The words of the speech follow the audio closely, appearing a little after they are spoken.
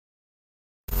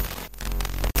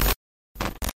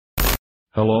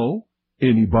Hello?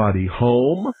 Anybody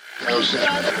home?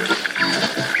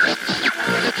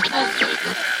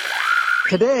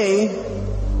 Today,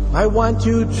 I want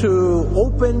you to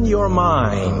open your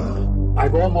mind.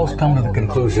 I've almost come to the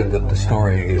conclusion that the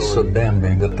story is so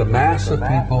damning that the mass of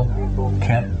people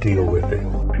can't deal with it.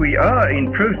 We are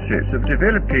in process of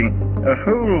developing a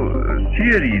whole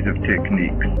series of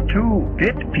techniques to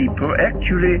get people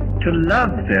actually to love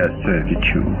their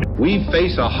servitude. We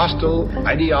face a hostile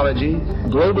ideology,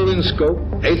 global in scope,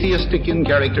 atheistic in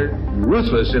character,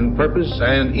 ruthless in purpose,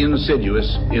 and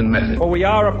insidious in method. For we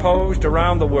are opposed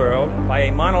around the world by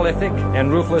a monolithic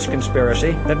and ruthless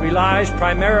conspiracy that relies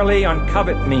primarily on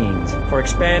covert means for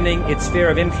expanding its sphere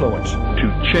of influence.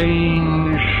 To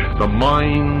change the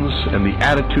minds and the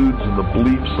attitudes and the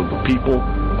beliefs of the people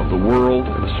of the world,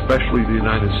 and especially the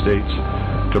United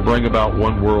States, to bring about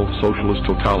one world socialist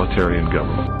totalitarian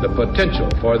government. The potential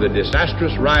for the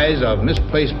disastrous rise of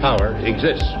misplaced power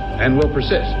exists and will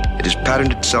persist. It has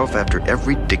patterned itself after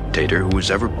every dictator who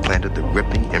has ever planted the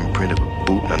ripping imprint of a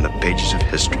boot on the pages of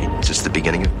history since the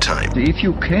beginning of time. If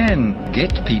you can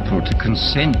get people to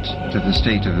consent to the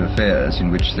state of affairs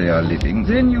in which they are living,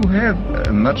 then you have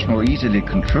a much more easily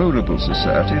controllable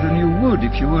society than you would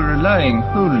if you were relying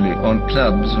wholly on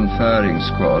clubs and firing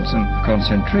squads and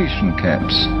concentration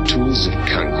camps. Tools of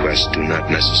conquest do not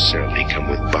necessarily come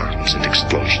with bombs and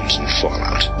explosions and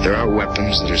fallout. There are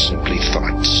weapons that are simply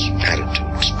thoughts,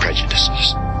 attitudes,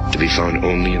 prejudices, to be found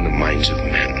only in the minds of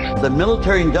men. The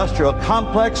military-industrial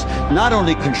complex not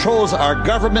only controls our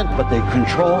government, but they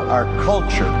control our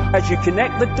culture. As you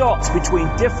connect the dots between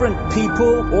different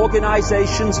people,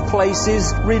 organizations,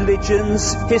 places,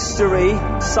 religions, history,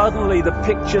 suddenly the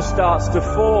picture starts to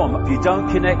form. If you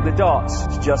don't connect the dots,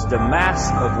 it's just a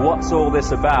mass of what's all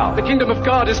this about. The kingdom of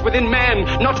God is within man,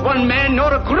 not one man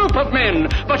nor a group of men,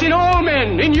 but in all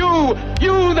men, in you.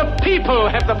 You, the people,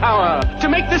 have the power to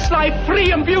make this life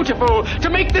free and beautiful, to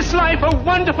make this life a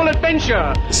wonderful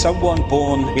adventure. Someone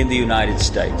born in the United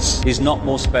States is not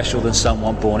more special than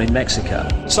someone born in Mexico.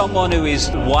 Someone who is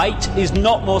white is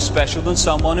not more special than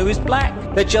someone who is black.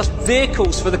 They're just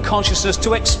vehicles for the consciousness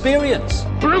to experience.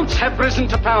 Brutes have risen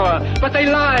to power, but they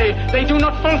lie. They do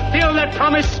not fulfill that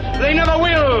promise. They never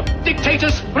will.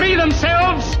 Dictators free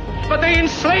themselves, but they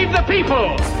enslave the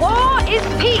people. War is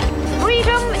peace.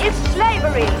 Freedom is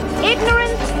slavery.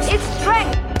 Ignorance is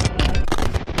strength.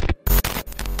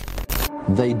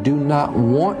 They do not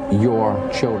want your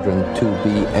children to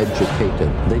be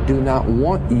educated. They do not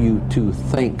want you to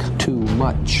think too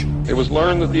much. It was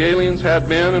learned that the aliens had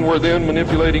been and were then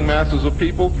manipulating masses of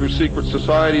people through secret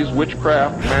societies,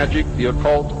 witchcraft, magic, the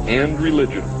occult, and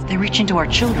religion. They reach into our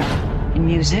children in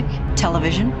music,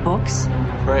 television, books.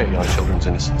 Prey on children's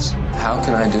innocence. How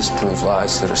can I disprove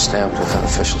lies that are stamped with an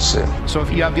official seal? So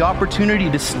if you have the opportunity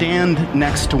to stand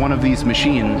next to one of these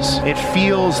machines, it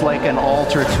feels like an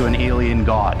altar to an alien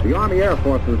god. The Army Air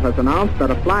Forces has announced that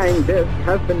a flying disc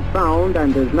has been found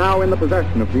and is now in the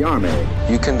possession of the Army.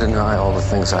 You can deny all the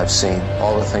things I've seen,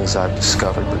 all the things I've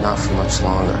discovered, but not for much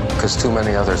longer, because too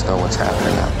many others know what's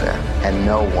happening out there. And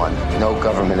no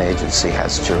government agency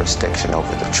has jurisdiction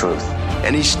over the truth.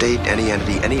 Any state, any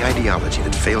entity, any ideology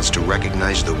that fails to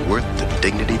recognize the worth, the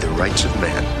dignity, the rights of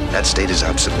man, that state is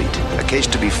obsolete. A case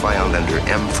to be filed under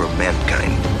M for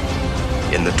Mankind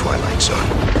in the Twilight Zone.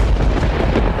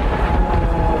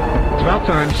 It's about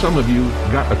time some of you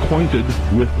got acquainted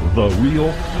with the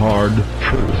real hard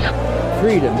truth.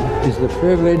 Freedom is the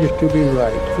privilege to be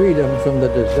right. Freedom from the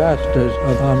disasters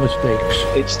of our mistakes.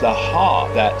 It's the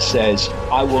heart that says,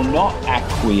 I will not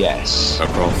acquiesce.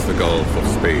 Across the gulf of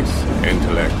space,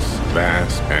 intellects,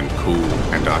 vast and cool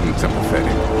and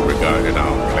unsympathetic, regarded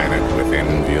our planet with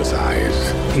envious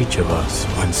eyes. Each of us,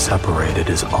 when separated,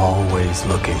 is always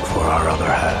looking for our other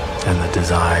half. And the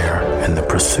desire and the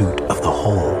pursuit of the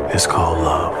whole is called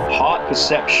love. Heart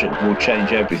perception will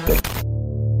change everything.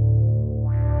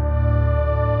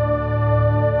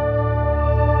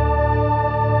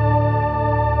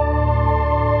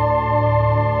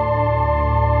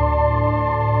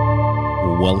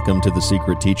 Welcome to the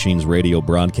Secret Teachings radio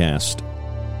broadcast.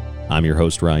 I'm your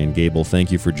host, Ryan Gable.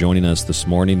 Thank you for joining us this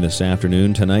morning, this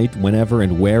afternoon, tonight, whenever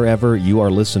and wherever you are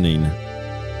listening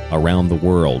around the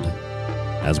world,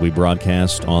 as we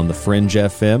broadcast on the Fringe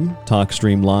FM,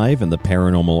 TalkStream Live, and the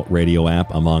Paranormal Radio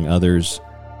app, among others.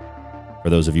 For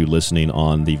those of you listening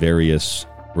on the various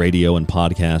radio and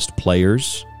podcast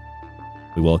players,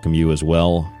 we welcome you as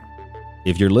well.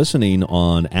 If you're listening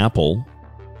on Apple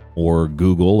or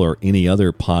Google or any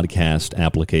other podcast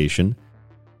application,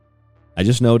 I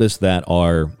just noticed that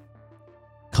our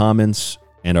comments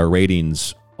and our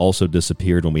ratings also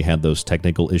disappeared when we had those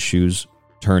technical issues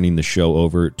turning the show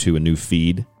over to a new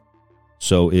feed.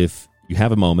 So if you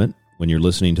have a moment when you're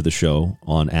listening to the show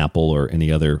on Apple or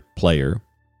any other player,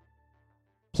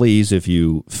 please, if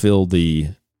you feel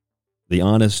the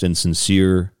honest and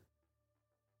sincere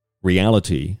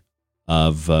reality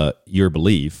of your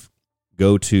belief,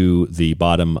 go to the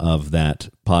bottom of that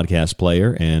podcast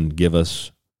player and give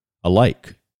us a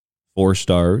like. 4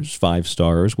 stars, 5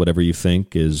 stars, whatever you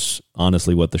think is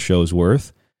honestly what the show's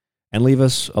worth, and leave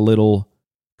us a little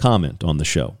comment on the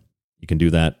show. You can do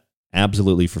that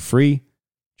absolutely for free.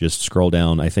 Just scroll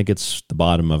down. I think it's the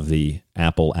bottom of the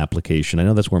Apple application. I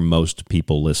know that's where most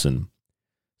people listen.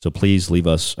 So please leave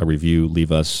us a review,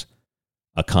 leave us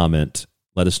a comment.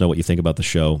 Let us know what you think about the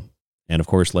show. And of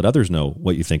course, let others know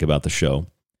what you think about the show.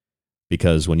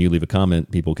 Because when you leave a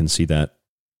comment, people can see that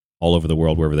all over the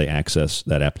world wherever they access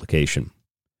that application.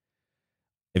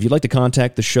 If you'd like to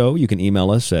contact the show, you can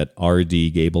email us at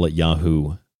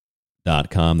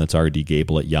rdgable@yahoo.com. That's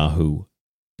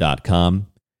rdgable@yahoo.com.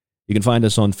 You can find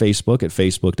us on Facebook at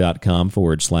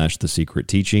facebook.com/The Secret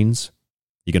Teachings.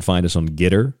 You can find us on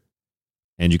Gitter,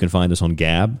 and you can find us on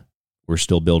Gab. We're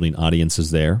still building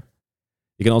audiences there.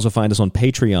 You can also find us on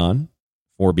Patreon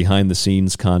for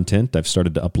behind-the-scenes content. I've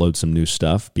started to upload some new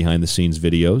stuff, behind-the-scenes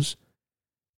videos.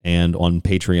 And on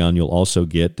Patreon, you'll also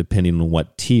get, depending on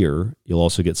what tier, you'll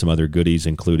also get some other goodies,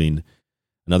 including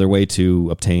another way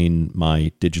to obtain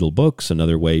my digital books,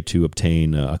 another way to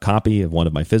obtain a copy of one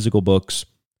of my physical books,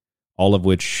 all of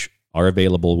which are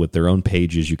available with their own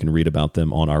pages. You can read about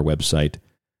them on our website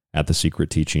at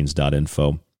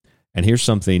thesecretteachings.info. And here's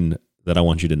something that I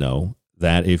want you to know,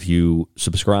 that if you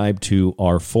subscribe to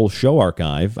our full show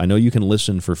archive, I know you can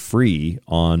listen for free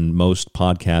on most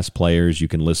podcast players. You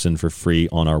can listen for free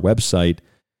on our website,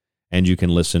 and you can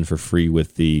listen for free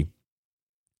with the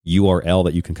URL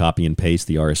that you can copy and paste,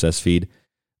 the RSS feed.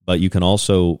 But you can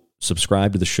also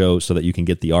subscribe to the show so that you can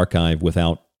get the archive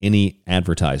without any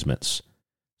advertisements.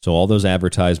 So all those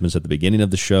advertisements at the beginning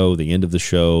of the show, the end of the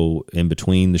show, in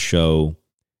between the show,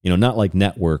 not like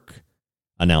network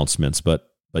announcements, but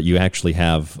you actually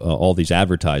have all these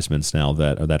advertisements now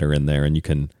that are in there, and you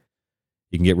can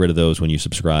get rid of those when you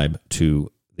subscribe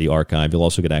to the archive. You'll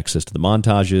also get access to the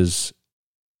montages,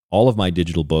 all of my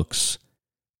digital books,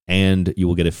 and you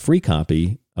will get a free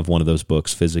copy of one of those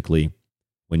books physically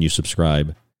when you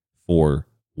subscribe for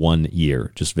 1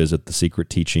 year. Just visit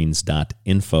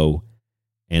thesecretteachings.info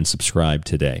and subscribe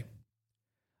today.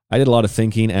 I did a lot of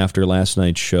thinking after last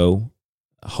night's show.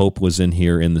 Hope was in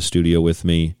here in the studio with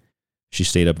me. She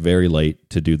stayed up very late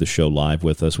to do the show live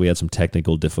with us. We had some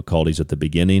technical difficulties at the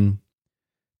beginning.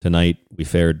 Tonight, we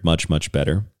fared much, much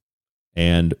better.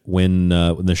 And when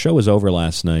the show was over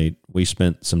last night, we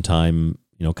spent some time,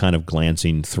 kind of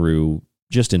glancing through,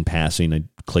 just in passing. I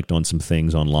clicked on some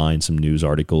things online, some news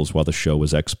articles while the show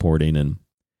was exporting. And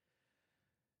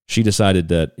she decided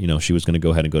that, she was going to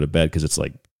go ahead and go to bed because it's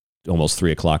like almost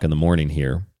 3 o'clock in the morning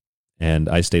here. And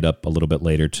I stayed up a little bit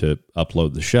later to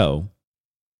upload the show.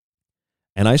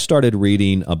 And I started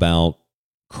reading about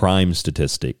crime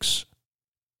statistics,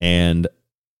 and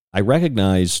I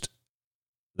recognized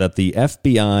that the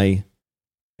FBI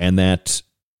and that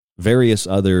various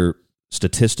other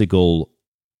statistical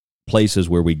places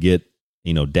where we get,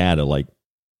 data like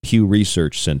Pew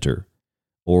Research Center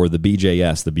or the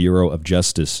BJS, the Bureau of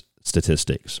Justice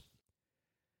Statistics.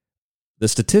 The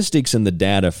statistics and the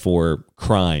data for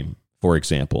crime, for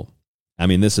example,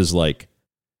 this is like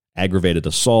aggravated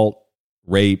assault,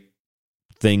 rape,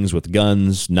 things with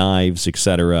guns, knives,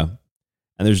 etc.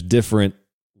 And there's different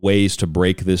ways to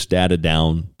break this data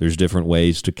down. There's different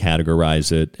ways to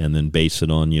categorize it and then base it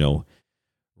on,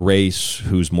 race,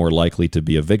 who's more likely to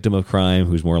be a victim of crime,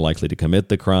 who's more likely to commit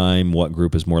the crime, what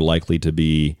group is more likely to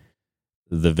be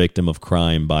the victim of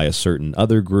crime by a certain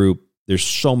other group. There's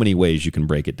so many ways you can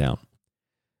break it down.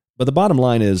 But the bottom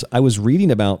line is, I was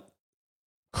reading about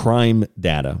crime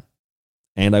data,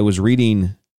 and I was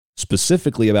reading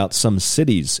specifically about some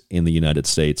cities in the United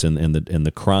States and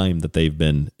the crime that they've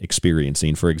been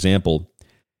experiencing. For example,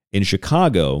 in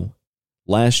Chicago,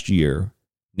 last year,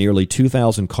 nearly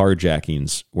 2,000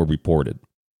 carjackings were reported.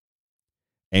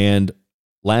 And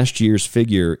last year's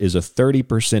figure is a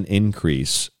 30%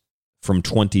 increase from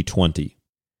 2020.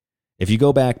 If you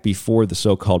go back before the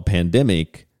so-called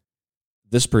pandemic,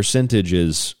 this percentage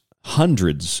is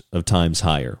hundreds of times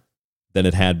higher than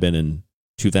it had been in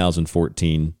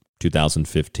 2014,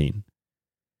 2015.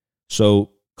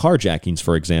 So carjackings,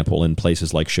 for example, in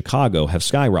places like Chicago have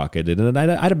skyrocketed. And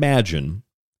I'd imagine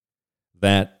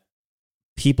that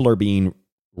people are being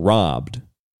robbed.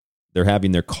 They're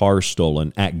having their cars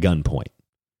stolen at gunpoint.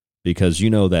 because you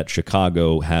know that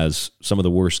Chicago has some of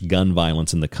the worst gun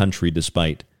violence in the country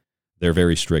despite their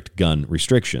very strict gun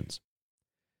restrictions.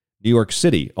 New York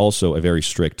City, also a very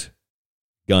strict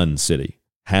gun city,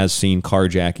 has seen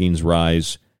carjackings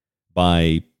rise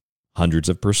by hundreds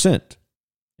of percent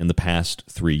in the past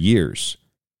 3 years.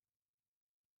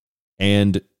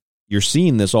 And you're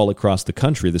seeing this all across the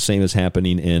country. The same is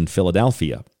happening in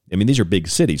Philadelphia. I mean, these are big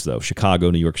cities, though. Chicago,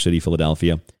 New York City,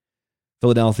 Philadelphia.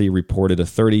 Philadelphia reported a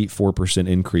 34%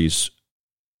 increase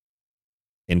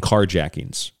in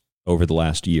carjackings over the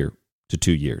last year to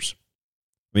 2 years.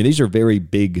 I mean, these are very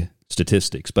big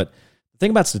statistics. But the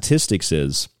thing about statistics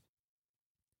is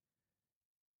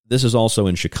this is also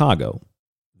in Chicago.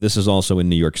 This is also in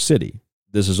New York City.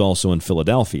 This is also in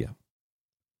Philadelphia.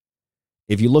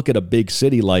 If you look at a big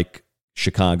city like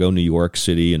Chicago, New York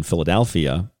City, and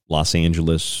Philadelphia, Los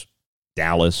Angeles,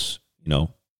 Dallas,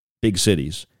 big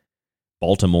cities,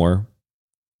 Baltimore,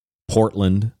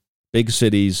 Portland, big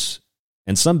cities,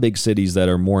 and some big cities that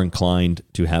are more inclined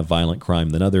to have violent crime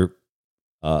than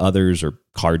others, or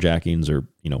carjackings, or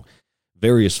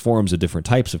various forms of different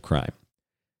types of crime.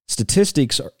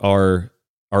 Statistics are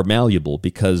malleable,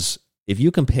 because if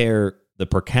you compare the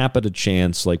per capita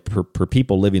chance, like per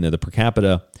people living there, the per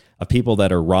capita of people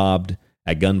that are robbed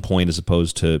at gunpoint as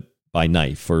opposed to by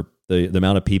knife, or the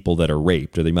amount of people that are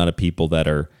raped, or the amount of people that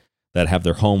have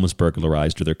their homes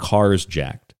burglarized or their cars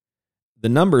jacked, the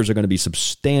numbers are going to be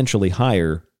substantially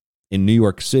higher in New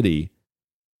York City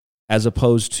as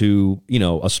opposed to,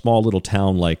 a small little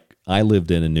town like I lived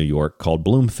in New York called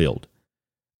Bloomfield.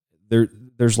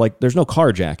 There's no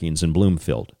carjackings in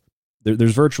Bloomfield.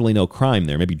 There's virtually no crime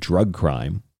there. Maybe drug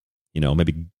crime,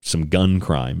 maybe some gun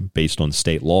crime based on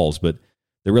state laws, but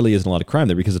there really isn't a lot of crime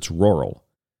there because it's rural.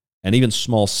 And even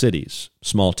small cities,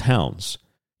 small towns,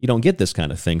 you don't get this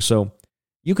kind of thing. So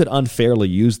you could unfairly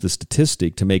use the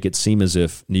statistic to make it seem as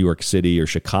if New York City or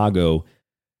Chicago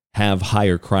have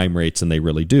higher crime rates than they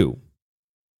really do.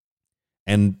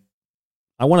 And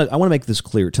I want to make this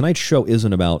clear. Tonight's show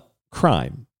isn't about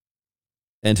crime.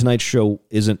 And tonight's show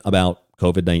isn't about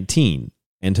COVID-19.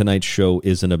 And tonight's show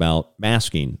isn't about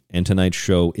masking. And tonight's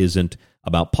show isn't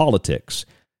about politics.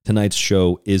 Tonight's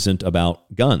show isn't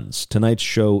about guns. Tonight's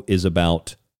show is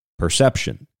about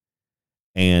perception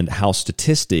and how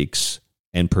statistics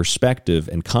and perspective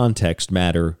and context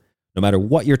matter no matter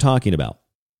what you're talking about.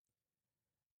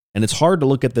 And it's hard to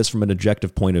look at this from an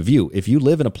objective point of view. If you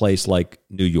live in a place like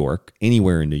New York,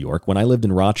 anywhere in New York, when I lived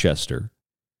in Rochester,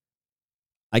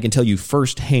 I can tell you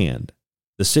firsthand,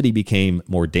 the city became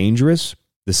more dangerous,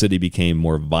 the city became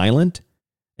more violent,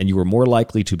 and you were more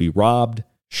likely to be robbed,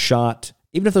 shot.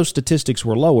 Even if those statistics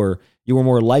were lower, you were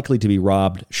more likely to be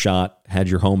robbed, shot, had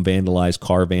your home vandalized,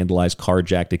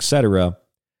 carjacked, etc.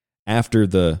 after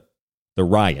the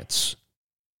riots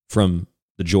from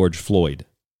the George Floyd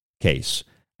case,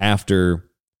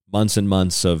 after months and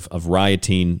months of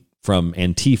rioting from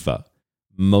Antifa,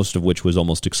 most of which was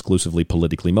almost exclusively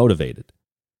politically motivated.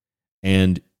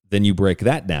 And then you break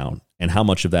that down, and how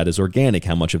much of that is organic,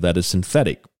 how much of that is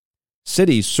synthetic.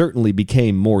 Cities certainly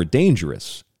became more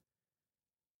dangerous.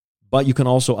 But you can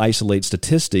also isolate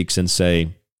statistics and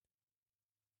say,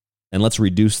 and let's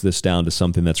reduce this down to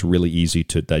something that's really easy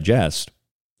to digest.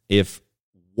 If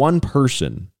one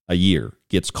person a year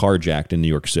gets carjacked in New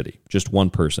York City, just one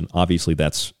person, obviously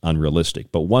that's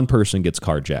unrealistic, but one person gets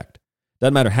carjacked.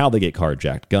 Doesn't matter how they get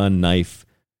carjacked, gun, knife,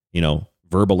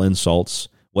 verbal insults,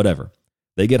 whatever.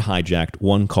 They get hijacked,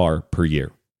 one car per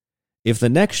year. If the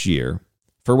next year,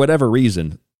 for whatever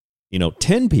reason,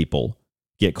 10 people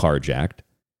get carjacked,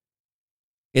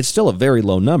 it's still a very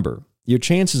low number. Your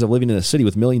chances of living in a city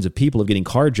with millions of people of getting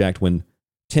carjacked when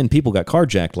 10 people got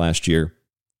carjacked last year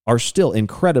are still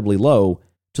incredibly low,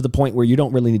 to the point where you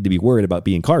don't really need to be worried about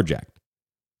being carjacked.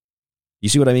 You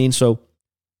see what I mean? So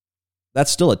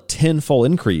that's still a 10-fold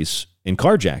increase in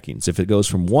carjackings. If it goes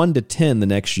from 1 to 10 the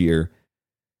next year,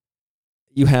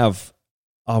 you have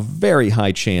a very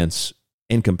high chance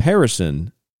in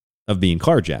comparison of being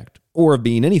carjacked, or of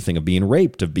being anything, of being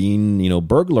raped, of being,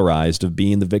 burglarized, of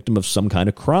being the victim of some kind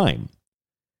of crime.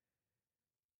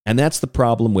 And that's the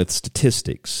problem with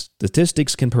statistics.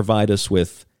 Statistics can provide us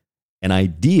with an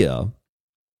idea,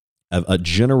 of a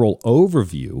general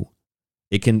overview.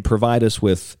 It can provide us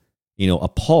with, a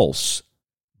pulse,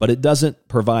 but it doesn't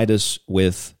provide us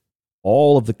with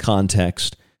all of the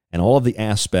context and all of the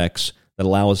aspects that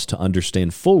allow us to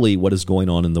understand fully what is going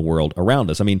on in the world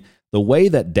around us. I mean, the way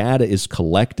that data is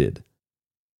collected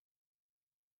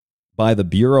by the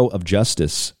Bureau of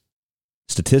Justice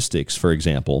Statistics, for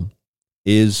example,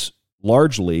 is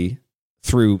largely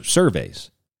through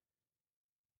surveys.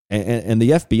 And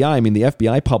the FBI, the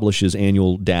FBI publishes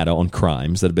annual data on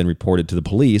crimes that have been reported to the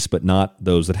police, but not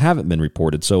those that haven't been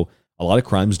reported. So a lot of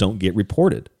crimes don't get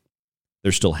reported.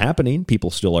 They're still happening. People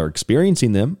still are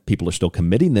experiencing them. People are still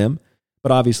committing them.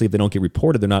 But obviously, if they don't get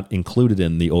reported, they're not included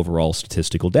in the overall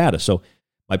statistical data. So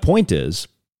my point is,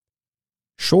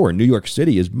 sure, New York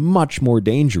City is much more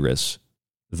dangerous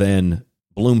than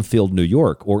Bloomfield, New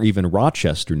York, or even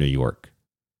Rochester, New York.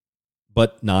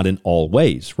 But not in all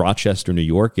ways. Rochester, New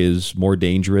York is more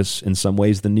dangerous in some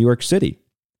ways than New York City.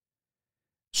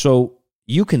 So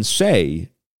you can say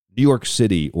New York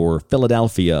City or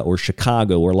Philadelphia or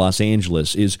Chicago or Los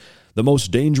Angeles is the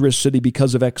most dangerous city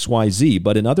because of XYZ,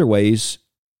 but in other ways,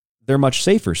 they're much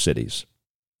safer cities.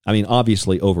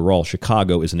 Obviously, overall,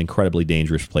 Chicago is an incredibly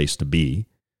dangerous place to be.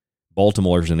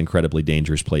 Baltimore is an incredibly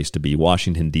dangerous place to be.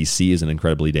 Washington, D.C. is an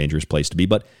incredibly dangerous place to be.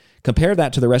 But compare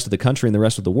that to the rest of the country and the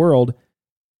rest of the world.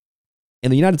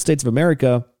 In the United States of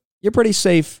America, you're pretty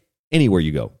safe anywhere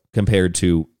you go compared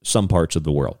to some parts of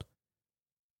the world.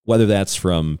 Whether that's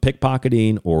from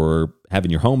pickpocketing or having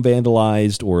your home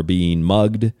vandalized or being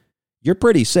mugged, you're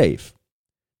pretty safe.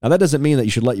 Now, that doesn't mean that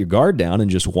you should let your guard down and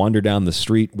just wander down the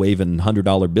street waving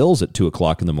 $100 bills at 2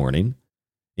 o'clock in the morning,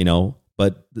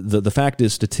 But the fact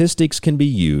is, statistics can be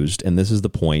used, and this is the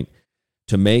point,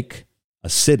 to make a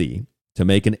city, to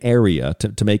make an area,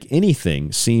 to make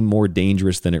anything seem more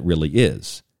dangerous than it really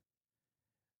is.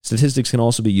 Statistics can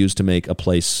also be used to make a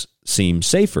place seem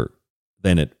safer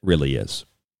than it really is.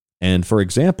 And for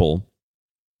example,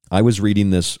 I was reading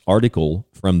this article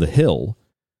from The Hill,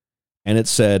 and it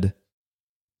said,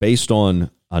 based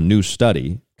on a new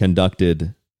study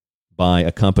conducted by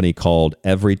a company called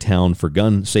Everytown for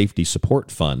Gun Safety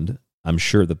Support Fund, I'm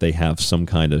sure that they have some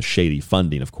kind of shady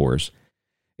funding, of course.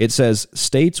 It says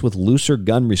states with looser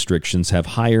gun restrictions have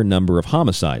higher number of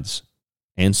homicides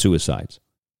and suicides.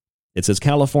 It says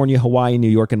California, Hawaii, New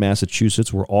York, and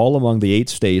Massachusetts were all among the 8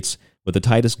 states with the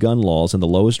tightest gun laws and the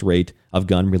lowest rate of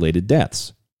gun-related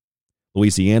deaths.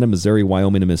 Louisiana, Missouri,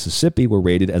 Wyoming, and Mississippi were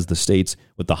rated as the states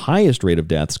with the highest rate of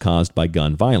deaths caused by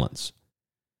gun violence.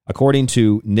 According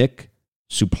to Nick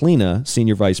Suplina,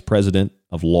 Senior Vice President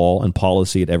of Law and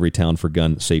Policy at Everytown for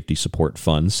Gun Safety Support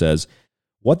Fund, says,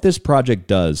 what this project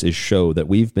does is show that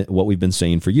what we've been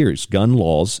saying for years. Gun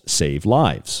laws save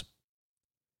lives.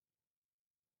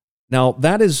 Now,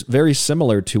 that is very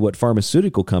similar to what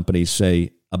pharmaceutical companies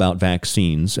say about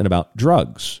vaccines and about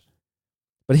drugs.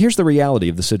 But here's the reality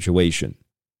of the situation.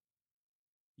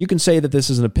 You can say that this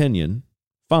is an opinion.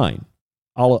 Fine.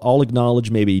 I'll acknowledge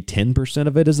maybe 10%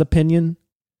 of it is opinion.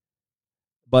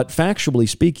 But factually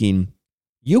speaking,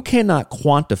 you cannot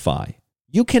quantify,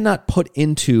 you cannot put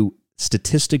into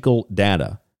statistical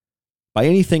data by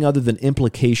anything other than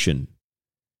implication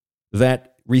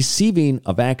that receiving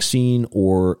a vaccine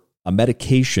or a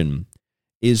medication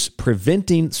is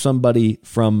preventing somebody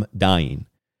from dying.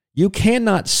 You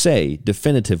cannot say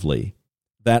definitively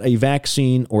that a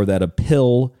vaccine or that a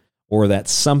pill or that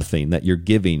something that you're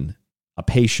giving a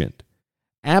patient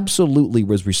absolutely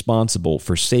was responsible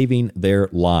for saving their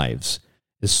lives,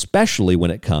 especially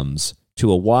when it comes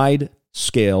to a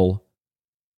wide-scale,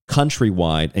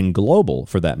 countrywide, and global,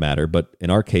 for that matter, but in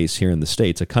our case here in the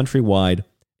States, a countrywide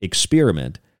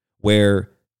experiment where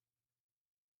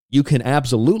you can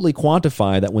absolutely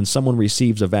quantify that when someone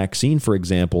receives a vaccine, for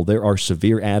example, there are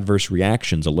severe adverse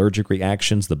reactions, allergic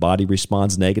reactions. The body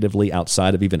responds negatively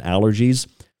outside of even allergies.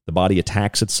 The body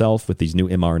attacks itself with these new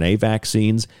mRNA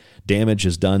vaccines. Damage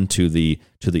is done to the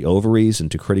ovaries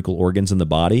and to critical organs in the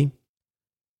body.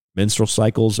 Menstrual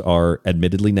cycles are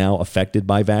admittedly now affected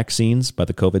by vaccines, by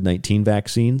the COVID-19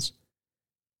 vaccines.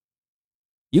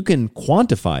 You can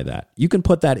quantify that. You can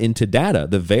put that into data.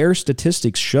 The VAERS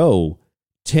statistics show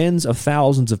tens of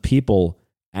thousands of people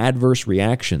adverse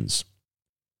reactions.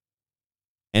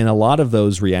 And a lot of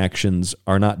those reactions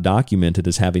are not documented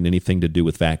as having anything to do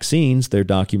with vaccines. They're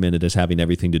documented as having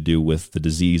everything to do with the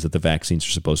disease that the vaccines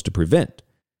are supposed to prevent.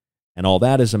 And all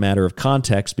that is a matter of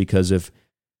context, because if,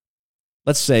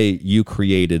 let's say, you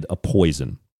created a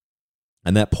poison,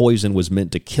 and that poison was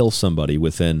meant to kill somebody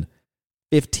within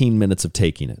 15 minutes of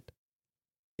taking it.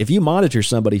 If you monitor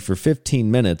somebody for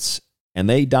 15 minutes and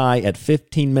they die at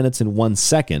 15 minutes and 1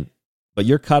 second, but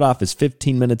your cutoff is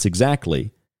 15 minutes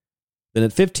exactly, then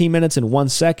at 15 minutes and 1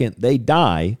 second, they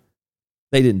die.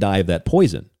 They didn't die of that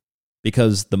poison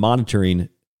because the monitoring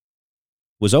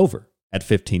was over at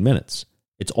 15 minutes.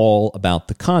 It's all about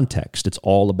the context. It's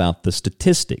all about the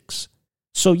statistics.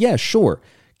 So yeah, sure,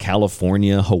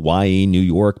 California, Hawaii, New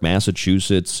York,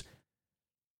 Massachusetts,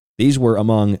 these were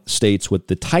among states with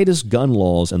the tightest gun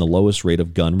laws and the lowest rate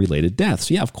of gun-related deaths.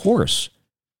 Yeah, of course.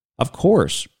 Of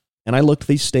course. and I looked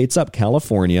these states up.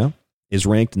 California is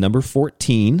ranked number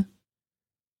 14.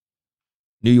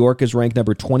 New York is ranked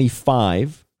number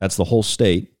 25. That's the whole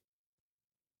state.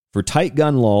 For tight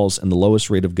gun laws and the lowest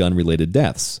rate of gun-related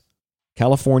deaths.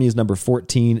 California is number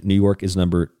 14. New York is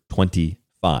number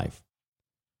 25.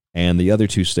 And the other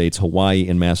two states, Hawaii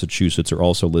and Massachusetts, are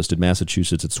also listed.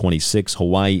 Massachusetts is 26.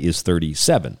 Hawaii is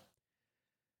 37.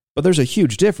 But there's a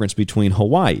huge difference between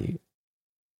Hawaii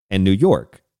and New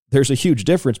York. There's a huge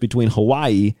difference between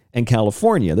Hawaii and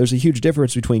California. There's a huge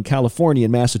difference between California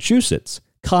and Massachusetts.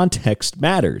 Context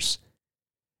matters.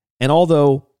 And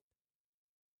although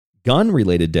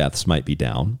gun-related deaths might be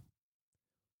down,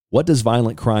 what does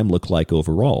violent crime look like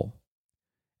overall?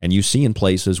 And you see in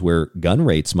places where gun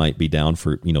rates might be down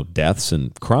for, deaths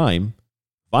and crime,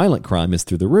 violent crime is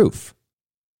through the roof.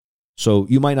 So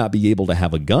you might not be able to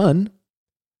have a gun,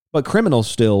 but criminals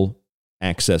still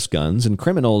access guns, and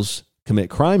criminals commit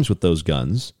crimes with those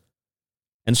guns.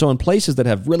 And so in places that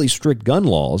have really strict gun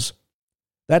laws,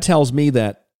 that tells me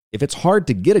that if it's hard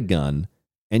to get a gun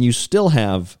and you still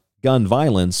have gun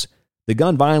violence, the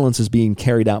gun violence is being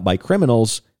carried out by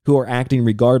criminals who are acting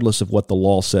regardless of what the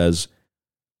law says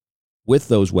with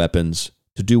those weapons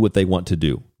to do what they want to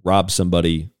do, rob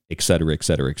somebody, etc.,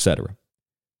 etc., etc.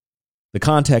 The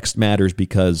context matters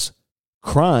because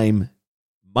crime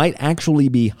might actually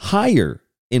be higher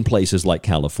in places like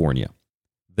California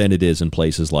than it is in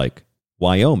places like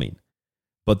Wyoming.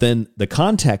 But then the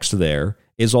context there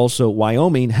is also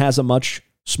Wyoming has a much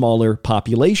smaller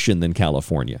population than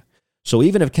California. So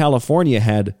even if California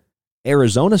had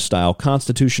Arizona-style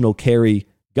constitutional carry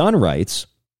gun rights,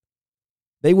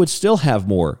 they would still have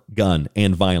more gun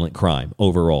and violent crime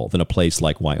overall than a place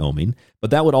like Wyoming. But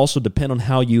that would also depend on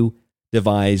how you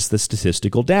devise the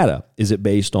statistical data. Is it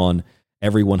based on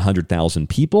every 100,000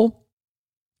 people?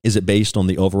 Is it based on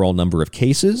the overall number of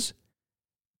cases?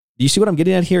 Do you see what I'm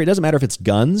getting at here? It doesn't matter if it's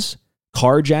guns,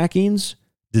 carjackings,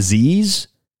 disease.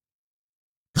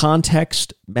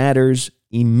 Context matters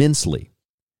immensely.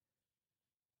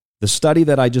 The study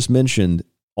that I just mentioned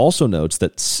also notes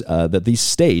that these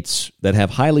states that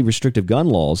have highly restrictive gun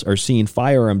laws are seeing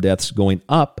firearm deaths going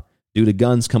up due to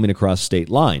guns coming across state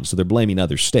lines. So they're blaming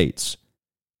other states.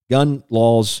 Gun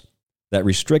laws that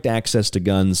restrict access to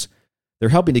guns, they're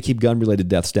helping to keep gun-related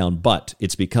deaths down, but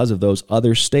it's because of those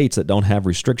other states that don't have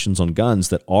restrictions on guns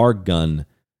that our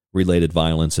gun-related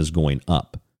violence is going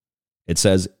up. It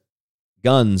says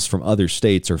guns from other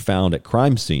states are found at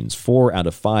crime scenes. 4 out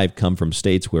of 5 come from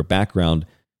states where background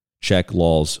check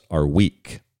laws are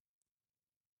weak.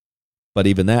 But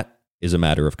even that is a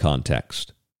matter of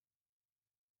context.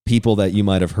 People that you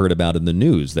might have heard about in the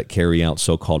news that carry out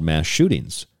so-called mass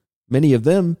shootings, many of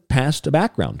them passed a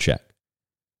background check.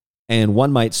 And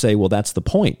one might say, well, that's the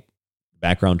point.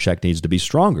 Background check needs to be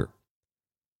stronger.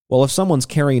 Well, if someone's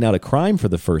carrying out a crime for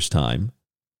the first time,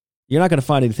 you're not going to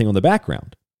find anything on the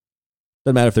background.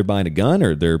 Doesn't matter if they're buying a gun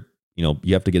or they're,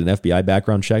 you have to get an FBI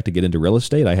background check to get into real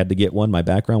estate. I had to get one. My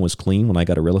background was clean when I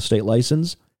got a real estate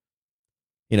license.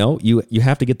 You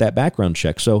have to get that background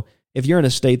check. So if you're in a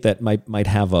state that might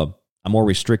have a more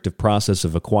restrictive process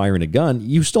of acquiring a gun,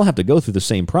 you still have to go through the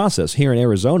same process. Here in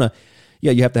Arizona,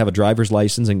 you have to have a driver's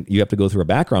license and you have to go through a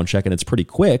background check, and it's pretty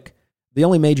quick. The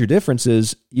only major difference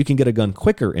is you can get a gun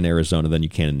quicker in Arizona than you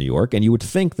can in New York, and you would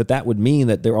think that would mean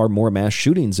that there are more mass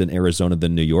shootings in Arizona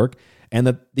than New York, and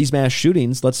that these mass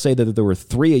shootings, let's say that there were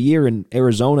 3 a year in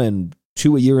Arizona and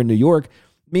 2 a year in New York,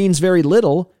 means very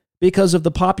little because of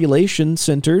the population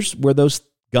centers where those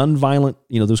gun violent,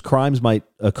 those crimes might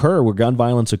occur, where gun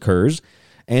violence occurs,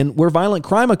 and where violent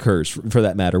crime occurs, for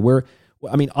that matter.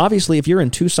 Obviously, if you're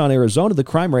in Tucson, Arizona, the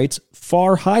crime rate's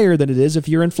far higher than it is if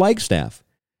you're in Flagstaff.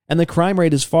 And the crime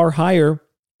rate is far higher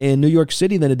in New York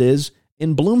City than it is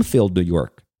in Bloomfield, New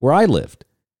York, where I lived.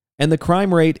 And the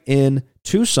crime rate in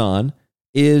Tucson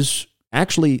is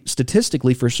actually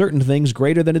statistically for certain things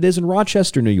greater than it is in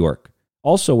Rochester, New York,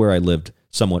 also where I lived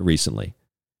somewhat recently.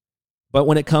 But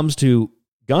when it comes to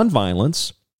gun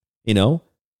violence, or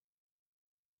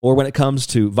when it comes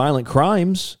to violent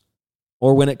crimes,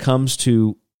 or when it comes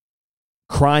to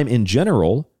crime in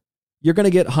general, you're going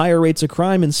to get higher rates of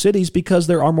crime in cities because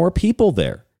there are more people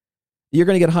there. You're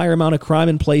going to get a higher amount of crime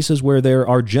in places where there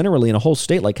are generally, in a whole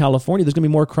state like California, there's going to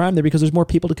be more crime there because there's more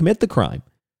people to commit the crime.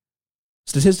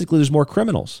 Statistically, there's more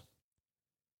criminals.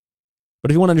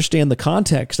 But if you want to understand the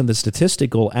context and the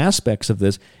statistical aspects of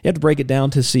this, you have to break it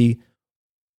down to see,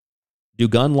 do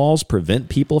gun laws prevent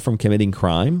people from committing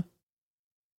crime?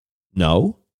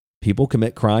 No. People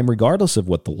commit crime regardless of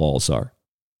what the laws are.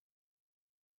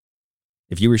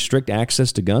 If you restrict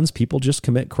access to guns, people just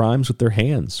commit crimes with their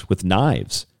hands, with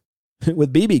knives,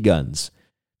 with BB guns.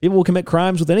 People will commit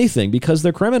crimes with anything because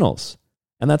they're criminals.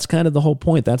 And that's kind of the whole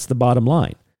point. That's the bottom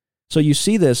line. So you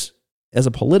see this as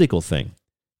a political thing.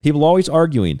 People always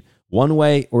arguing one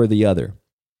way or the other.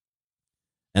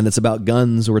 And it's about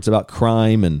guns or it's about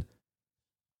crime.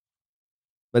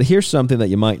 But here's something that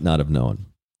you might not have known.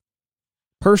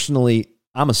 Personally,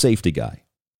 I'm a safety guy.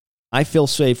 I feel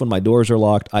safe when my doors are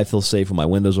locked. I feel safe when my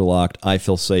windows are locked. I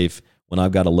feel safe when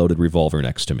I've got a loaded revolver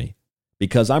next to me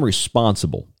because I'm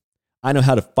responsible. I know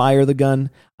how to fire the gun.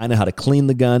 I know how to clean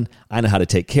the gun. I know how to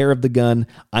take care of the gun.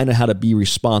 I know how to be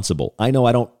responsible. I know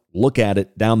I don't look at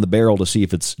it down the barrel to see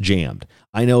if it's jammed.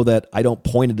 I know that I don't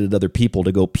point it at other people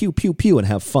to go pew, pew, pew and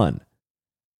have fun.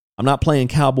 I'm not playing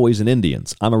cowboys and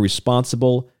Indians. I'm a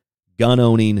responsible,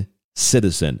 gun-owning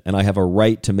citizen, and I have a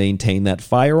right to maintain that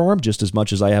firearm just as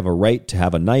much as I have a right to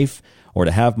have a knife or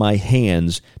to have my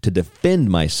hands to defend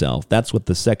myself. That's what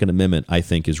the Second Amendment, I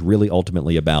think, is really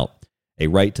ultimately about. A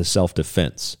right to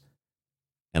self-defense.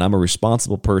 And I'm a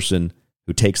responsible person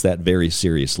who takes that very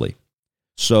seriously.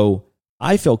 So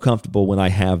I feel comfortable when I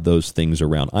have those things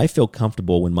around. I feel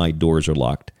comfortable when my doors are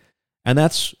locked. And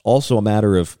that's also a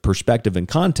matter of perspective and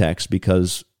context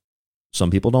because some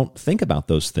people don't think about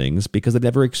those things because they've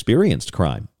never experienced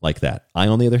crime like that. I,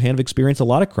 on the other hand, have experienced a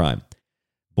lot of crime.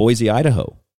 Boise,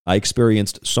 Idaho. I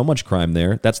experienced so much crime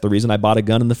there. That's the reason I bought a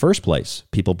gun in the first place.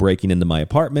 People breaking into my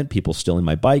apartment, people stealing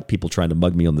my bike, people trying to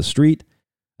mug me on the street.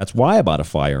 That's why I bought a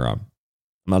firearm.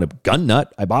 I'm not a gun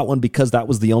nut. I bought one because that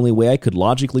was the only way I could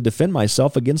logically defend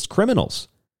myself against criminals.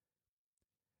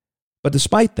 But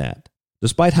despite that,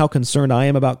 despite how concerned I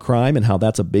am about crime and how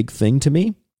that's a big thing to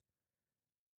me,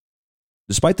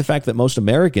 despite the fact that most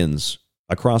Americans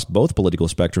across both political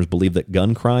spectrums believe that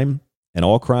gun crime and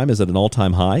all crime is at an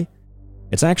all-time high,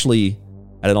 it's actually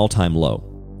at an all-time low.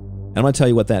 And I'm going to tell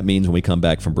you what that means when we come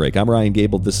back from break. I'm Ryan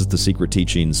Gable. This is The Secret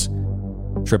Teachings.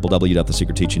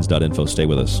 www.thesecretteachings.info. Stay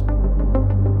with us.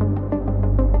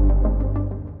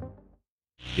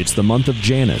 It's the month of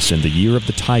Janus and the year of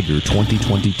the Tiger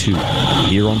 2022.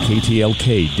 Here on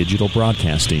KTLK Digital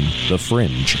Broadcasting, The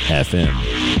Fringe FM.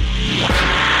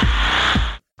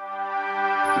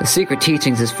 The Secret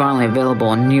Teachings is finally available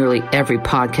on nearly every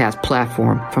podcast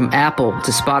platform, from Apple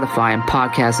to Spotify and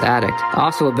Podcast Addict.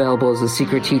 Also available is The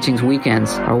Secret Teachings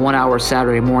Weekends, our 1-hour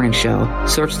Saturday morning show.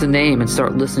 Search the name and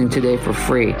start listening today for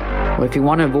free. But if you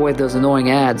want to avoid those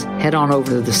annoying ads, head on over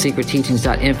to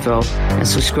thesecretteachings.info and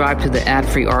subscribe to the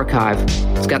ad-free archive.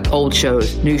 It's got old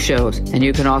shows, new shows, and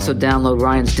you can also download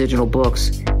Ryan's digital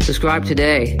books. Subscribe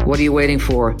today. What are you waiting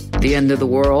for? The end of the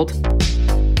world?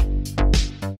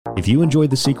 If you enjoyed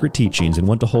The Secret Teachings and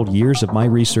want to hold years of my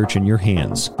research in your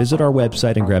hands, visit our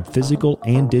website and grab physical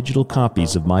and digital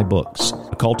copies of my books.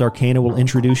 Occult Arcana will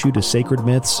introduce you to sacred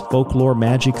myths, folklore,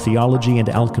 magic, theology, and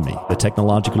alchemy. The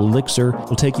Technological Elixir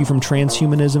will take you from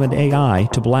transhumanism and AI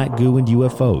to black goo and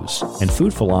UFOs. And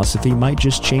Food Philosophy might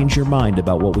just change your mind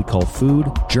about what we call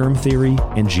food, germ theory,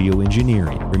 and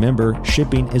geoengineering. Remember,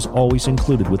 shipping is always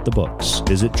included with the books.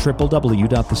 Visit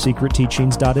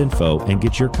www.thesecretteachings.info and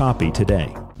get your copy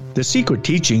today. The Secret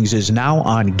Teachings is now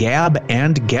on Gab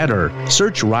and Getter.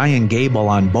 Search Ryan Gable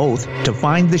on both to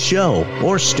find the show,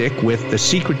 or stick with The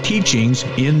Secret Teachings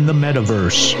in the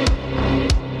metaverse.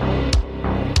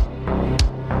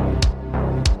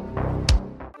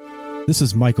 This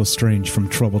is Michael Strange from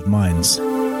Troubled Minds.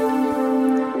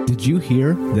 Did you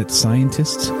hear that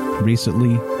scientists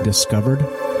recently discovered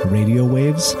radio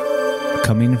waves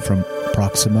coming from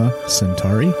Proxima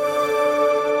Centauri?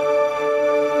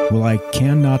 Well, I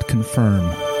cannot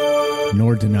confirm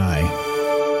nor deny.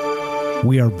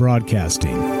 We are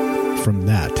broadcasting from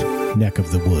that neck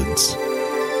of the woods.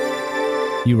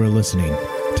 You are listening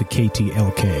to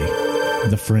KTLK,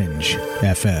 The Fringe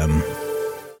FM.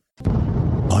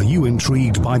 Are you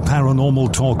intrigued by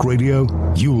Paranormal Talk Radio?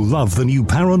 You'll love the new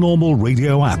Paranormal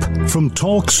Radio app from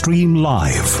TalkStream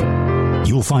Live.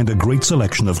 You'll find a great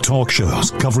selection of talk shows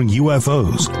covering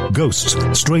UFOs, ghosts,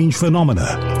 strange phenomena,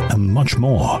 and much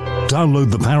more.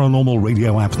 Download the Paranormal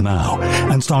Radio app now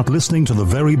and start listening to the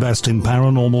very best in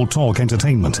paranormal talk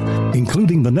entertainment,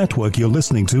 including the network you're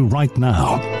listening to right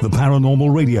now, the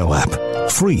Paranormal Radio app,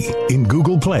 free in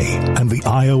Google Play and the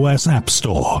iOS App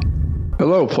Store.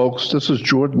 Hello, folks. This is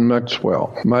Jordan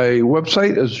Maxwell. My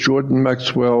website is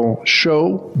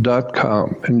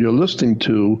jordanmaxwellshow.com, and you're listening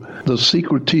to The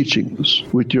Secret Teachings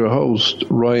with your host,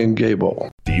 Ryan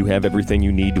Gable. Do you have everything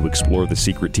you need to explore The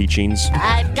Secret Teachings?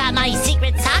 I've got my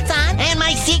secret socks on, and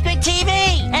my secret TV,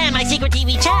 and my secret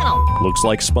TV channel. Looks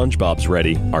like SpongeBob's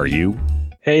ready. Are you?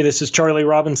 Hey, this is Charlie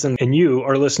Robinson, and you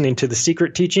are listening to The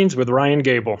Secret Teachings with Ryan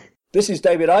Gable. This is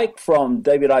David Icke from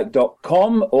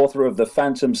davidicke.com, author of The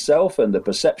Phantom Self and The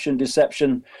Perception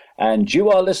Deception, and you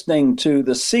are listening to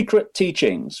The Secret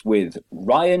Teachings with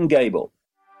Ryan Gable.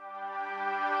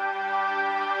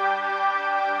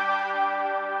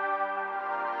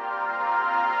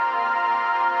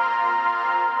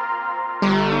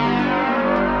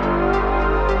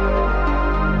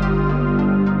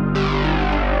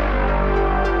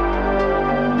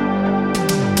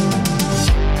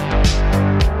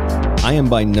 I am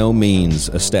by no means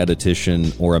a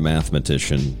statistician or a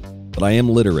mathematician, but I am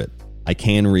literate. I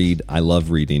can read, I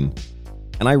love reading,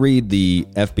 and I read the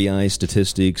FBI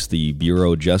statistics, the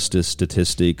Bureau of Justice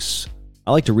statistics.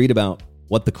 I like to read about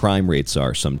what the crime rates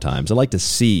are sometimes. I like to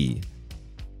see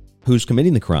who's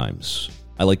committing the crimes.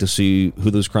 I like to see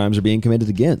who those crimes are being committed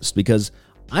against, because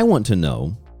I want to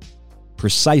know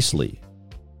precisely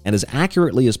and as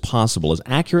accurately as possible, as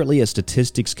accurately as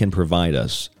statistics can provide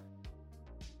us,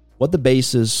 what the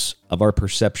basis of our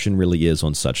perception really is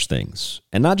on such things.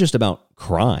 And not just about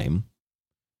crime,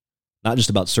 not just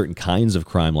about certain kinds of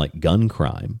crime like gun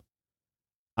crime.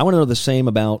 I want to know the same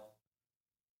about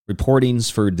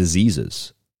reportings for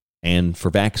diseases and for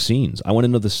vaccines. I want to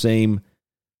know the same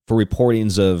for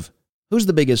reportings of who's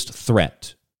the biggest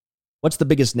threat. What's the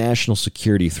biggest national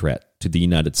security threat to the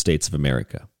United States of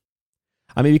America?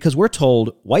 I mean, because we're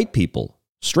told white people,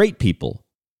 straight people,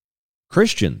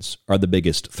 Christians are the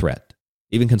biggest threat.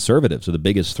 Even conservatives are the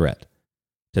biggest threat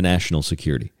to national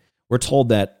security. We're told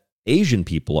that Asian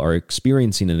people are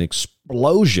experiencing an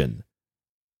explosion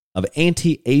of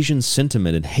anti-Asian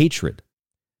sentiment and hatred.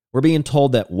 We're being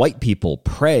told that white people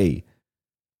prey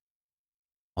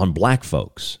on black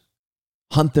folks,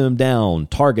 hunt them down,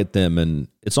 target them, and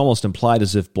it's almost implied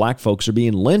as if black folks are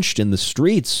being lynched in the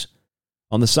streets,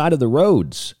 on the side of the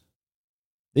roads.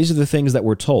 These are the things that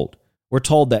we're told. We're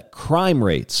told that crime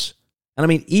rates, and I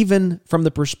mean, even from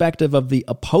the perspective of the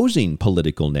opposing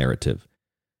political narrative,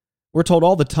 we're told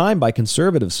all the time by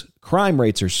conservatives, crime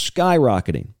rates are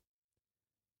skyrocketing.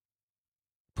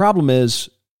 Problem is,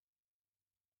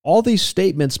 all these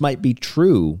statements might be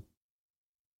true,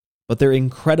 but they're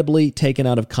incredibly taken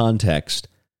out of context,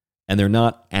 and they're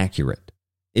not accurate.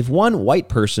 If one white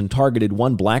person targeted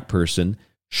one black person,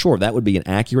 sure, that would be an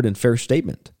accurate and fair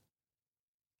statement.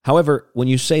 However, when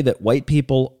you say that white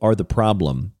people are the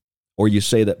problem, or you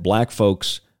say that black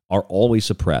folks are always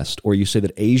oppressed, or you say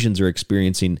that Asians are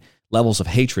experiencing levels of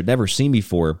hatred never seen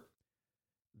before,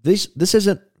 this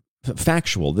isn't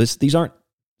factual. These aren't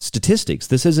statistics.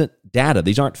 This isn't data.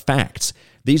 These aren't facts.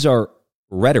 These are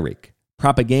rhetoric,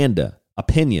 propaganda,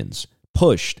 opinions,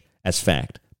 pushed as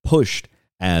fact, pushed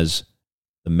as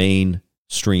the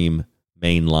mainstream,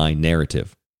 mainline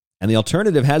narrative. And the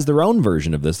alternative has their own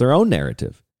version of this, their own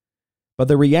narrative. But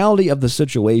the reality of the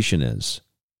situation is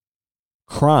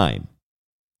crime,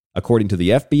 according to the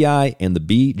FBI and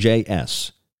the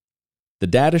BJS, the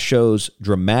data shows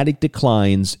dramatic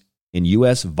declines in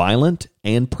U.S. violent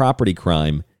and property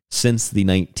crime since the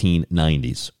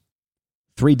 1990s.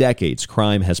 3 decades,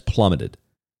 crime has plummeted.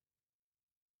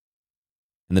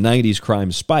 In the 90s,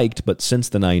 crime spiked, but since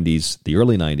the 90s, the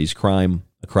early 90s, crime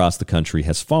across the country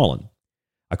has fallen.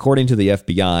 According to the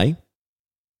FBI,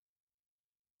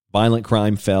 violent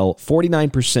crime fell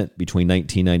 49% between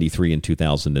 1993 and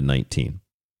 2019.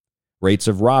 Rates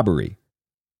of robbery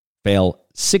fell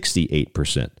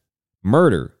 68%.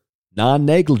 Murder,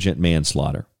 non-negligent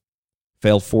manslaughter,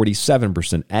 fell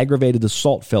 47%. Aggravated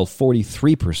assault fell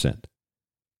 43%. I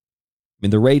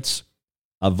mean, the rates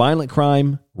of violent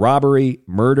crime, robbery,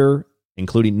 murder,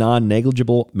 including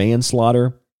non-negligible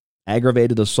manslaughter,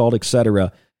 aggravated assault,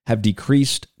 etc., have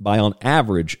decreased by, on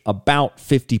average, about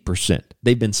 50%.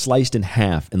 They've been sliced in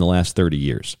half in the last 30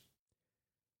 years.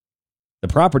 The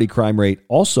property crime rate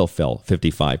also fell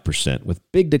 55%, with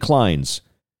big declines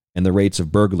in the rates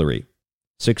of burglary,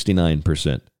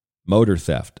 69%, motor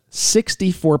theft,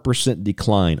 64%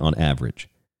 decline on average,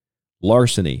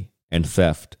 larceny and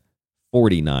theft,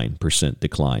 49%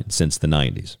 decline since the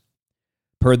 90s.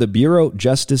 Per the Bureau of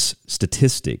Justice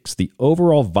statistics, the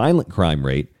overall violent crime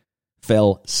rate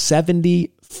fell 74%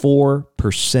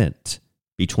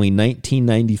 between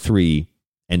 1993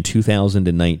 and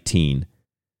 2019,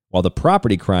 while the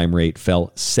property crime rate fell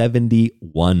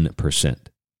 71%.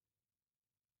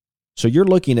 So you're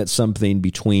looking at something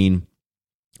between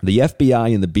the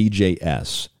FBI and the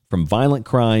BJS, from violent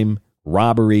crime,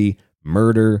 robbery,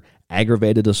 murder,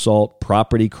 aggravated assault,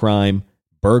 property crime,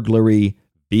 burglary,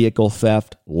 vehicle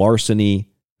theft,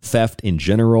 larceny, theft in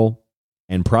general,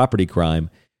 and property crime.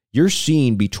 You're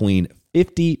seeing between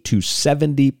 50 to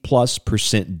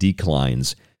 70+%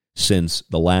 declines since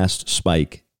the last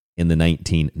spike in the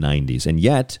 1990s. And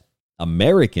yet,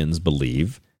 Americans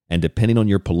believe, and depending on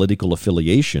your political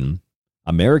affiliation,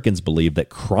 Americans believe that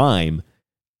crime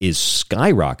is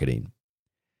skyrocketing.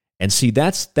 And see,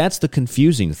 that's the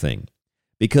confusing thing.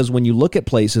 Because when you look at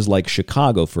places like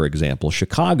Chicago, for example,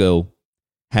 Chicago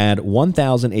had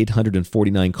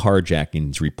 1,849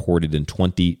 carjackings reported in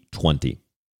 2020.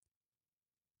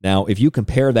 Now, if you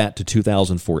compare that to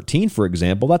 2014, for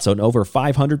example, that's an over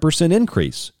 500%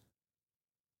 increase.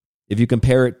 If you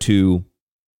compare it to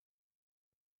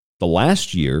the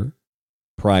last year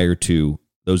prior to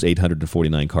those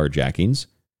 849 carjackings,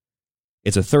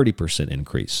 it's a 30%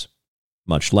 increase,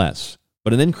 much less,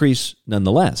 but an increase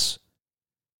nonetheless.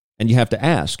 And you have to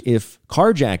ask, if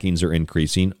carjackings are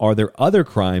increasing, are there other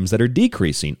crimes that are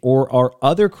decreasing? Or are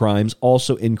other crimes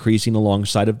also increasing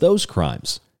alongside of those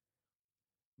crimes?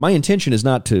 My intention is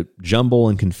not to jumble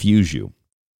and confuse you.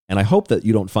 And I hope that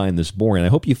you don't find this boring. I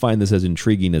hope you find this as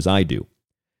intriguing as I do.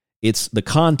 It's the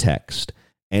context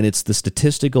and it's the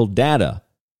statistical data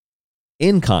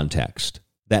in context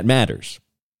that matters.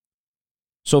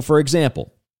 So, for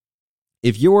example,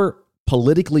 if you're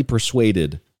politically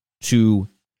persuaded to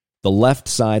the left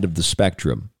side of the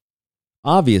spectrum,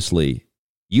 obviously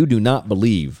you do not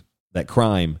believe that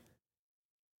crime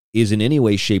is in any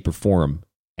way, shape, or form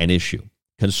an issue.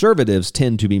 Conservatives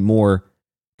tend to be more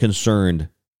concerned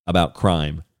about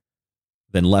crime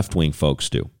than left-wing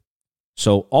folks do.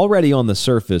 So already on the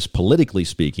surface, politically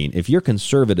speaking, if you're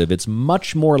conservative, it's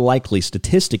much more likely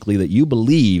statistically that you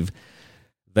believe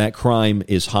that crime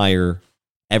is higher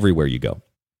everywhere you go.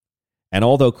 And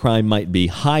although crime might be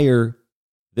higher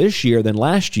this year than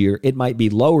last year, it might be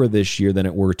lower this year than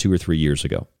it were 2 or 3 years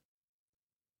ago.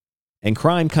 And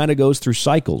crime kind of goes through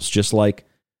cycles, just like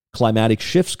climatic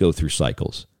shifts go through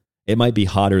cycles. It might be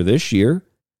hotter this year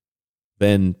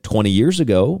than 20 years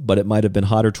ago, but it might have been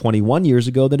hotter 21 years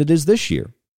ago than it is this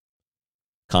year.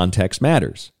 Context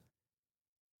matters.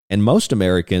 And most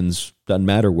Americans, doesn't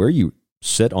matter where you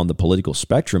sit on the political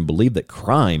spectrum, believe that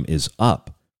crime is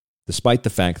up, despite the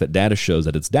fact that data shows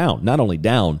that it's down. Not only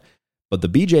down, but the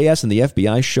BJS and the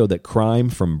FBI show that crime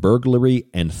from burglary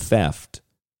and theft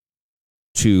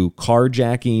to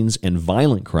carjackings and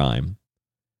violent crime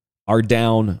are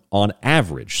down on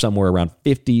average somewhere around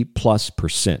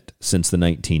 50+% since the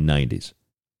 1990s.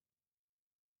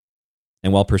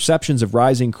 And while perceptions of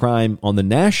rising crime on the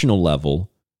national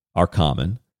level are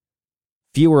common,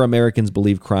 fewer Americans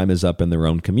believe crime is up in their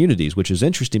own communities, which is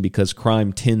interesting because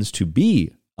crime tends to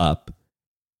be up,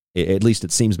 at least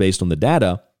it seems based on the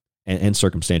data and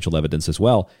circumstantial evidence as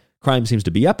well. Crime seems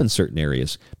to be up in certain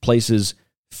areas. Places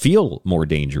feel more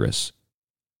dangerous.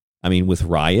 I mean, with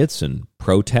riots and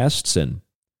protests and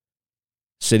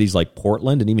cities like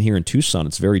Portland and even here in Tucson,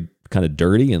 it's very kind of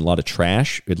dirty and a lot of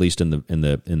trash, at least in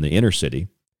the inner city.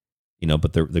 You know,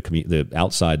 but the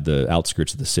outside, the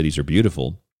outskirts of the cities are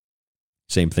beautiful.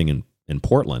 Same thing in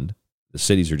Portland. The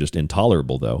cities are just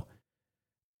intolerable, though.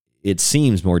 It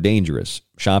seems more dangerous.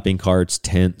 Shopping carts,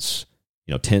 tents,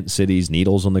 tent cities,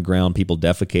 needles on the ground, people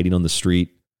defecating on the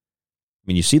street. I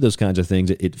mean, you see those kinds of things,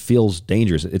 it feels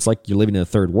dangerous. It's like you're living in a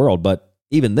third world. But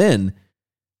even then,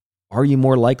 are you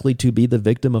more likely to be the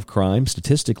victim of crime?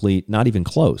 Statistically, not even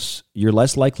close. You're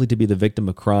less likely to be the victim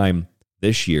of crime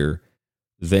this year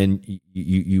than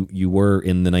you were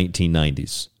in the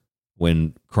 1990s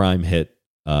when crime hit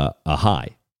a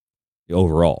high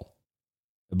overall.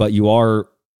 But you are,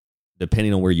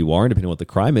 depending on where you are and depending on what the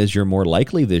crime is, you're more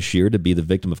likely this year to be the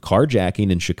victim of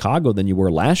carjacking in Chicago than you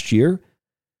were last year.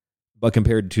 But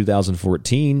compared to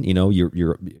 2014,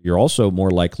 you're also more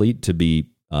likely to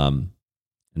be in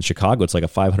Chicago. It's like a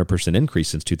 500% increase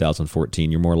since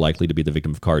 2014. You're more likely to be the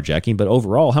victim of carjacking. But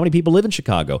overall, how many people live in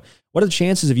Chicago? What are the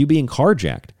chances of you being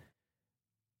carjacked?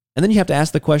 And then you have to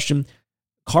ask the question: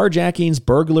 carjackings,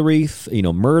 burglary,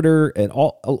 murder, and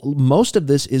all. Most of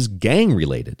this is gang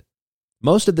related.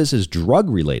 Most of this is drug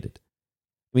related.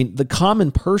 I mean, the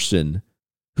common person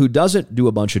who doesn't do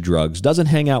a bunch of drugs, doesn't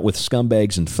hang out with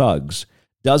scumbags and thugs,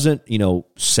 doesn't,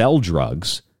 sell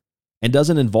drugs, and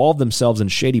doesn't involve themselves in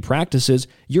shady practices,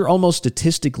 you're almost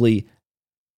statistically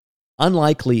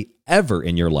unlikely ever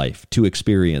in your life to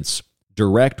experience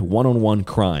direct one-on-one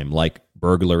crime like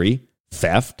burglary,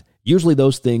 theft. Usually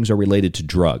those things are related to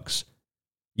drugs.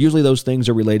 Usually those things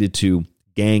are related to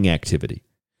gang activity.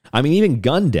 I mean, even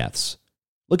gun deaths.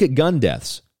 Look at gun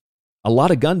deaths. A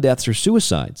lot of gun deaths are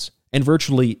suicides. And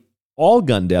virtually all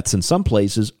gun deaths in some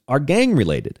places are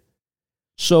gang-related.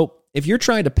 So if you're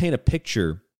trying to paint a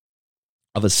picture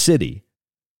of a city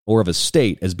or of a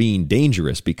state as being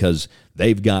dangerous because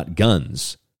they've got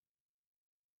guns,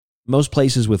 most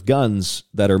places with guns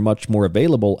that are much more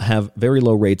available have very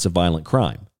low rates of violent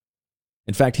crime.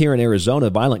 In fact, here in Arizona,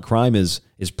 violent crime is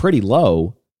pretty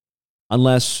low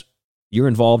unless you're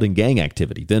involved in gang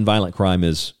activity. Then violent crime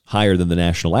is higher than the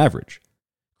national average.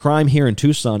 Crime here in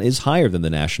Tucson is higher than the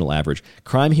national average.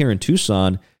 Crime here in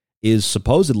Tucson is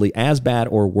supposedly as bad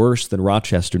or worse than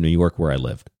Rochester, New York, where I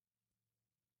lived.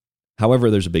 However,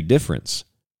 there's a big difference.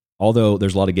 Although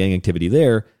there's a lot of gang activity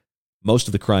there, most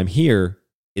of the crime here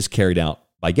is carried out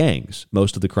by gangs.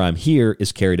 Most of the crime here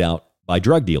is carried out by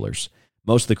drug dealers.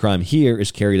 Most of the crime here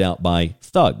is carried out by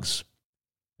thugs.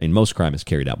 I mean, most crime is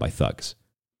carried out by thugs.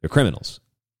 They're criminals.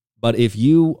 But if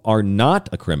you are not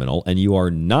a criminal and you are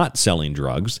not selling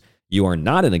drugs, you are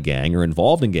not in a gang or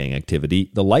involved in gang activity,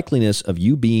 the likeliness of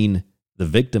you being the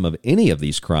victim of any of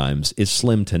these crimes is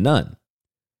slim to none.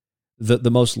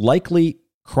 The most likely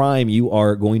crime you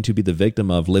are going to be the victim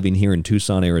of living here in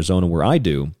Tucson, Arizona, where I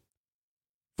do,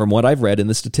 from what I've read in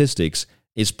the statistics,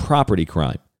 is property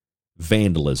crime,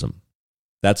 vandalism.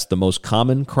 That's the most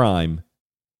common crime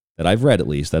that I've read, at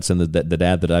least. That's in the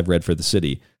ad that I've read for the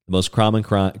city. The most common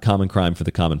crime for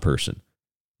the common person,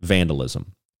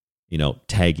 vandalism.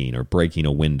 Tagging or breaking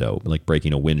a window, like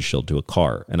breaking a windshield to a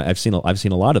car. And I've seen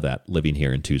a lot of that living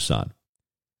here in Tucson.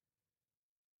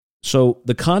 So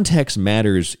the context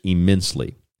matters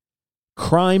immensely.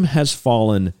 Crime has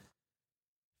fallen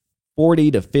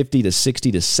 40 to 50 to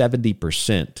 60 to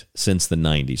 70% since the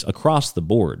 90s across the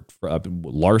board.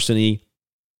 Larceny,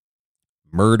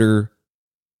 murder,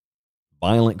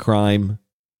 violent crime,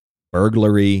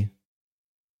 burglary,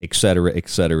 etc.,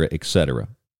 etc., etc.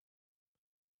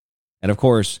 And of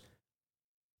course,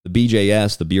 the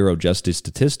BJS, the Bureau of Justice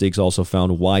Statistics, also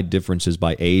found wide differences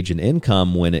by age and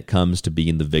income when it comes to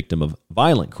being the victim of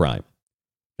violent crime.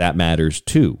 That matters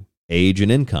too, age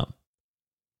and income.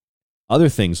 Other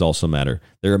things also matter.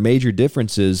 There are major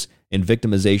differences in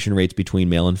victimization rates between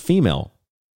male and female,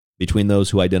 between those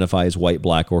who identify as white,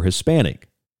 black, or Hispanic.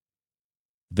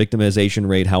 Victimization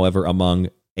rate, however, among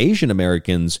Asian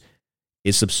Americans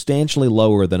is substantially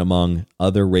lower than among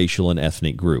other racial and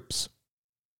ethnic groups,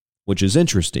 which is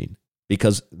interesting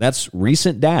because that's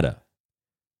recent data.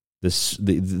 This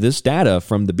data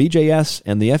from the BJS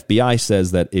and the FBI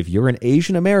says that if you're an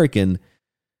Asian American,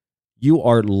 you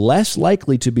are less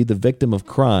likely to be the victim of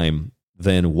crime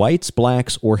than whites,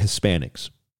 blacks, or Hispanics.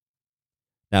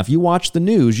 Now, if you watch the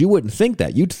news, you wouldn't think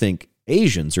that. You'd think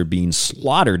Asians are being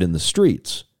slaughtered in the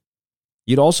streets.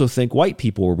 You'd also think white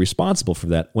people were responsible for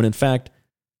that, when in fact,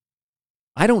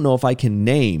 I don't know if I can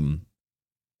name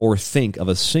or think of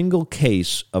a single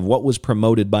case of what was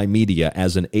promoted by media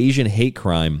as an Asian hate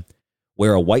crime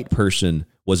where a white person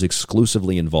was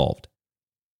exclusively involved.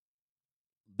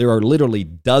 There are literally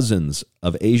dozens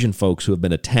of Asian folks who have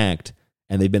been attacked,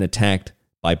 and they've been attacked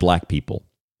by black people.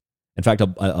 In fact,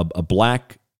 a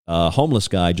black homeless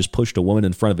guy just pushed a woman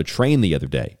in front of a train the other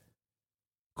day.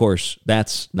 Of course,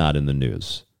 that's not in the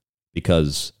news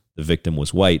because the victim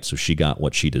was white, so she got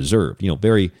what she deserved.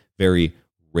 Very, very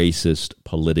racist,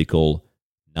 political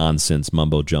nonsense,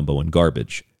 mumbo jumbo, and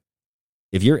garbage.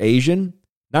 If you're Asian,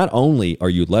 not only are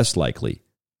you less likely,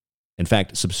 in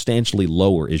fact, substantially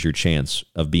lower is your chance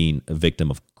of being a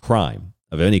victim of crime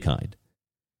of any kind.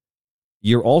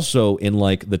 You're also in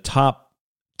like the top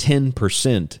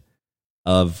 10%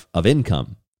 of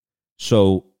income.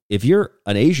 So if you're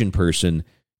an Asian person,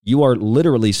 you are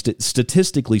literally,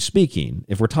 statistically speaking,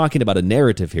 if we're talking about a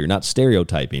narrative here, not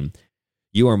stereotyping,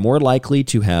 you are more likely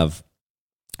to have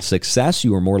success.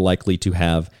 You are more likely to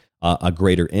have a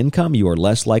greater income. You are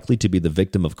less likely to be the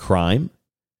victim of crime.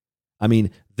 I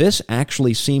mean, this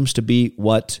actually seems to be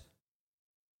what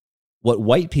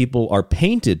white people are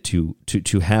painted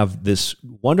to have this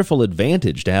wonderful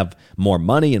advantage, to have more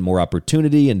money and more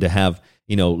opportunity, and to have,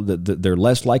 they're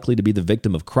less likely to be the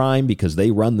victim of crime because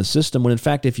they run the system. When in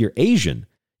fact, if you're Asian,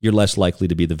 you're less likely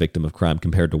to be the victim of crime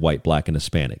compared to white, black, and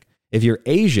Hispanic. If you're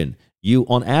Asian, you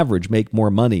on average make more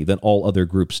money than all other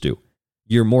groups do.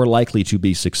 You're more likely to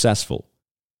be successful.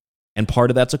 And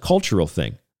part of that's a cultural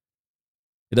thing.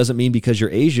 It doesn't mean because you're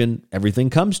Asian, everything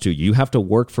comes to you. You have to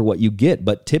work for what you get.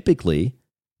 But typically,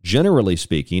 generally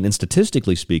speaking, and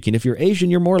statistically speaking, if you're Asian,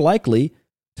 you're more likely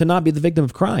to not be the victim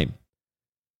of crime.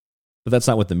 But that's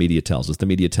not what the media tells us. The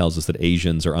media tells us that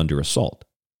Asians are under assault.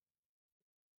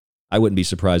 I wouldn't be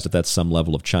surprised if that's some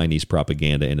level of Chinese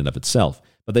propaganda in and of itself.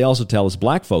 But they also tell us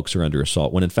black folks are under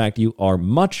assault, when in fact you are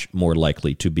much more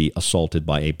likely to be assaulted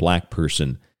by a black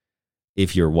person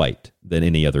if you're white than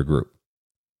any other group.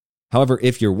 However,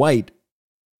 if you're white,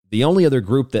 the only other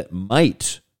group that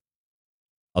might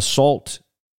assault,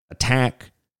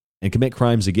 attack, and commit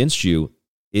crimes against you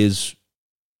is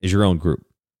your own group.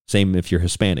 Same if you're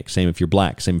Hispanic, same if you're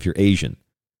black, same if you're Asian,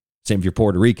 same if you're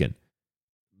Puerto Rican.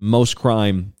 most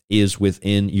crime is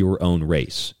within your own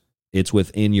race. It's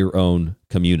within your own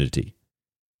community.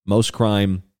 Most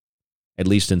crime, at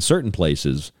least in certain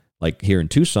places, like here in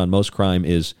Tucson, most crime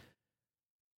is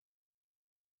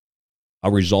a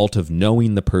result of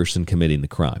knowing the person committing the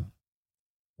crime.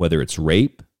 Whether it's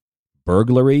rape,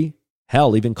 burglary,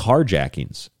 hell, even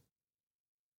carjackings.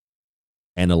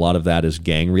 And a lot of that is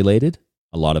gang-related.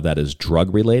 A lot of that is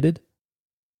drug-related.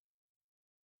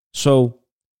 So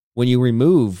when you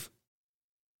remove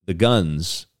the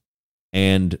guns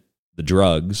and the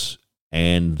drugs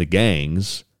and the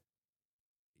gangs,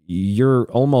 you're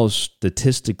almost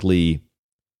statistically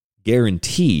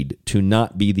guaranteed to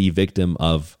not be the victim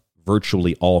of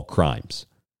virtually all crimes,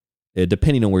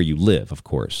 depending on where you live, of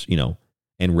course,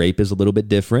 and rape is a little bit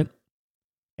different.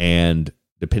 And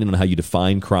depending on how you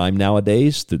define crime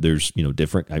nowadays, there's,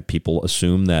 different people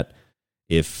assume that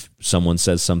if someone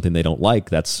says something they don't like,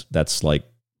 that's like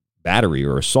battery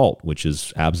or assault, which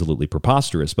is absolutely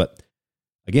preposterous. But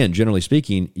again, generally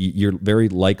speaking, you're very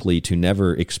likely to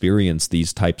never experience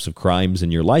these types of crimes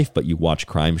in your life, but you watch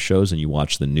crime shows and you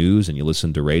watch the news and you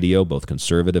listen to radio, both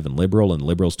conservative and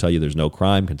liberals tell you there's no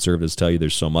crime, conservatives tell you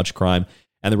there's so much crime.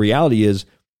 And the reality is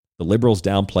the liberals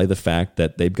downplay the fact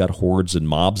that they've got hordes and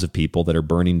mobs of people that are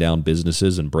burning down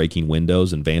businesses and breaking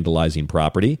windows and vandalizing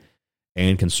property.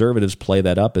 And conservatives play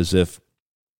that up as if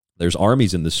there's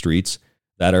armies in the streets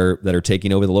that are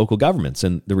taking over the local governments.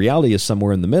 And the reality is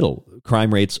somewhere in the middle.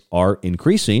 Crime rates are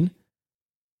increasing,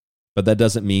 but that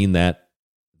doesn't mean that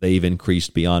they've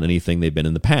increased beyond anything they've been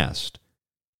in the past.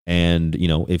 And,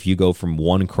 if you go from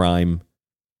one crime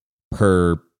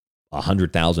per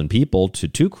 100,000 people to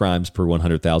 2 crimes per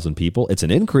 100,000 people, it's an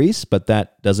increase, but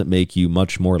that doesn't make you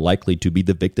much more likely to be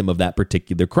the victim of that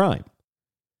particular crime.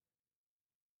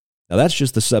 Now, that's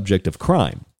just the subject of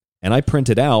crime. And I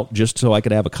printed out just so I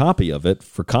could have a copy of it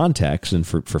for context and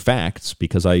for facts,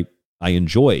 because I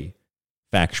enjoy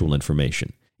factual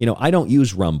information. I don't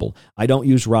use Rumble. I don't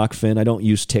use Rockfin. I don't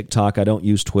use TikTok. I don't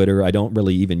use Twitter. I don't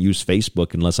really even use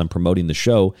Facebook unless I'm promoting the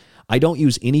show. I don't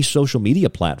use any social media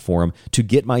platform to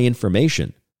get my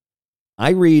information.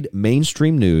 I read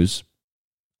mainstream news.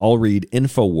 I'll read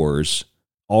InfoWars.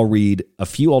 I'll read a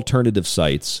few alternative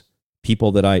sites,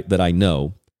 people that I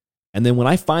know. And then when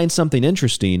I find something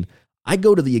interesting, I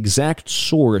go to the exact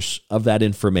source of that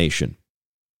information.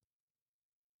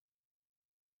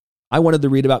 I wanted to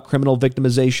read about criminal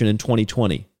victimization in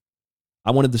 2020.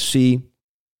 I wanted to see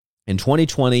in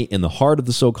 2020, in the heart of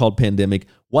the so-called pandemic,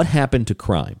 what happened to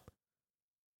crime.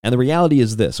 And the reality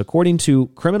is this. According to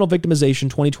Criminal Victimization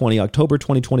 2020, October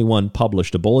 2021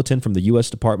 published a bulletin from the U.S.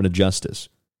 Department of Justice,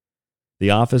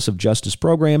 the Office of Justice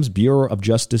Programs, Bureau of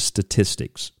Justice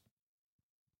Statistics.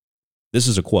 This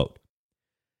is a quote.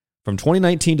 From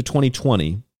 2019 to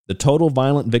 2020, the total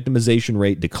violent victimization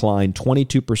rate declined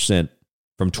 22%,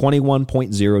 from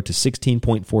 21.0 to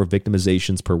 16.4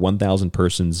 victimizations per 1,000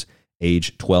 persons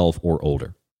age 12 or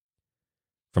older.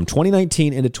 From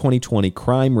 2019 into 2020,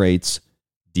 crime rates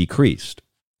decreased.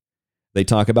 They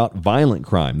talk about violent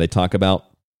crime. They talk about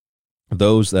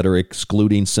those that are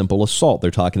excluding simple assault. They're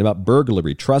talking about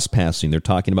burglary, trespassing. They're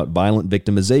talking about violent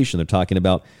victimization. They're talking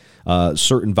about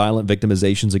certain violent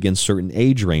victimizations against certain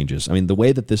age ranges. I mean, the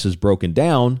way that this is broken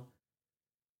down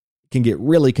can get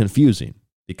really confusing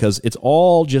because it's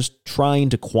all just trying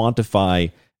to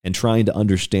quantify and trying to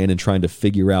understand and trying to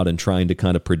figure out and trying to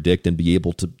kind of predict and be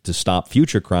able to stop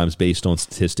future crimes based on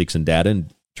statistics and data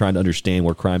and trying to understand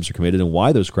where crimes are committed and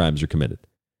why those crimes are committed.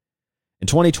 In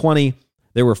 2020,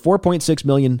 there were 4.6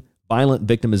 million violent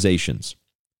victimizations.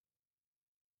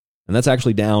 And that's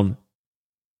actually down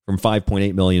from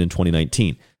 5.8 million in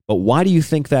 2019. But why do you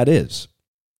think that is?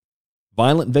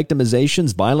 Violent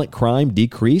victimizations, violent crime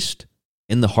decreased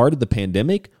in the heart of the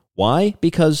pandemic. Why?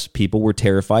 Because people were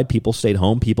terrified. People stayed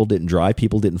home. People didn't drive.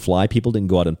 People didn't fly. People didn't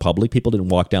go out in public. People didn't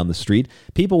walk down the street.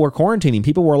 People were quarantining.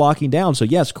 People were locking down. So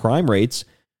yes, crime rates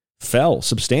fell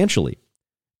substantially.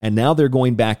 And now they're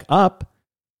going back up,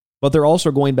 but they're also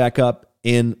going back up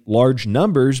in large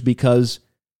numbers because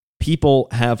people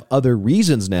have other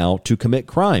reasons now to commit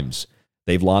crimes.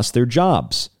 They've lost their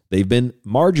jobs. They've been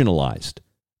marginalized.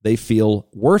 They feel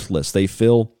worthless. They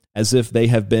feel as if they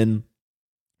have been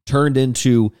turned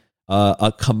into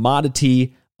a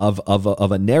commodity of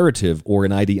a narrative or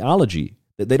an ideology.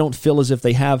 They don't feel as if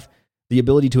they have the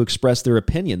ability to express their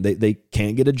opinion. They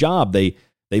can't get a job.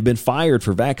 They've been fired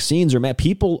for vaccines or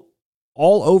people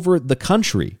all over the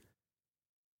country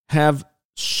have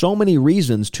so many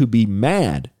reasons to be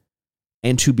mad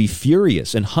and to be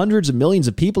furious. And hundreds of millions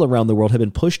of people around the world have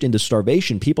been pushed into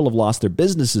starvation. People have lost their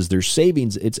businesses, their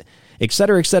savings, it's et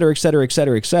cetera, et cetera, et cetera, et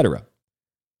cetera, et cetera.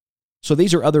 So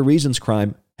these are other reasons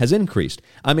crime has increased.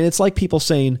 I mean, it's like people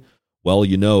saying, well,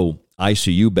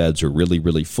 ICU beds are really,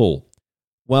 really full.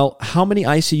 Well, how many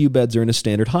ICU beds are in a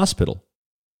standard hospital?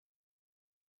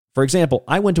 For example,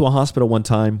 I went to a hospital one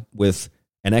time with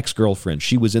an ex-girlfriend.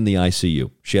 She was in the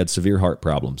ICU. She had severe heart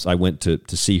problems. I went to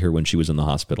see her when she was in the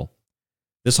hospital.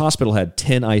 This hospital had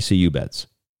 10 ICU beds.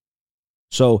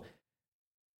 So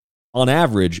on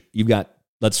average, you've got,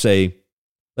 let's say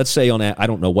I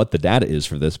don't know what the data is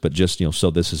for this, but just,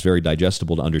 so this is very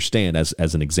digestible to understand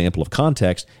as an example of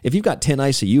context. If you've got 10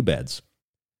 ICU beds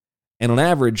and on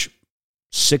average,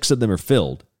 6 of them are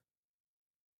filled,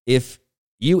 if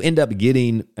you end up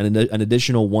getting an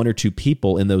additional 1 or 2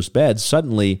 people in those beds,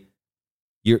 suddenly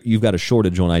you've got a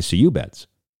shortage on ICU beds.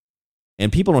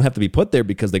 And people don't have to be put there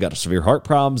because they got severe heart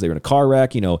problems, they were in a car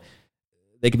wreck,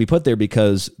 they can be put there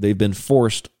because they've been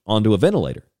forced onto a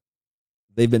ventilator.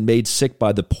 They've been made sick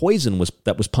by the poison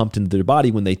that was pumped into their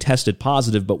body when they tested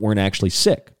positive but weren't actually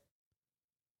sick.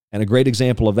 And a great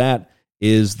example of that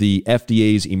is the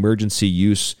FDA's emergency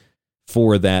use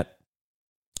for that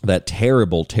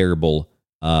terrible, terrible,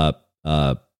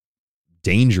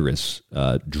 dangerous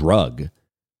drug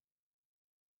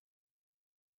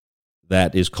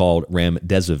that is called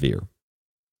remdesivir.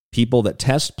 People that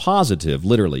test positive,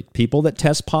 literally, people that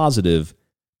test positive,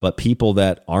 but people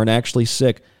that aren't actually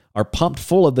sick, are pumped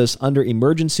full of this under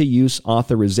emergency use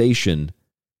authorization.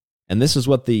 And this is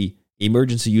what the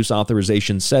emergency use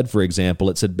authorization said, for example.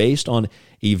 It said, based on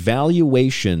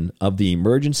evaluation of the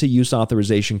emergency use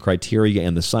authorization criteria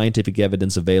and the scientific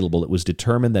evidence available, it was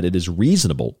determined that it is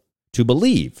reasonable to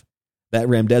believe that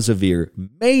remdesivir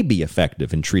may be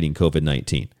effective in treating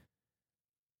COVID-19.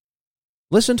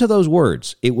 Listen to those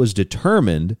words. It was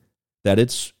determined that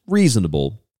it's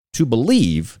reasonable to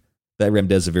believe that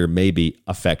remdesivir may be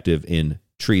effective in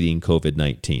treating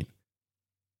COVID-19.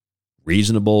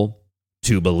 Reasonable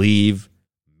to believe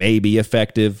may be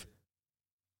effective.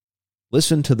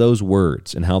 Listen to those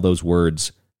words and how those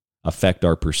words affect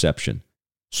our perception.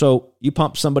 So you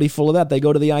pump somebody full of that, they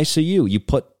go to the ICU. You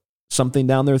put something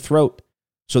down their throat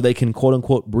so they can, quote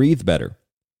unquote, breathe better.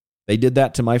 They did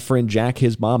that to my friend Jack,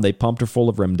 his mom. They pumped her full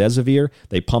of remdesivir.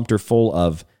 They pumped her full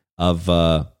of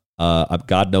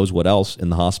God knows what else in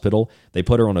the hospital. They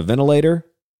put her on a ventilator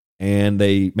and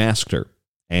they masked her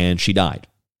and she died.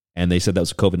 And they said that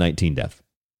was a COVID-19 death.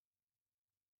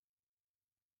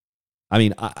 I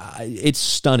mean, it's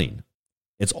stunning.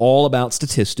 It's all about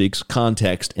statistics,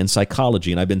 context, and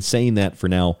psychology. And I've been saying that for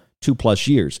now 2+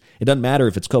 years. It doesn't matter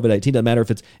if it's COVID-19. It doesn't matter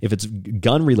if it's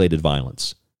gun-related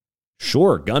violence.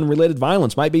 Sure, gun-related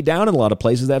violence might be down in a lot of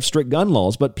places that have strict gun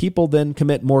laws, but people then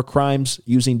commit more crimes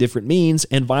using different means,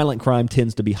 and violent crime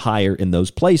tends to be higher in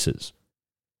those places.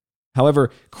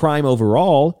 However, crime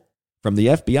overall, from the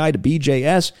FBI to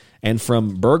BJS, and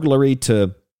from burglary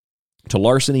to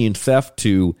larceny and theft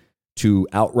to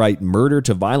outright murder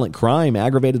to violent crime,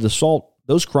 aggravated assault,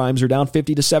 those crimes are down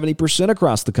 50 to 70%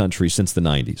 across the country since the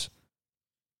 90s.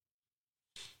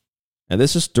 And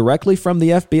this is directly from the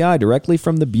FBI, directly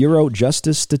from the Bureau of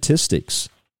Justice Statistics.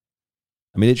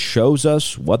 I mean, it shows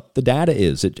us what the data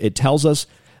is. It tells us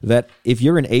that if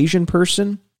you're an Asian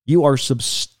person, you are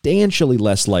substantially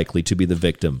less likely to be the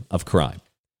victim of crime.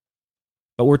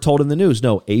 But we're told in the news,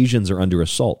 no, Asians are under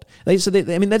assault. That's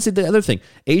the other thing.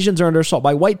 Asians are under assault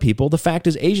by white people. The fact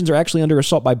is Asians are actually under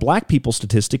assault by black people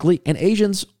statistically, and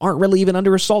Asians aren't really even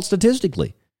under assault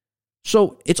statistically.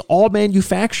 So it's all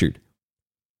manufactured.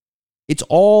 It's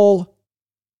all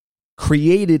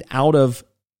created out of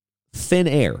thin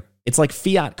air. It's like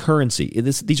fiat currency.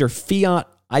 These are fiat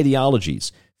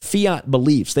ideologies, fiat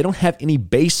beliefs. They don't have any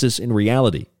basis in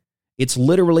reality. It's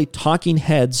literally talking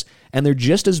heads, and they're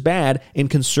just as bad in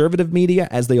conservative media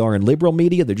as they are in liberal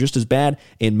media. They're just as bad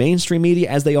in mainstream media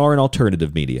as they are in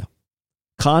alternative media.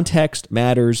 Context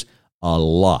matters a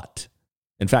lot.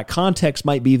 In fact, context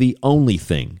might be the only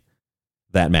thing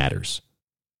that matters.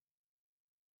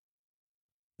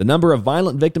 The number of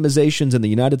violent victimizations in the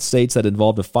United States that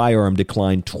involved a firearm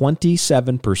declined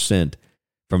 27%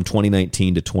 from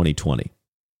 2019 to 2020.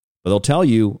 But they'll tell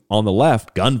you on the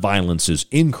left, gun violence is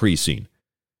increasing.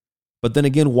 But then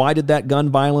again, why did that gun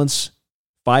violence,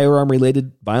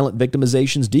 firearm-related violent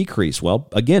victimizations decrease? Well,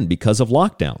 again, because of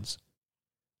lockdowns.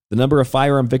 The number of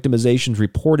firearm victimizations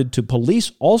reported to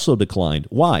police also declined.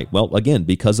 Why? Well, again,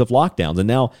 because of lockdowns. And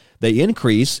now they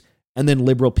increase. And then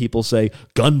liberal people say,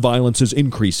 gun violence is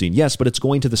increasing. Yes, but it's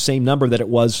going to the same number that it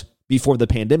was before the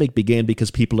pandemic began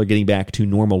because people are getting back to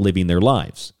normal living their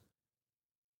lives.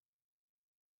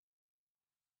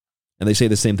 And they say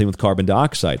the same thing with carbon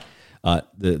dioxide.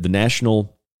 The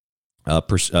National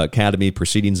Academy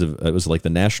Proceedings of, it was like the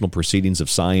National Proceedings of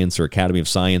Science or Academy of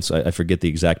Science. I forget the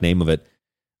exact name of it.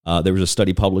 There was a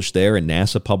study published there, and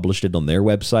NASA published it on their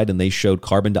website, and they showed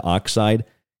carbon dioxide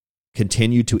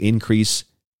continued to increase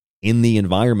in the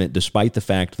environment despite the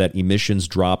fact that emissions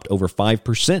dropped over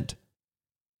 5%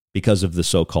 because of the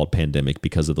so-called pandemic,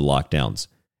 because of the lockdowns.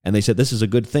 And they said this is a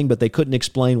good thing, but they couldn't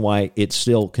explain why it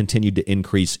still continued to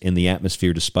increase in the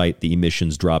atmosphere despite the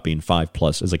emissions dropping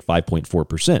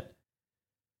 5.4%.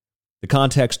 The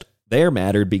context there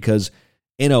mattered because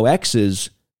NOx's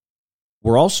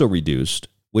were also reduced,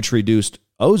 which reduced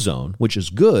ozone, which is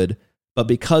good, but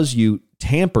because you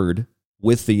tampered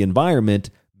with the environment,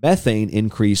 methane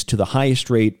increased to the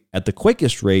highest rate at the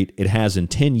quickest rate it has in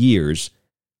 10 years,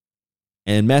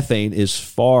 and methane is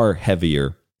far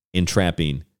heavier in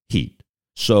trapping heat.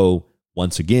 So,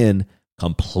 once again,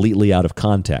 completely out of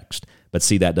context. But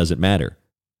see, that doesn't matter.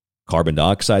 Carbon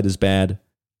dioxide is bad.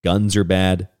 Guns are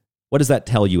bad. What does that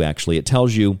tell you, actually? It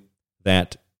tells you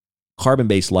that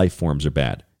carbon-based life forms are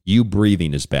bad. You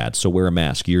breathing is bad, so wear a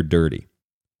mask. You're dirty.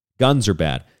 Guns are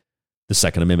bad. The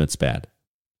Second Amendment's bad.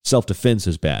 Self-defense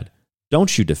is bad.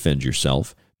 Don't you defend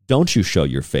yourself. Don't you show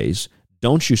your face.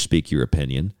 Don't you speak your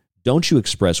opinion. Don't you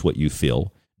express what you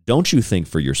feel. Don't you think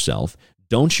for yourself.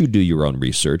 Don't you do your own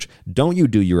research. Don't you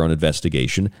do your own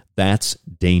investigation. That's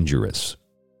dangerous.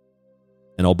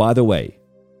 And oh, by the way,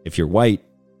 if you're white,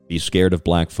 be scared of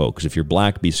black folks. If you're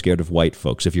black, be scared of white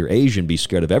folks. If you're Asian, be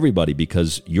scared of everybody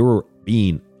because you're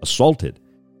being assaulted.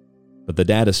 But the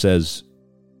data says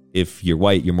if you're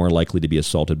white, you're more likely to be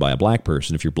assaulted by a black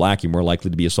person. If you're black, you're more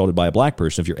likely to be assaulted by a black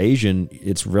person. If you're Asian,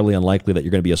 it's really unlikely that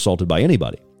you're going to be assaulted by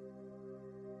anybody.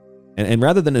 And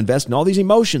rather than invest in all these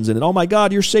emotions and, oh my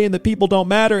God, you're saying that people don't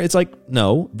matter. It's like,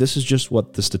 no, this is just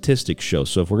what the statistics show.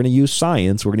 So if we're going to use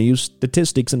science, we're going to use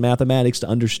statistics and mathematics to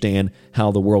understand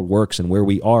how the world works and where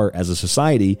we are as a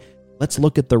society. Let's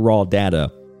look at the raw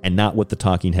data and not what the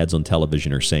talking heads on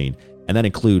television are saying. And that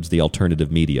includes the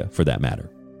alternative media, for that matter.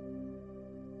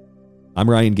 I'm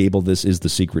Ryan Gable. This is The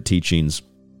Secret Teachings.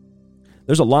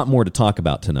 There's a lot more to talk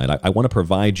about tonight. I want to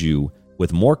provide you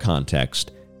with more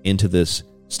context into this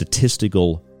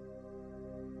statistical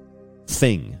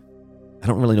thing. I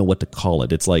don't really know what to call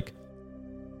it. It's like,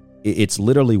 it's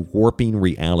literally warping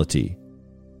reality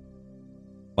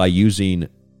by using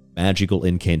magical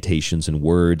incantations and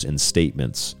words and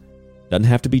statements. Doesn't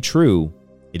have to be true.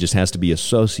 It just has to be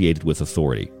associated with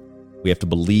authority. We have to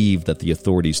believe that the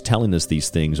authorities telling us these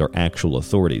things are actual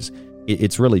authorities.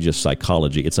 It's really just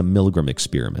psychology. It's a Milgram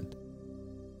experiment.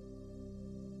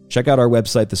 Check out our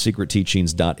website,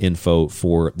 thesecretteachings.info,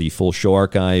 for the full show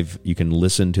archive. You can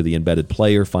listen to the embedded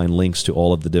player, find links to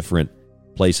all of the different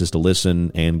places to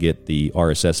listen, and get the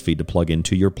RSS feed to plug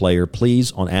into your player.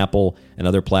 Please, on Apple and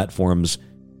other platforms,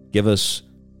 give us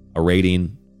a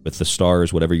rating with the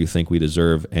stars, whatever you think we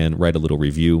deserve, and write a little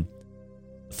review.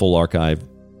 The full archive,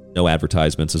 no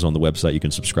advertisements, is on the website. You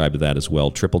can subscribe to that as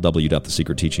well.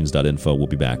 www.thesecretteachings.info. We'll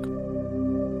be back.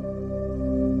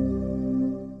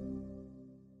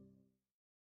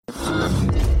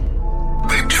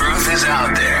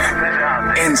 Out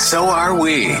there, and so are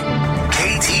we.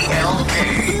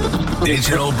 KTLK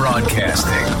Digital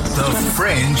Broadcasting, The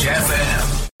Fringe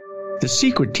FM. The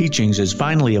Secret Teachings is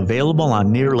finally available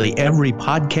on nearly every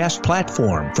podcast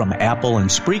platform, from Apple and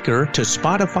Spreaker to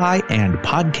Spotify and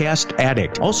Podcast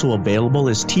Addict. Also available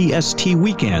is TST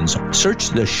Weekends. Search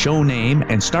the show name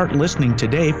and start listening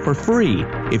today for free.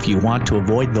 If you want to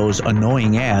avoid those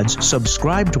annoying ads,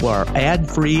 subscribe to our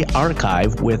ad-free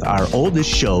archive with our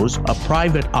oldest shows, a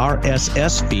private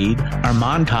RSS feed, our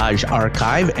montage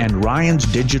archive, and Ryan's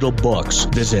digital books.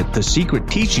 Visit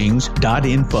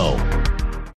thesecretteachings.info.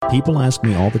 People ask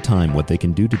me all the time what they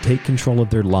can do to take control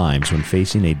of their lives when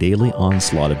facing a daily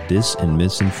onslaught of dis and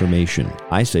misinformation.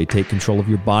 I say take control of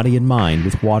your body and mind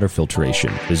with water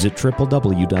filtration. Visit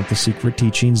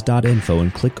www.thesecretteachings.info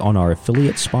and click on our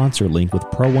affiliate sponsor link with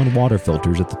Pro One water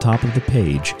filters at the top of the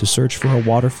page to search for a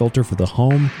water filter for the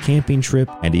home, camping trip,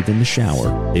 and even the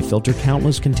shower. They filter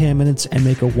countless contaminants and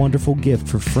make a wonderful gift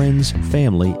for friends,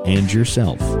 family, and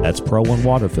yourself. That's Pro One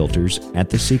water filters at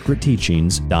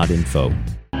thesecretteachings.info.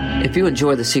 If you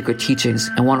enjoy The Secret Teachings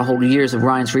and want to hold years of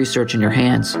Ryan's research in your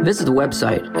hands, visit the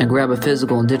website and grab a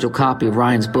physical and digital copy of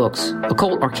Ryan's books.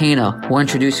 Occult Arcana will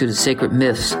introduce you to sacred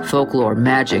myths, folklore,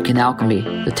 magic, and alchemy.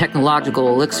 The Technological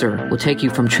Elixir will take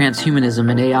you from transhumanism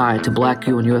and AI to black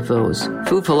goo and UFOs.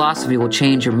 Food Philosophy will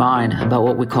change your mind about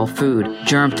what we call food,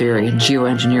 germ theory, and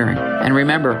geoengineering. And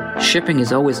remember, shipping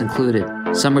is always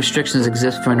included. Some restrictions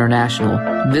exist for international.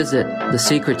 Visit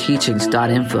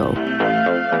thesecretteachings.info.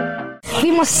 We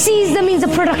must seize the means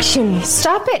of production.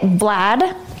 Stop it,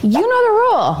 Vlad. You know the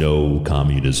rule. No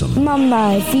communism.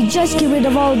 Mama, if we just get rid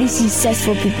of all these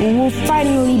successful people, we'll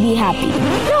finally be happy.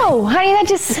 No, honey, that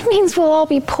just means we'll all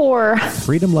be poor.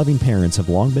 Freedom-loving parents have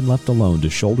long been left alone to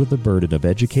shoulder the burden of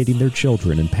educating their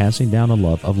children and passing down a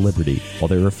love of liberty. While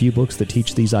there are few books that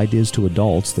teach these ideas to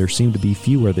adults, there seem to be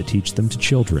fewer that teach them to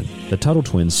children. The Tuttle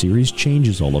Twins series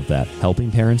changes all of that,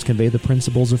 helping parents convey the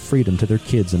principles of freedom to their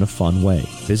kids in a fun way.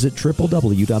 Visit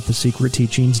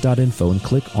www.thesecretteachings.info and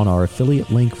click on our affiliate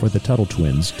link for the Tuttle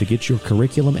Twins to get your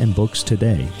curriculum and books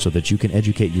today so that you can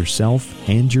educate yourself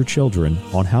and your children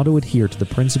on how to adhere to the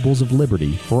principles of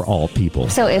liberty for all people.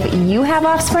 So if you have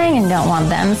offspring and don't want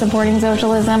them supporting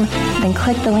socialism, then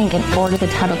click the link and order the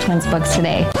Tuttle Twins books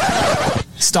today.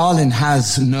 Stalin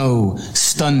has no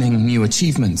stunning new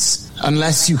achievements,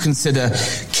 unless you consider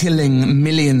killing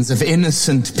millions of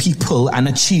innocent people an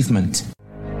achievement.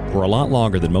 For a lot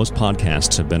longer than most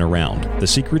podcasts have been around, The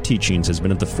Secret Teachings has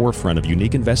been at the forefront of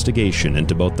unique investigation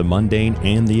into both the mundane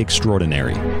and the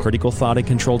extraordinary. Critical thought and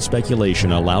controlled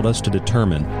speculation allowed us to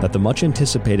determine that the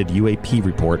much-anticipated UAP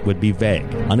report would be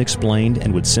vague, unexplained,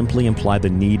 and would simply imply the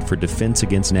need for defense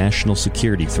against national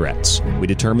security threats. We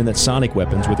determined that sonic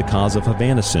weapons were the cause of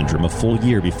Havana Syndrome a full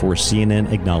year before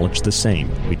CNN acknowledged the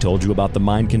same. We told you about the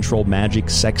mind-controlled magic,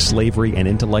 sex slavery, and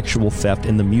intellectual theft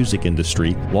in the music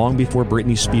industry long before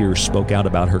Britney Spears spoke out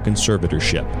about her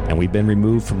conservatorship, and we've been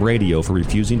removed from radio for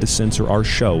refusing to censor our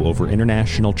show over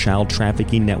international child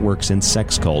trafficking networks and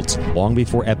sex cults long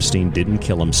before Epstein didn't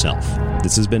kill himself.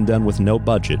 This has been done with no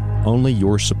budget, only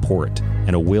your support,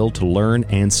 and a will to learn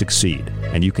and succeed.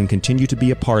 And you can continue to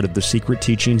be a part of the Secret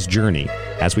Teachings journey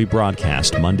as we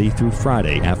broadcast Monday through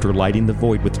Friday after Lighting the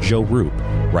Void with Joe Roop,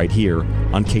 right here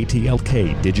on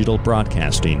KTLK Digital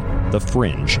Broadcasting, The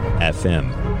Fringe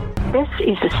FM. This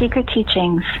is The Secret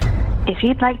Teachings. If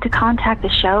you'd like to contact the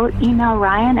show, email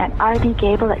Ryan at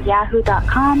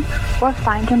rdgable@yahoo.com or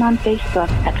find him on Facebook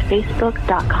at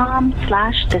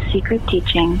facebook.com/The Secret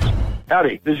Teachings.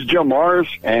 Howdy, this is Joe Mars,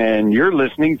 and you're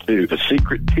listening to The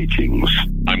Secret Teachings.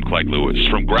 I'm Clyde Lewis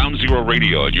from Ground Zero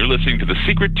Radio, and you're listening to The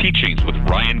Secret Teachings with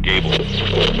Ryan Gable.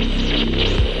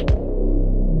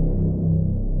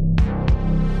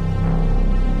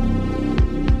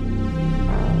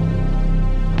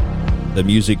 The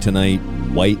music tonight,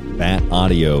 White Bat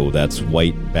Audio. That's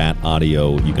White Bat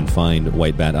Audio. You can find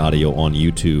White Bat Audio on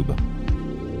YouTube.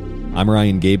 I'm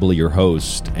Ryan Gable, your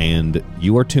host, and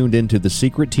you are tuned into The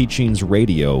Secret Teachings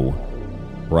Radio,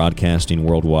 broadcasting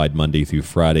worldwide Monday through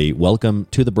Friday. Welcome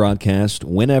to the broadcast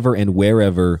whenever and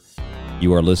wherever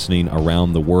you are listening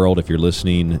around the world. If you're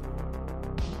listening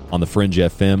on the Fringe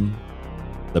FM,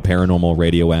 the Paranormal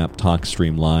Radio app,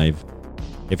 TalkStream Live,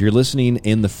 if you're listening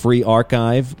in the free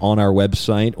archive on our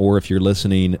website, or if you're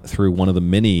listening through one of the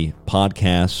many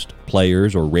podcast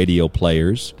players or radio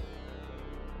players,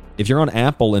 if you're on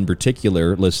Apple in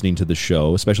particular listening to the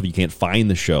show, especially if you can't find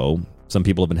the show, some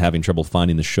people have been having trouble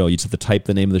finding the show, you just have to type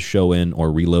the name of the show in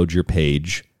or reload your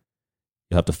page.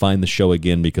 You'll have to find the show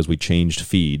again because we changed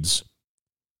feeds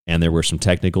and there were some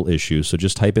technical issues. So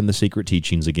just type in The Secret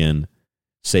Teachings again,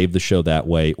 save the show that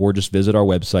way, or just visit our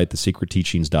website,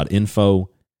 thesecretteachings.info.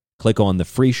 Click on the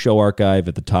free show archive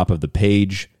at the top of the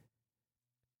page.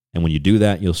 And when you do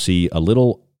that, you'll see a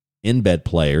little embed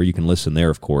player. You can listen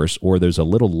there, of course, or there's a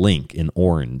little link in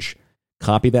orange.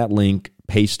 Copy that link,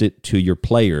 paste it to your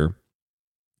player,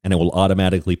 and it will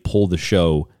automatically pull the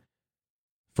show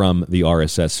from the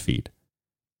RSS feed.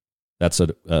 That's,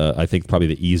 I think, probably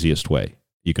the easiest way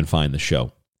you can find the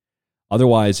show.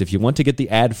 Otherwise, if you want to get the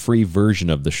ad-free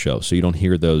version of the show, so you don't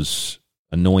hear those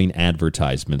annoying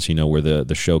advertisements, where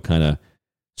the show kind of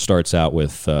starts out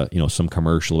with some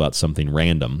commercial about something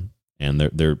random, and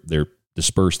they're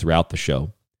dispersed throughout the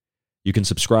show. You can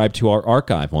subscribe to our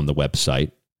archive on the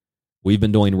website. We've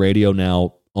been doing radio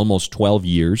now almost 12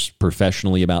 years,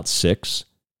 professionally about 6.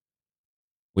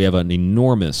 We have an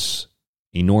enormous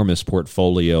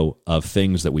portfolio of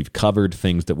things that we've covered,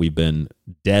 things that we've been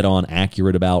dead on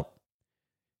accurate about,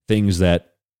 things that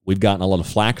we've gotten a lot of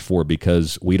flack for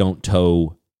because we don't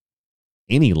toe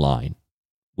any line.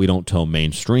 We don't toe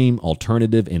mainstream,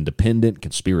 alternative, independent,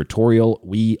 conspiratorial.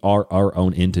 We are our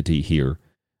own entity here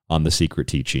on The Secret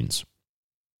Teachings.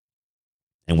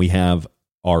 And we have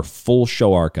our full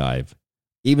show archive,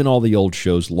 even all the old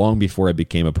shows long before I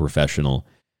became a professional.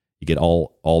 You get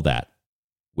all that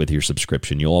with your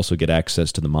subscription. You'll also get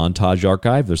access to the montage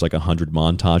archive. There's like 100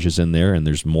 montages in there, and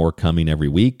there's more coming every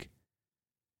week.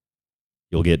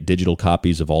 You'll get digital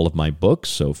copies of all of my books,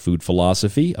 so Food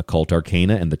Philosophy, Occult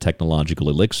Arcana, and The Technological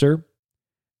Elixir.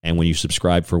 And when you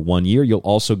subscribe for 1 year, you'll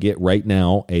also get right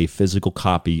now a physical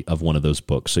copy of one of those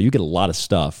books. So you get a lot of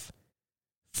stuff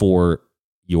for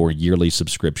your yearly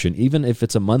subscription. Even if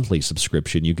it's a monthly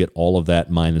subscription, you get all of that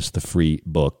minus the free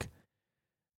book.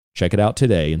 Check it out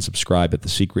today and subscribe at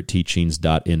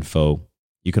thesecretteachings.info.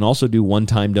 You can also do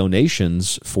one-time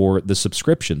donations for the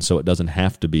subscription, so it doesn't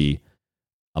have to be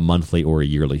a monthly or a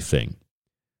yearly thing.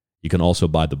 You can also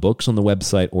buy the books on the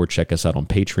website or check us out on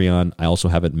Patreon. I also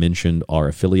haven't mentioned our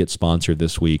affiliate sponsor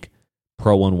this week,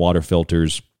 Pro One Water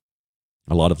Filters.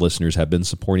 A lot of listeners have been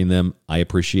supporting them. I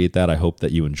appreciate that. I hope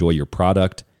that you enjoy your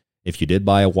product. If you did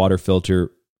buy a water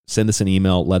filter, send us an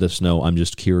email. Let us know. I'm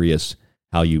just curious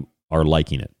how you are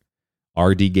liking it.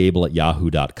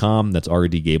 rdgable@yahoo.com. That's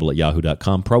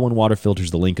rdgable@yahoo.com. Pro One Water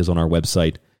Filters, the link is on our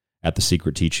website at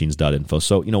thesecretteachings.info.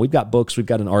 So, we've got books, we've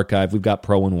got an archive, we've got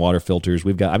Pro One Water Filters, I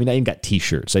even got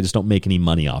t-shirts. I just don't make any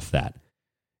money off that.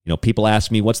 People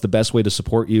ask me, what's the best way to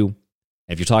support you?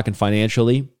 If you're talking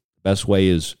financially, the best way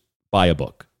is buy a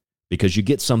book, because you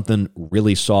get something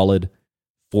really solid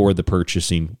for the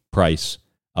purchasing price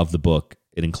of the book.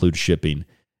 It includes shipping.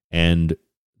 And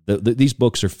these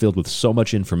books are filled with so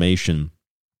much information.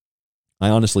 I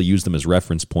honestly use them as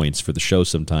reference points for the show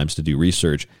sometimes to do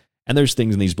research. And there's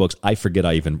things in these books I forget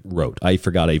I even wrote. I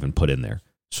forgot I even put in there.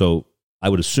 So I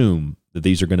would assume that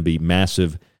these are going to be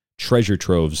massive treasure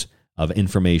troves of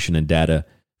information and data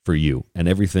for you. And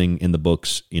everything in the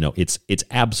books, it's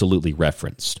absolutely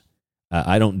referenced.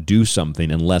 I don't do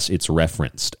something unless it's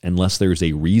referenced. Unless there's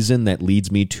a reason that leads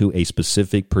me to a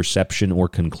specific perception or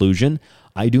conclusion,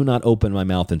 I do not open my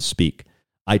mouth and speak.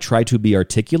 I try to be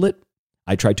articulate.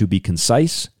 I try to be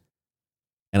concise.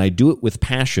 And I do it with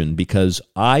passion because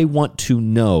I want to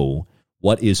know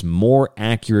what is more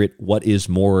accurate, what is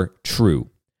more true.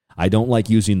 I don't like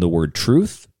using the word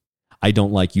truth. I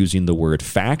don't like using the word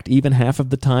fact even half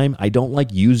of the time. I don't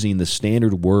like using the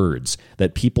standard words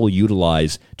that people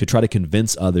utilize to try to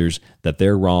convince others that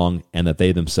they're wrong and that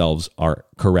they themselves are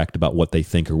correct about what they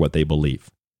think or what they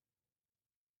believe.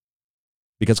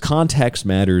 Because context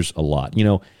matters a lot.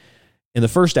 In the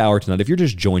first hour tonight, if you're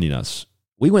just joining us,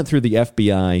 we went through the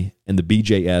FBI and the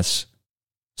BJS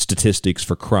statistics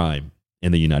for crime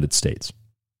in the United States.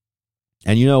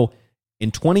 And in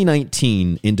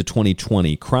 2019 into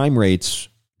 2020, crime rates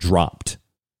dropped.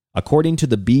 According to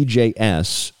the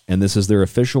BJS, and this is their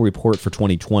official report for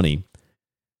 2020,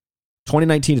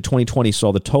 2019 to 2020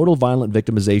 saw the total violent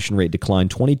victimization rate decline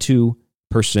 22%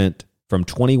 from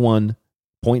 21.0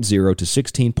 to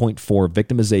 16.4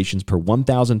 victimizations per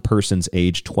 1,000 persons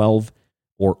aged 12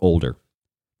 or older.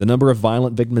 The number of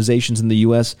violent victimizations in the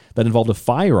U.S. that involved a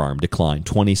firearm declined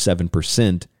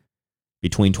 27%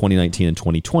 between 2019 and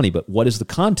 2020. But what is the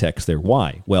context there?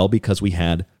 Why? Well, because we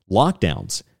had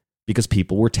lockdowns, because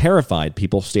people were terrified.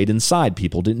 People stayed inside.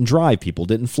 People didn't drive. People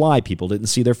didn't fly. People didn't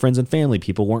see their friends and family.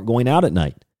 People weren't going out at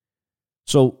night.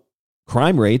 So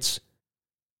crime rates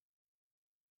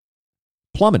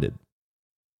plummeted.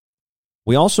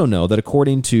 We also know that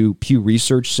according to Pew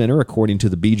Research Center, according to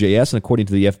the BJS, and according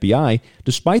to the FBI,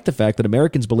 despite the fact that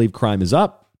Americans believe crime is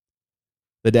up,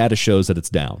 the data shows that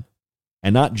it's down.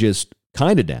 And not just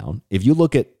kind of down. If you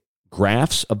look at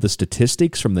graphs of the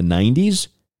statistics from the 90s,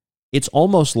 it's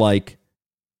almost like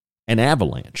an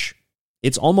avalanche.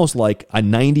 It's almost like a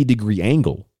 90-degree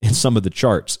angle in some of the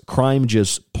charts. Crime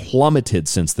just plummeted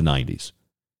since the 90s.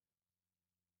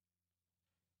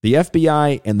 The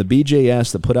FBI and the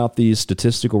BJS that put out these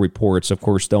statistical reports, of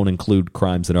course, don't include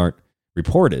crimes that aren't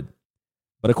reported.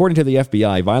 But according to the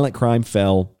FBI, violent crime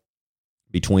fell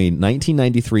between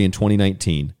 1993 and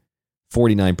 2019,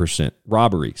 49%,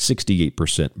 robbery,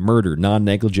 68%, murder,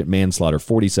 non-negligent manslaughter,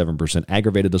 47%,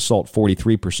 aggravated assault,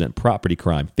 43%, property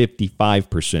crime,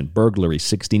 55%, burglary,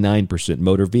 69%,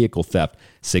 motor vehicle theft,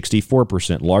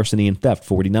 64%, larceny and theft,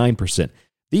 49%.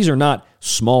 These are not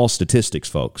small statistics,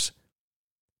 folks.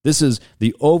 This is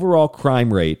the overall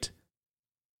crime rate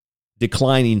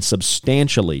declining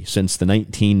substantially since the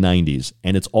 1990s,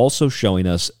 and it's also showing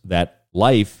us that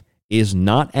life is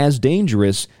not as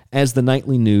dangerous as the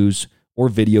nightly news or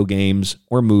video games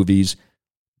or movies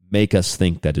make us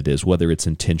think that it is, whether it's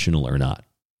intentional or not.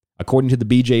 According to the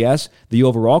BJS, the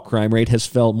overall crime rate has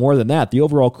fell more than that. The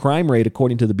overall crime rate,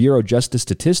 according to the Bureau of Justice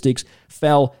Statistics,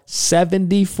 fell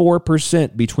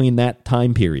 74% between that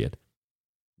time period,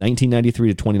 1993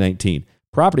 to 2019.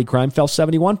 Property crime fell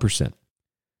 71%.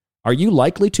 Are you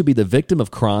likely to be the victim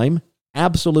of crime?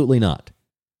 Absolutely not.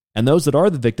 And those that are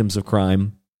the victims of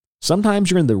crime,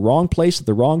 sometimes you're in the wrong place at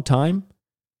the wrong time.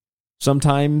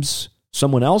 Sometimes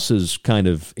someone else is kind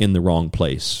of in the wrong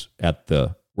place at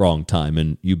the wrong time,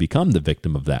 and you become the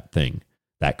victim of that thing,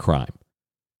 that crime.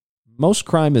 Most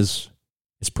crime is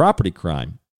property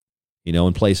crime.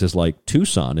 In places like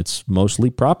Tucson, it's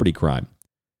mostly property crime.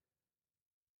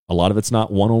 a lot of it's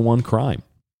not one-on-one crime.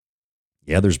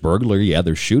 Yeah, there's burglary, yeah,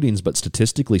 there's shootings, but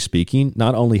statistically speaking,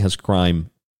 not only has crime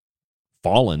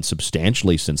fallen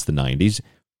substantially since the 90s,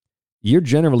 you're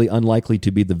generally unlikely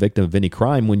to be the victim of any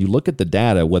crime when you look at the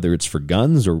data, whether it's for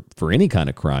guns or for any kind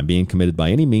of crime being committed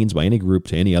by any means, by any group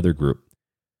to any other group.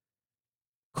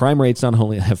 Crime rates not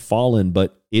only have fallen,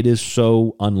 but it is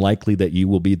so unlikely that you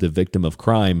will be the victim of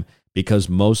crime because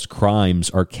most crimes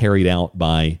are carried out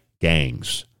by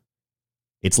gangs.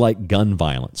 It's like gun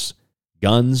violence.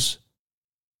 Guns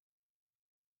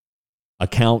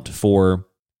account for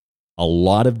a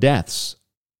lot of deaths,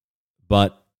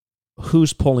 but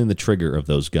who's pulling the trigger of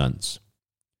those guns?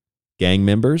 Gang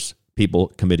members, people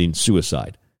committing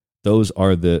suicide. Those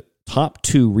are the top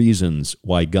two reasons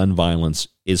why gun violence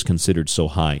is considered so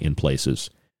high in places.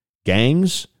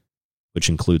 Gangs, which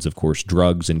includes, of course,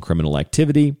 drugs and criminal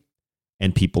activity,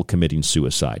 and people committing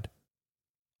suicide.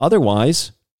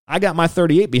 Otherwise, I got my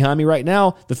 38 behind me right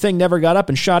now. The thing never got up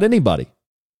and shot anybody.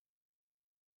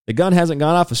 The gun hasn't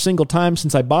gone off a single time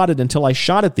since I bought it until I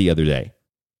shot it the other day.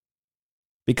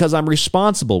 Because I'm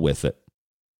responsible with it.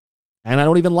 And I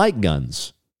don't even like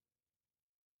guns.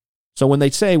 So when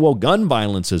they say, well, gun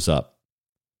violence is up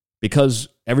because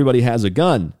everybody has a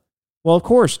gun, well, of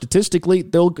course, statistically,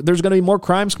 there's going to be more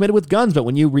crimes committed with guns. But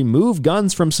when you remove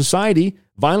guns from society,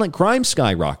 violent crime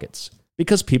skyrockets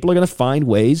because people are going to find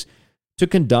ways to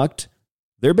conduct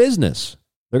their business.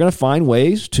 They're going to find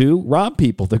ways to rob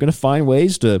people. They're going to find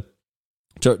ways to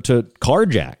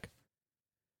carjack.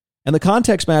 And the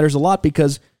context matters a lot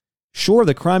because, sure,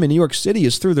 the crime in New York City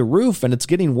is through the roof and it's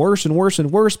getting worse and worse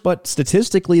and worse, but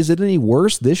statistically, is it any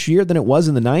worse this year than it was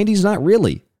in the 90s? Not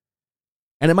really.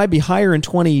 And it might be higher in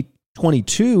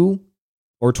 2022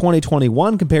 or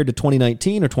 2021 compared to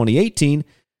 2019 or 2018,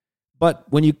 but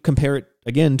when you compare it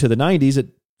again to the 90s,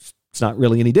 it's not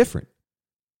really any different.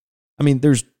 I mean,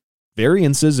 there's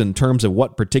variances in terms of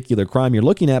what particular crime you're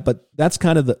looking at, but that's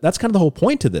kind of the whole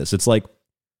point to this. It's like,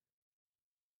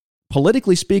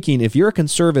 politically speaking, if you're a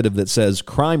conservative that says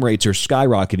crime rates are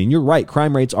skyrocketing, you're right,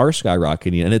 crime rates are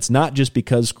skyrocketing, and it's not just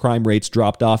because crime rates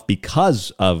dropped off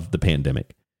because of the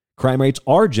pandemic. Crime rates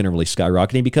are generally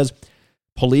skyrocketing because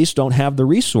police don't have the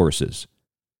resources.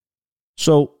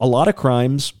 So a lot of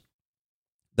crimes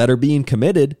that are being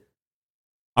committed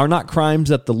are not crimes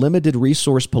that the limited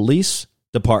resource police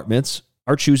departments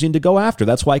are choosing to go after.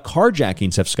 That's why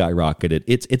carjackings have skyrocketed.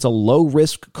 It's a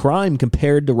low-risk crime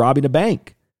compared to robbing a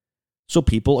bank. So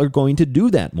people are going to do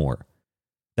that more.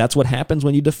 That's what happens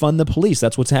when you defund the police.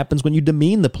 That's what happens when you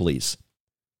demean the police.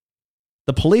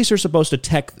 The police are supposed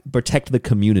to protect the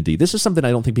community. This is something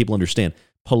I don't think people understand.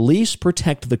 Police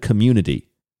protect the community.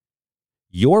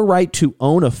 Your right to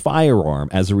own a firearm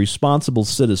as a responsible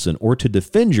citizen or to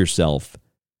defend yourself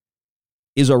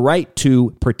is a right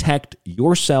to protect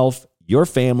yourself, your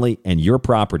family, and your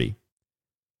property.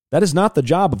 That is not the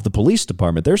job of the police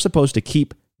department. They're supposed to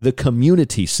keep the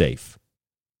community safe,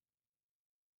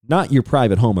 not your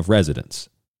private home of residence.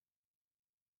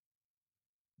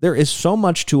 There is so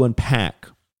much to unpack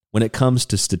when it comes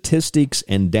to statistics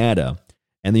and data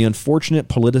and the unfortunate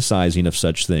politicizing of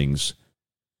such things.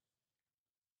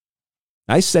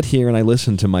 I sit here and I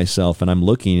listen to myself and I'm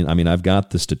looking. I mean, I've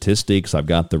got the statistics, I've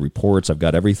got the reports, I've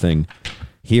got everything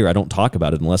here. I don't talk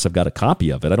about it unless I've got a copy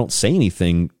of it. I don't say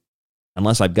anything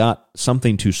unless I've got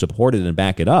something to support it and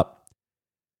back it up.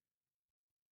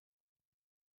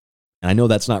 And I know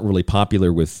that's not really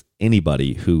popular with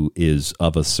anybody who is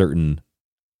of a certain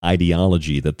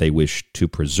ideology that they wish to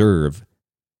preserve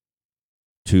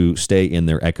to stay in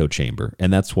their echo chamber.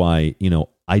 And that's why,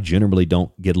 I generally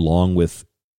don't get along with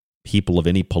people of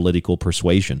any political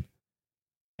persuasion.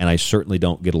 And I certainly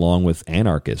don't get along with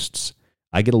anarchists.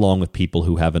 I get along with people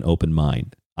who have an open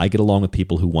mind. I get along with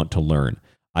people who want to learn.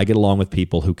 I get along with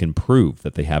people who can prove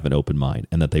that they have an open mind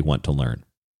and that they want to learn.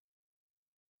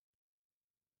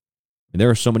 And there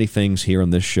are so many things here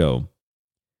on this show,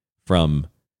 from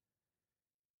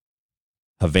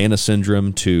Havana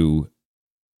Syndrome to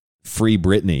Free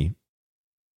Britney,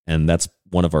 and that's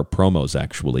one of our promos,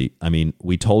 actually. I mean,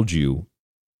 we told you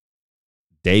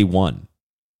day one.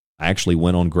 I actually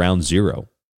went on ground zero.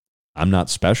 I'm not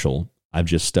special. I've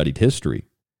just studied history.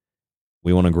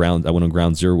 I went on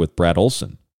ground zero with Brad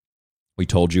Olson. We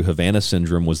told you Havana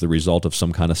Syndrome was the result of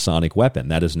some kind of sonic weapon.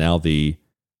 That is now the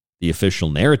official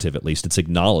narrative, at least. It's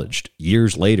acknowledged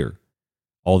years later.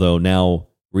 Although now,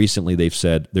 recently, they've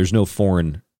said there's no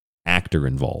foreign actor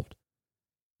involved.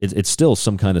 It's still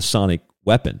some kind of sonic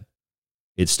weapon.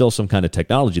 It's still some kind of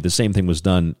technology. The same thing was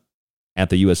done at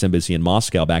the U.S. Embassy in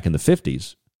Moscow back in the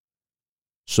 50s.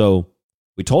 So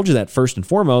we told you that first and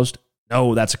foremost.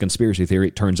 No, that's a conspiracy theory.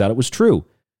 It turns out it was true.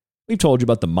 We've told you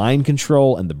about the mind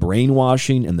control and the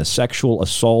brainwashing and the sexual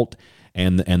assault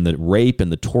and the rape and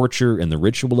the torture and the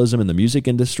ritualism in the music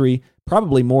industry,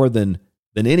 probably more than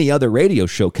any other radio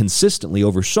show consistently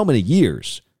over so many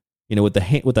years. You know, with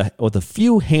a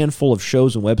few handful of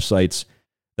shows and websites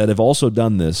that have also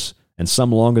done this, and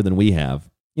some longer than we have.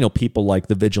 You know, people like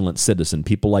The Vigilant Citizen,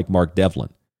 people like Mark Devlin.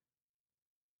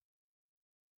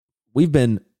 We've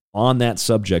been on that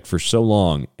subject for so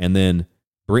long, and then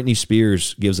Britney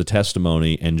Spears gives a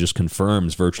testimony and just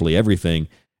confirms virtually everything,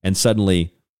 and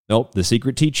suddenly, nope, the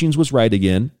Secret Teachings was right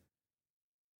again.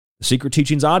 The Secret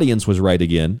Teachings audience was right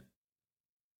again.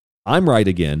 I'm right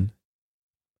again.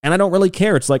 And I don't really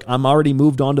care. It's like I'm already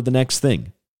moved on to the next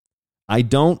thing. I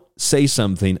don't say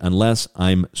something unless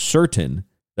I'm certain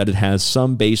that it has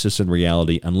some basis in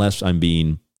reality, unless I'm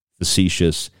being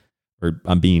facetious or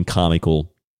I'm being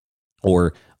comical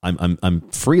or I'm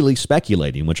freely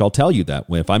speculating, which I'll tell you that.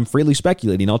 If I'm freely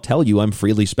speculating, I'll tell you I'm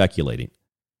freely speculating.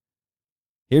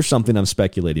 Here's something I'm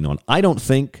speculating on. I don't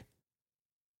think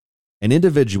an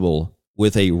individual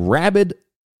with a rabid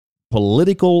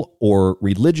political or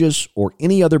religious or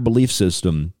any other belief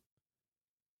system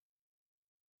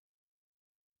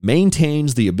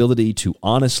maintains the ability to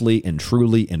honestly and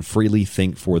truly and freely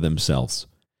think for themselves.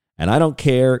 And I don't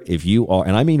care if you are,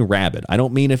 and I mean rabid. I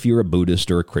don't mean if you're a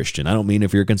Buddhist or a Christian. I don't mean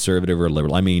if you're a conservative or a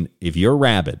liberal. I mean, if you're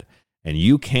rabid and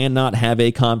you cannot have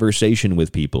a conversation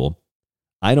with people,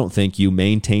 I don't think you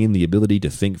maintain the ability to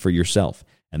think for yourself.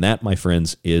 And that, my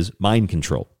friends, is mind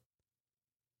control.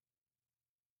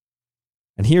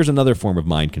 And here's another form of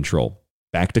mind control.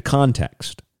 Back to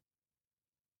context.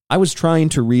 I was trying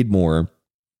to read more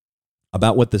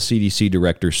about what the CDC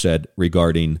director said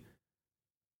regarding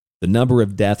the number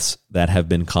of deaths that have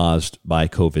been caused by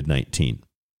COVID-19.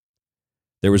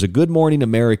 There was a Good Morning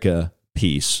America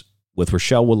piece with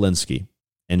Rochelle Walensky,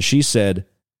 and she said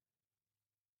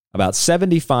about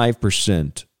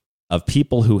 75% of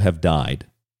people who have died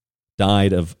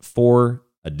of 4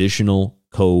 additional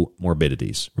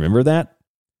comorbidities. Remember that?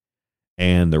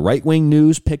 And the right-wing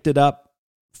news picked it up.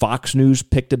 Fox News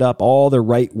picked it up. All the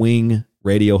right-wing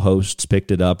radio hosts picked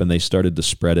it up, and they started to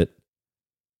spread it.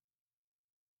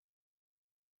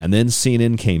 And then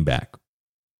CNN came back.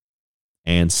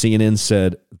 And CNN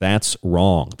said, that's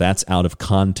wrong. That's out of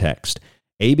context.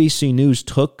 ABC News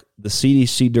took the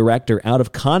CDC director out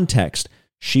of context.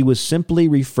 She was simply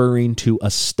referring to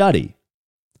a study.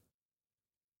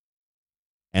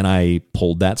 And I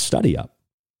pulled that study up.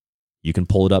 You can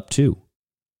pull it up too.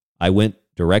 I went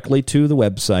directly to the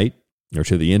website or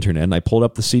to the internet, and I pulled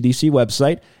up the CDC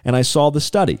website, and I saw the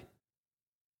study.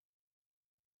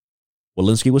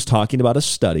 Walensky was talking about a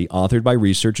study authored by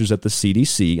researchers at the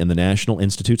CDC and the National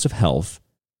Institutes of Health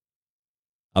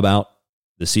about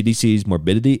the CDC's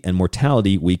Morbidity and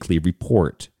Mortality Weekly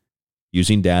Report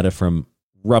using data from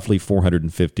roughly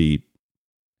 450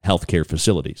 healthcare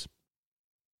facilities.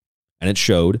 And it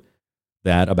showed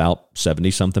that about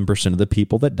 70-something% of the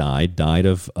people that died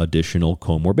of additional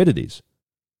comorbidities.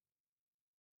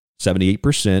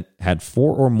 78% had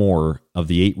 4 or more of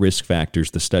the 8 risk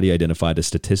factors the study identified as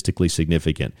statistically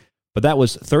significant. But that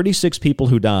was 36 people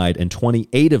who died, and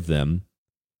 28 of them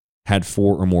had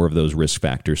 4 or more of those risk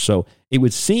factors. So it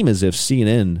would seem as if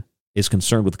CNN is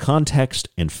concerned with context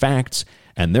and facts,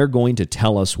 and they're going to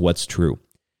tell us what's true.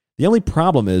 The only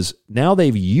problem is now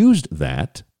they've used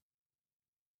that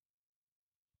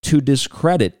to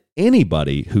discredit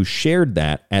anybody who shared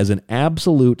that as an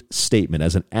absolute statement,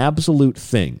 as an absolute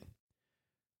thing.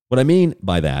 What I mean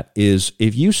by that is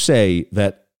if you say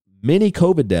that many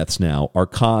COVID deaths now are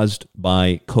caused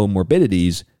by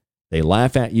comorbidities, they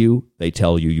laugh at you, they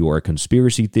tell you you are a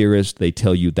conspiracy theorist, they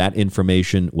tell you that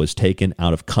information was taken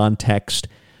out of context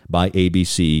by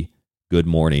ABC Good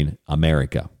Morning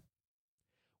America.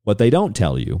 What they don't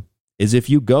tell you is if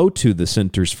you go to the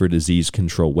Centers for Disease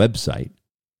Control website,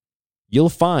 you'll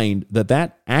find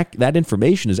that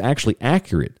information is actually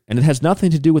accurate, and it has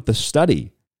nothing to do with the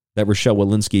study that Rochelle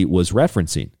Walensky was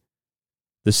referencing.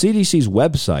 The CDC's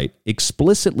website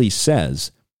explicitly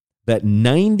says that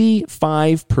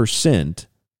 95%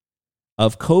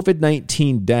 of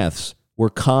COVID-19 deaths were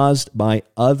caused by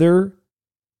other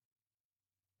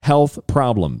health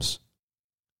problems,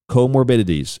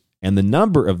 comorbidities, and the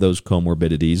number of those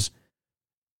comorbidities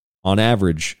on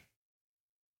average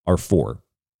are 4.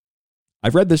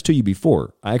 I've read this to you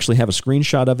before. I actually have a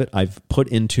screenshot of it I've put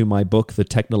into my book, The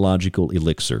Technological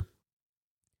Elixir.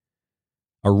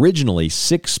 Originally,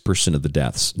 6% of the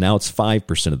deaths. Now it's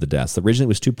 5% of the deaths. Originally, it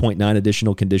was 2.9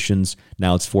 additional conditions.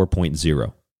 Now it's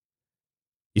 4.0.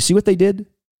 You see what they did?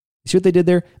 You see what they did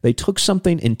there? They took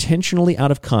something intentionally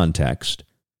out of context,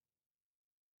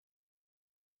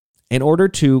 in order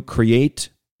to create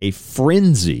a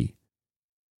frenzy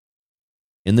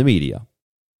in the media,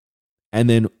 and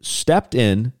then stepped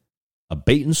in a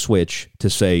bait and switch to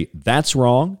say that's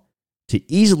wrong,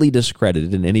 to easily discredit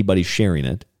it and anybody sharing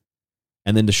it,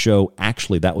 and then to show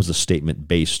actually that was a statement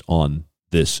based on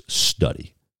this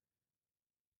study.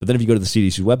 But then if you go to the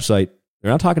CDC website,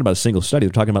 they're not talking about a single study.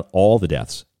 They're talking about all the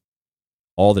deaths.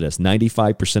 All the deaths.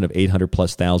 95% of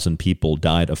 800,000+ people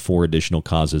died of 4 additional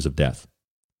causes of death.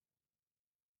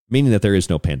 Meaning that there is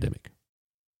no pandemic.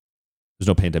 There's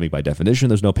no pandemic by definition.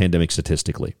 There's no pandemic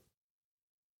statistically.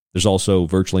 There's also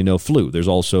virtually no flu. There's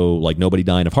also like nobody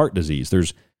dying of heart disease.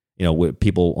 There's,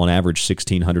 people on average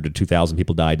 1,600 to 2,000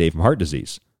 people die a day from heart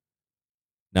disease.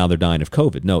 Now they're dying of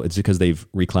COVID. No, it's because they've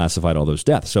reclassified all those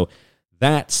deaths. So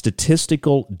that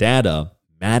statistical data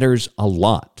matters a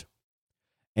lot.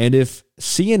 And if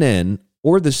CNN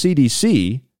or the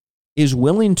CDC is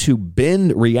willing to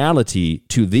bend reality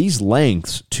to these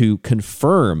lengths to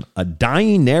confirm a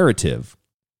dying narrative,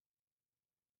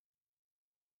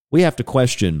 we have to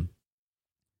question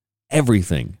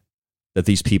everything that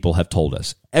these people have told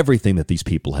us, everything that these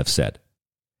people have said.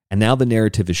 And now the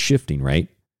narrative is shifting, right?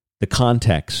 The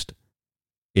context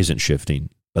isn't shifting,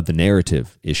 but the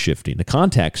narrative is shifting. The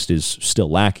context is still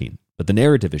lacking, but the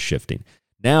narrative is shifting.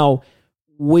 Now,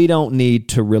 we don't need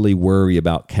to really worry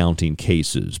about counting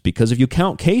cases, because if you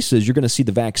count cases, you're going to see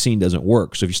the vaccine doesn't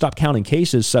work. So if you stop counting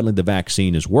cases, suddenly the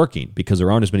vaccine is working because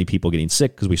there aren't as many people getting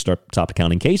sick because we stopped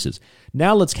counting cases.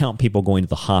 Now let's count people going to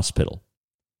the hospital.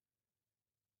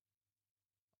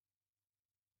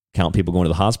 Count people going to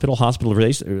the hospital.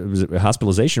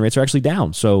 Hospitalization rates are actually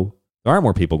down. So there are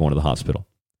more people going to the hospital.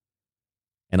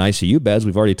 And ICU beds,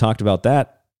 we've already talked about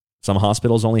that. Some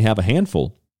hospitals only have a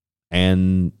handful.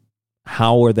 And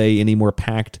how are they any more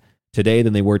packed today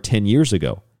than they were 10 years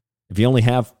ago? If you only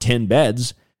have 10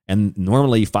 beds and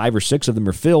normally 5 or 6 of them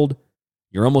are filled,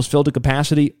 you're almost filled to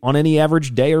capacity on any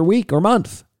average day or week or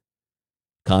month.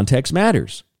 Context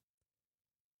matters.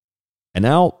 And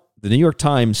now the New York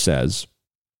Times says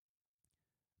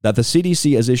that the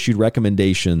CDC has issued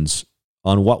recommendations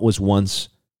on what was once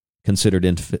considered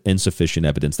insufficient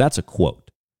evidence. That's a quote.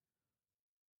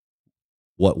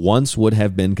 What once would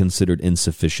have been considered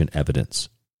insufficient evidence.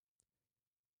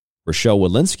 Rochelle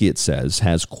Walensky, it says,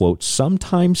 has, quote,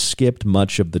 sometimes skipped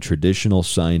much of the traditional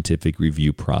scientific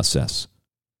review process.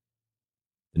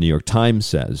 The New York Times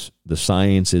says the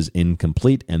science is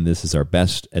incomplete and this is our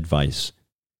best advice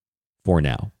for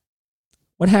now.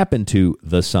 What happened to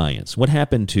the science? What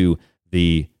happened to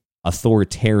the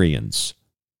authoritarians?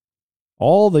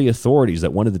 All the authorities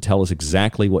that wanted to tell us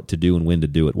exactly what to do and when to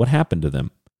do it. What happened to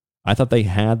them? I thought they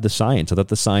had the science. I thought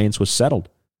the science was settled.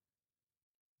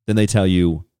 Then they tell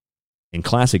you, in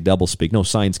classic doublespeak, no,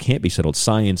 science can't be settled.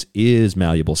 Science is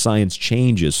malleable. Science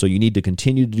changes. So you need to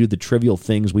continue to do the trivial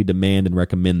things we demand and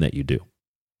recommend that you do.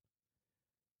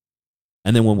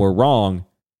 And then when we're wrong,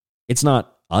 it's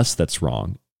not us that's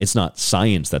wrong. It's not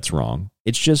science that's wrong.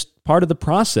 It's just part of the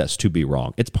process to be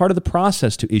wrong. It's part of the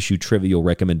process to issue trivial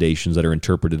recommendations that are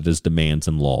interpreted as demands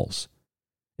and laws.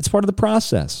 It's part of the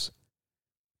process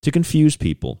to confuse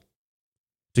people,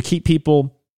 to keep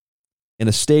people in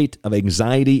a state of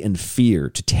anxiety and fear,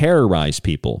 to terrorize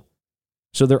people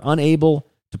so they're unable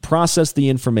to process the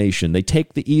information. They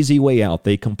take the easy way out.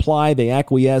 They comply, they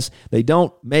acquiesce, they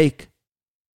don't make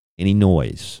any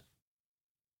noise.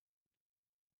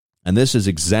 And this is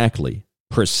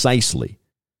precisely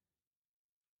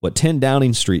what 10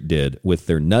 Downing Street did with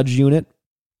their nudge unit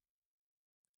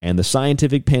and the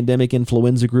Scientific Pandemic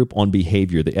Influenza Group on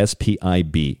Behavior, the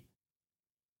SPIB.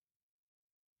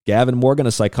 Gavin Morgan,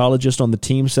 a psychologist on the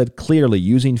team, said clearly,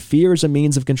 using fear as a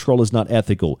means of control is not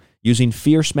ethical. Using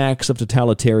fear smacks of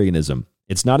totalitarianism.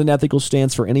 It's not an ethical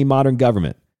stance for any modern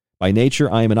government. By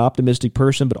nature, I am an optimistic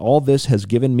person, but all this has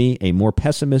given me a more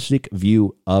pessimistic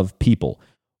view of people.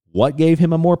 What gave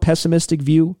him a more pessimistic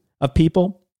view of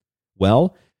people?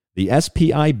 Well, the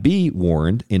SPIB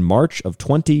warned in March of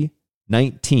 2020,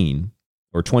 in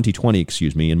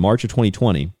March of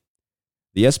 2020,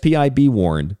 the SPIB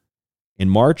warned in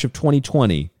March of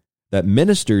 2020 that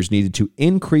ministers needed to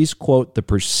increase, quote, the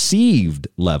perceived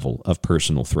level of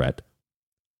personal threat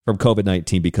from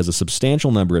COVID-19 because a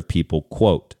substantial number of people,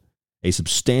 quote, a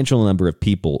substantial number of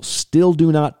people still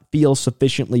do not feel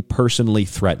sufficiently personally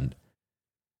threatened.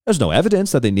 There's no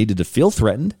evidence that they needed to feel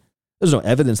threatened. There's no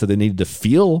evidence that they needed to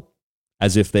feel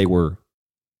as if they were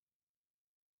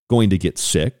going to get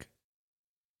sick.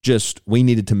 Just we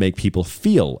needed to make people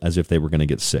feel as if they were going to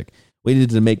get sick. We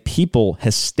needed to make people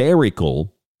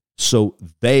hysterical so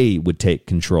they would take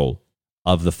control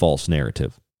of the false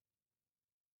narrative.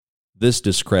 This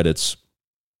discredits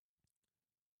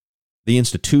the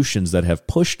institutions that have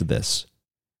pushed this.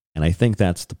 And I think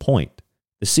that's the point.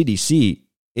 The CDC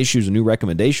issues a new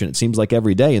recommendation, it seems like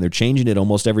every day, and they're changing it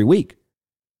almost every week.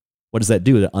 What does that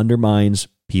do? It undermines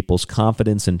people's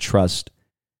confidence and trust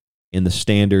in the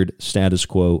standard status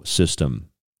quo system,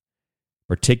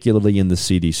 particularly in the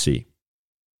CDC.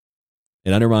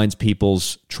 It undermines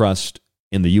people's trust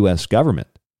in the U.S. government.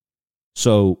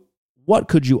 So what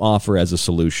could you offer as a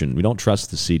solution? We don't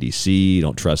trust the CDC,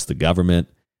 don't trust the government.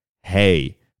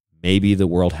 Hey, maybe the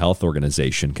World Health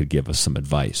Organization could give us some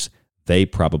advice. They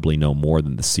probably know more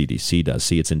than the CDC does.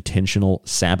 See, it's intentional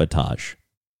sabotage.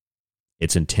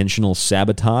 It's intentional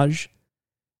sabotage,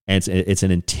 and it's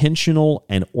an intentional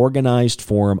and organized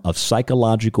form of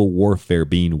psychological warfare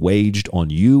being waged on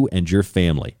you and your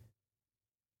family.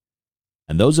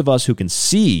 And those of us who can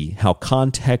see how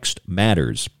context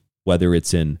matters, whether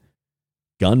it's in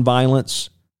gun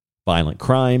violence, violent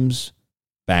crimes,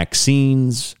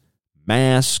 vaccines,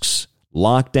 masks,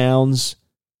 lockdowns,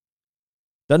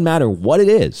 doesn't matter what it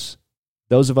is.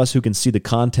 Those of us who can see the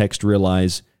context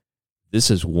realize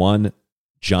this is one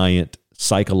giant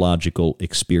psychological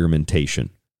experimentation.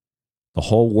 The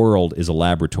whole world is a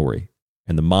laboratory,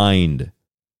 and the mind,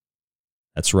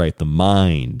 that's right, the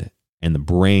mind and the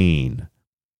brain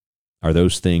are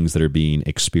those things that are being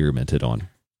experimented on.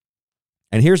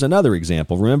 And here's another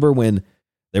example. Remember when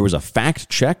there was a fact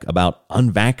check about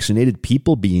unvaccinated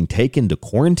people being taken to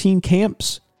quarantine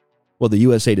camps? Well, the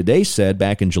USA Today said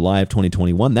back in July of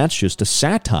 2021, that's just a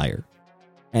satire.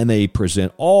 And they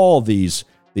present all these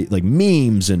like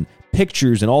memes and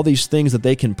pictures and all these things that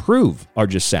they can prove are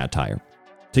just satire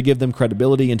to give them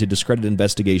credibility and to discredit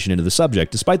investigation into the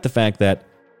subject, despite the fact that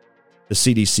the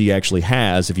CDC actually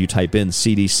has, if you type in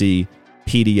CDC,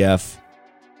 PDF,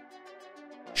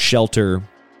 shelter,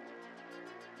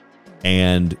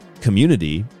 and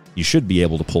community, you should be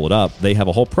able to pull it up. They have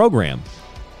a whole program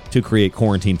to create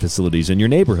quarantine facilities in your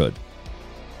neighborhood.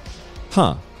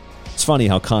 It's funny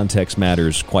how context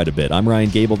matters quite a bit. I'm Ryan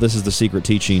Gable. This is The Secret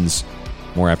Teachings.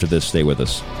 More after this. Stay with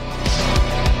us.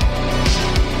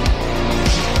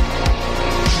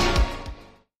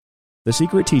 The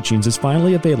Secret Teachings is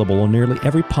finally available on nearly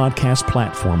every podcast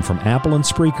platform, from Apple and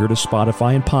Spreaker to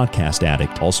Spotify and Podcast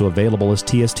Addict. Also available as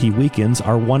TST Weekends,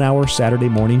 our 1-hour Saturday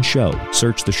morning show.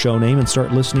 Search the show name and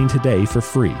start listening today for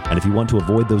free. And if you want to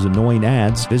avoid those annoying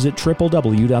ads, visit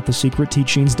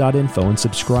www.thesecretteachings.info and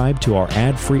subscribe to our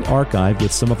ad-free archive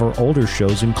with some of our older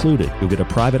shows included. You'll get a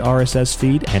private RSS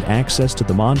feed and access to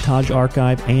the montage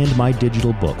archive and my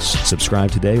digital books.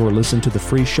 Subscribe today or listen to the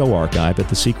free show archive at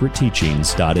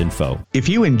thesecretteachings.info. If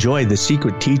you enjoy The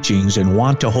Secret Teachings and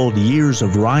want to hold years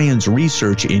of Ryan's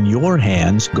research in your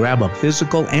hands, grab a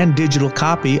physical and digital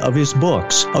copy of his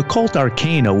books. Occult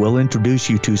Arcana will introduce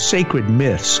you to sacred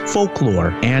myths,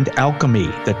 folklore, and alchemy.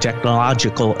 The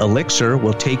Technological Elixir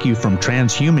will take you from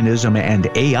transhumanism and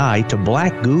AI to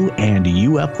black goo and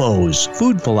UFOs.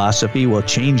 Food Philosophy will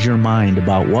change your mind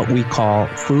about what we call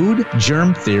food,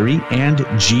 germ theory, and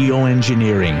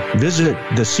geoengineering. Visit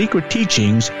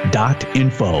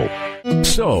thesecretteachings.info.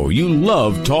 So, you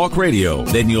love talk radio?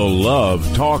 Then you'll love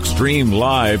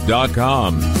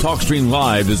TalkStreamLive.com. TalkStream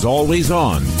Live is always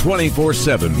on,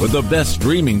 24/7, with the best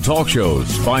streaming talk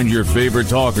shows. Find your favorite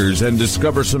talkers and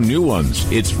discover some new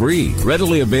ones. It's free,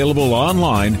 readily available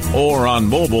online or on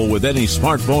mobile with any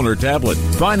smartphone or tablet.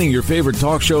 Finding your favorite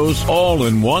talk shows all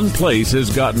in one place has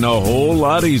gotten a whole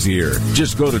lot easier.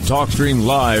 Just go to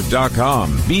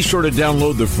TalkStreamLive.com. Be sure to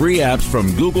download the free apps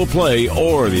from Google Play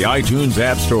or the iTunes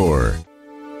App Store.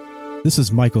 This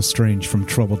is Michael Strange from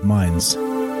Troubled Minds.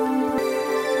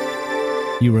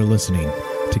 You are listening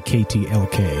to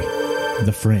KTLK,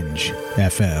 The Fringe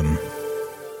FM.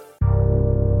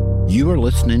 You are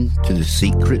listening to The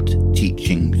Secret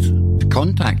Teachings. To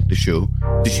contact the show,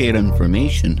 to share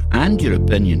information and your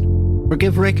opinion, or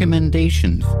give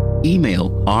recommendations,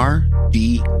 email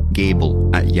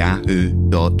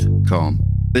rdgable@yahoo.com.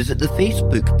 Visit the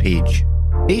Facebook page,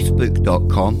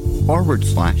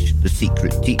 facebook.com/The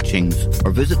Secret Teachings,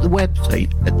 or visit the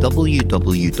website at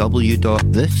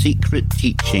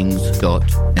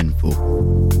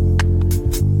www.thesecretteachings.info.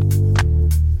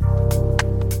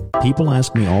 People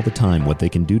ask me all the time what they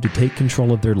can do to take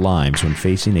control of their lives when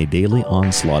facing a daily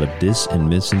onslaught of dis and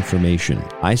misinformation.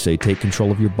 I say take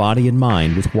control of your body and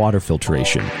mind with water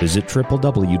filtration. Visit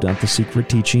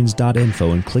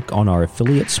www.thesecretteachings.info and click on our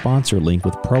affiliate sponsor link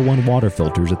with Pro One water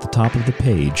filters at the top of the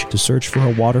page to search for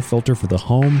a water filter for the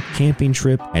home, camping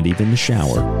trip, and even the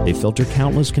shower. They filter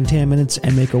countless contaminants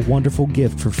and make a wonderful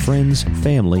gift for friends,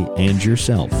 family, and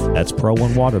yourself. That's Pro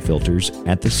One water filters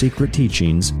at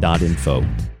thesecretteachings.info.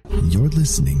 You're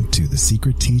listening to The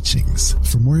Secret Teachings.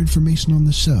 For more information on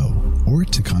the show or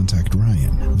to contact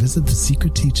Ryan, visit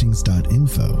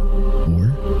thesecretteachings.info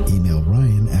or email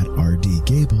Ryan at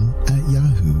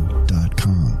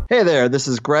rdgable@yahoo.com. Hey there, this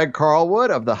is Greg Carlwood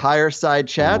of the Higher Side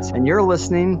Chats, and you're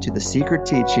listening to The Secret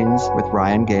Teachings with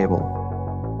Ryan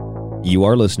Gable. You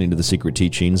are listening to The Secret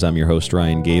Teachings. I'm your host,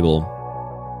 Ryan Gable.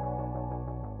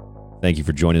 Thank you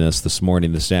for joining us this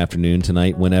morning, this afternoon,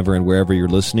 tonight, whenever and wherever you're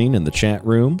listening in the chat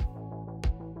room.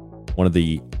 One of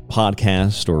the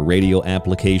podcast or radio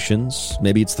applications.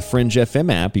 Maybe it's the Fringe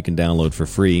FM app you can download for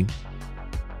free.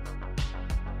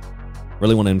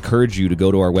 Really want to encourage you to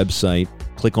go to our website,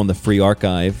 click on the free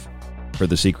archive for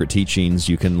The Secret Teachings.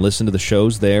 You can listen to the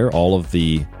shows there, all of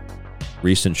the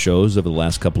recent shows over the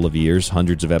last couple of years,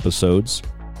 hundreds of episodes.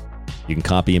 You can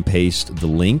copy and paste the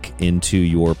link into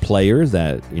your player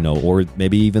or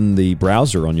maybe even the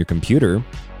browser on your computer,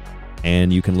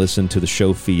 and you can listen to the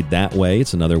show feed that way.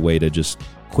 It's another way to just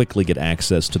quickly get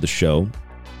access to the show.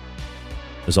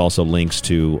 There's also links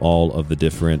to all of the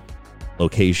different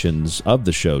locations of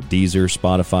the show: Deezer,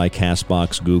 Spotify,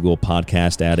 Castbox, Google,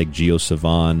 Podcast Addict,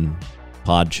 GeoSavan,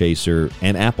 Podchaser,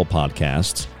 and Apple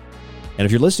Podcasts. And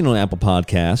if you're listening on Apple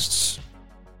Podcasts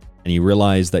and you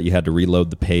realize that you had to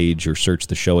reload the page or search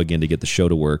the show again to get the show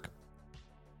to work,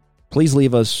 please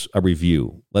leave us a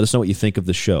review. Let us know what you think of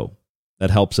the show. That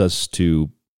helps us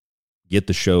to get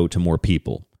the show to more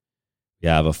people. We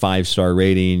have a 5-star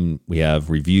rating. We have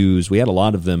reviews. We had a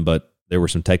lot of them, but there were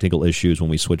some technical issues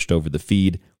when we switched over the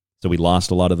feed, so we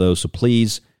lost a lot of those. So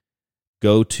please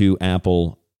go to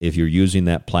Apple if you're using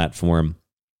that platform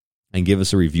and give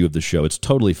us a review of the show. It's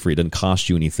totally free. It doesn't cost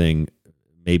you anything.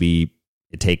 Maybe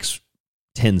it takes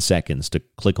 10 seconds to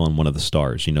click on one of the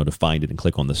stars, to find it and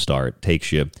click on the star. It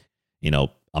takes you, a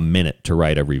minute to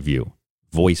write a review.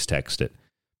 Voice text it.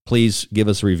 Please give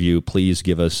us a review. Please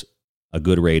give us a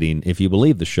good rating. If you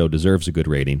believe the show deserves a good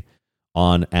rating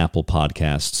on Apple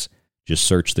Podcasts, just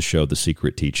search the show, The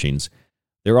Secret Teachings.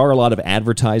 There are a lot of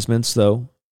advertisements, though.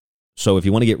 So if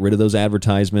you want to get rid of those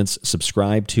advertisements,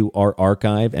 subscribe to our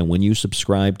archive. And when you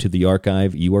subscribe to the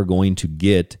archive, you are going to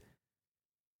get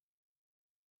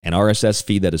an RSS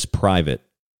feed that is private,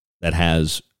 that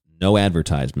has no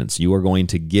advertisements. You are going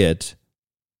to get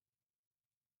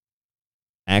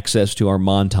access to our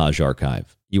montage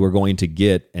archive. You are going to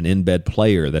get an embed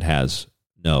player that has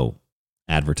no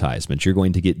advertisements. You're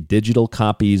going to get digital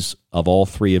copies of all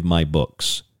 3 of my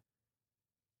books.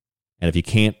 And if you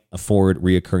can't afford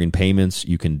reoccurring payments,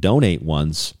 you can donate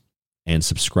once and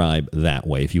subscribe that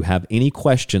way. If you have any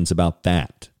questions about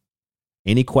that,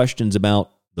 any questions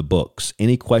about the books,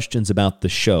 any questions about the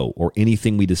show or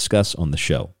anything we discuss on the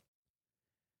show,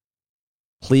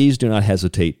 please do not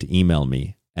hesitate to email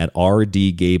me at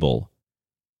rdgable,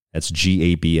 that's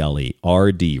Gable,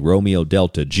 RD, Romeo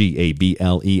Delta,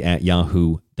 Gable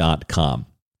 @yahoo.com.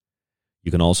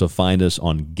 You can also find us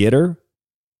on Gitter.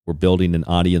 We're building an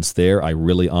audience there. I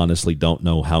really honestly don't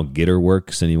know how Gitter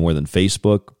works any more than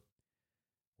Facebook.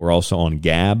 We're also on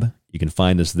Gab. You can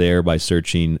find us there by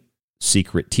searching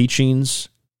Secret Teachings.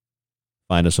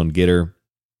 Find us on Gitter,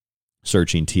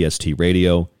 searching TST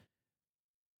Radio.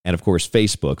 And of course,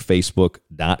 Facebook,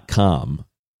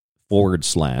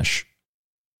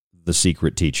 facebook.com/The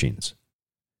Secret Teachings.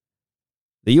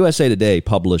 The USA Today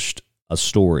published a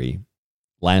story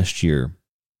last year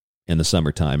in the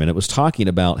summertime, and it was talking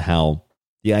about how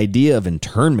the idea of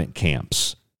internment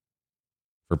camps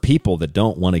for people that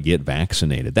don't want to get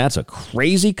vaccinated, that's a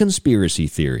crazy conspiracy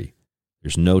theory.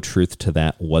 There's no truth to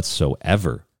that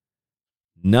whatsoever.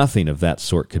 Nothing of that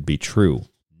sort could be true.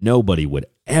 Nobody would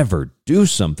ever do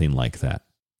something like that.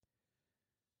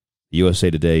 The USA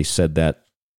Today said that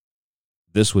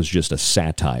this was just a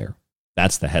satire.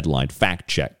 That's the headline. Fact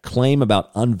check. Claim about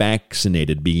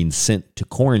unvaccinated being sent to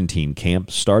quarantine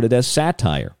camp started as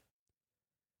satire.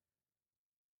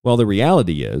 Well, the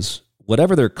reality is,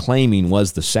 whatever they're claiming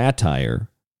was the satire,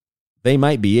 they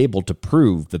might be able to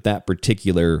prove that that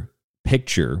particular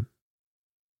picture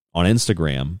on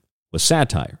Instagram was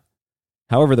satire.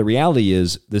 However, the reality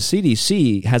is the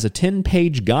CDC has a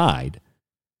 10-page guide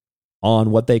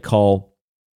on what they call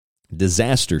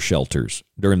disaster shelters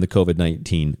during the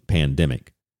COVID-19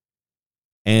 pandemic.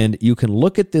 And you can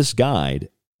look at this guide,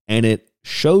 and it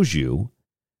shows you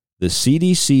the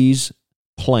CDC's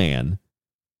plan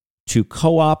to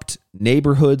co-opt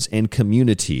neighborhoods and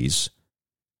communities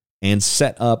and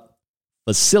set up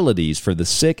facilities for the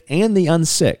sick and the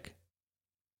unsick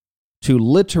to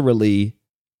literally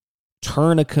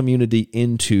turn a community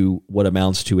into what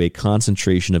amounts to a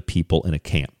concentration of people in a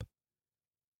camp.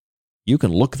 You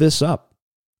can look this up.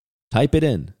 Type it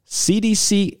in.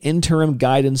 CDC interim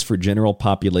guidance for general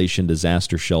population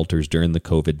disaster shelters during the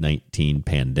COVID-19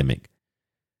 pandemic.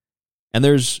 And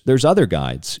there's other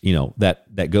guides,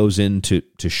 that goes into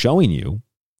showing you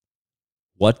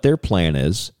what their plan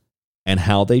is and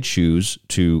how they choose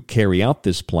to carry out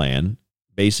this plan,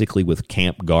 basically with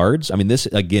camp guards. I mean, this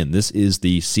is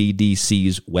the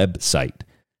CDC's website,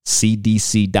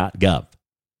 cdc.gov.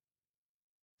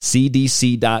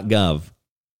 cdc.gov.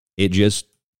 It just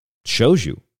shows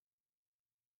you.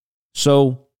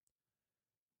 So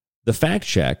the fact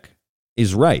check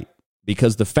is right,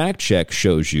 because the fact check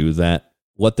shows you that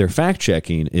what they're fact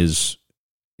checking is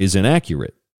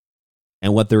inaccurate.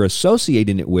 And what they're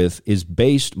associating it with is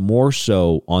based more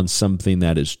so on something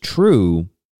that is true,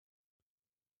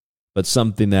 but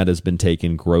something that has been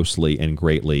taken grossly and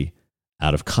greatly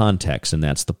out of context. And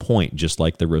that's the point. Just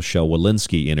like the Rochelle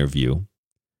Walensky interview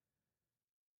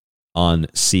on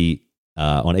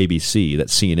ABC that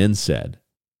CNN said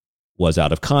was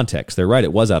out of context. They're right,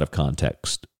 it was out of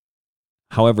context.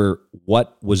 However,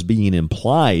 what was being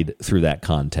implied through that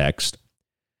context,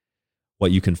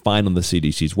 what you can find on the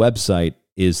CDC's website,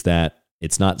 is that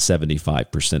it's not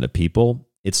 75% of people,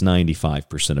 it's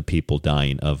 95% of people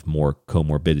dying of more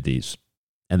comorbidities.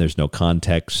 And there's no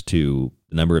context to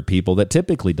the number of people that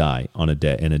typically die on a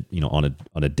day,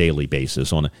 on a daily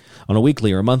basis, on a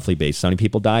weekly or a monthly basis. How many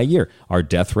people die a year? Are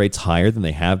death rates higher than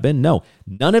they have been? No,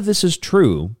 none of this is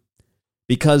true,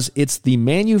 because it's the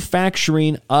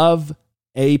manufacturing of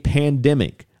a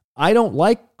pandemic. I don't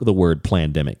like the word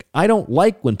pandemic. I don't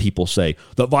like when people say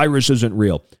the virus isn't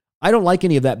real. I don't like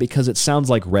any of that because it sounds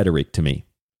like rhetoric to me.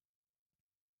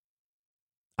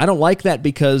 I don't like that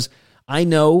because I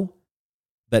know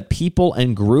that people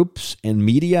and groups and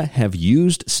media have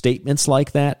used statements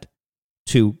like that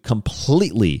to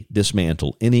completely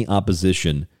dismantle any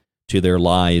opposition to their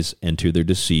lies and to their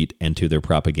deceit and to their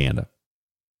propaganda.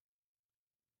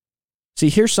 See,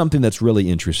 here's something that's really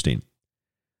interesting.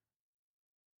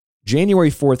 January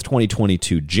 4th,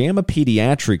 2022, JAMA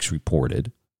Pediatrics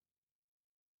reported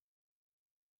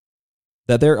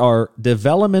that there are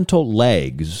developmental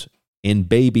lags in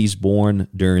babies born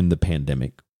during the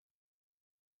pandemic.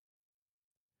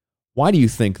 Why do you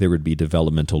think there would be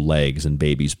developmental lags in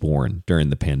babies born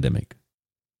during the pandemic?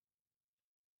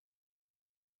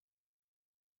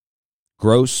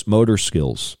 Gross motor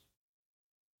skills,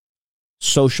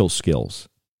 social skills,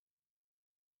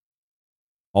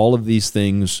 all of these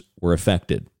things were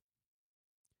affected.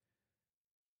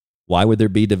 Why would there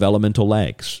be developmental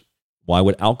lags? Why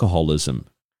would alcoholism,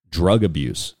 drug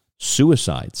abuse,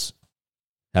 suicides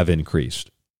have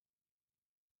increased?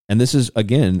 And this is,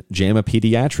 again, JAMA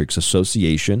Pediatrics,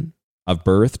 Association of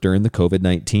Birth during the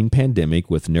COVID-19 pandemic,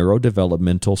 with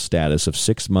neurodevelopmental status of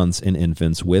 6 months in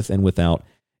infants with and without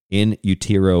in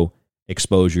utero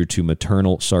exposure to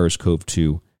maternal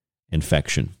SARS-CoV-2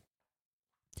 infection.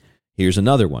 Here's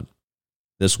another one.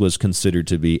 This was considered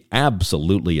to be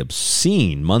absolutely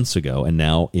obscene months ago, and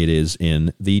now it is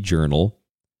in the journal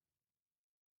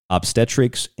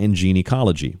Obstetrics and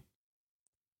Gynecology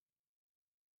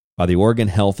by the Oregon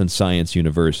Health and Science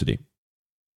University.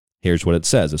 Here's what it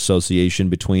says. Association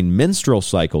between menstrual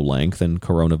cycle length and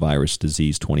coronavirus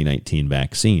disease 2019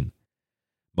 vaccine.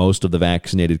 Most of the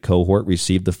vaccinated cohort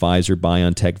received the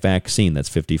Pfizer-BioNTech vaccine. That's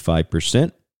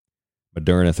 55%.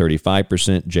 Moderna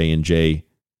 35%, J&J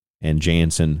and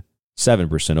Janssen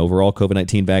 7%. Overall,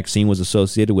 COVID-19 vaccine was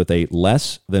associated with a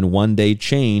less than 1 day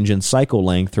change in cycle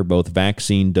length for both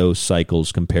vaccine dose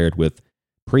cycles compared with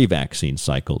pre-vaccine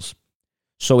cycles.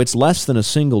 So it's less than a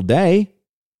single day,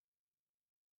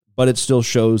 but it still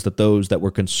shows that those that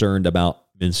were concerned about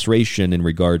menstruation in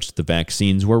regards to the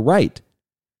vaccines were right.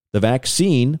 The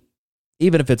vaccine,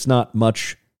 even if it's not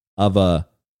much of a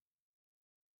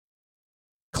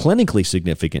clinically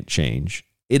significant change,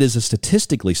 it is a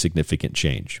statistically significant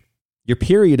change. Your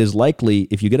period is likely,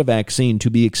 if you get a vaccine,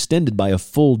 to be extended by a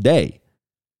full day.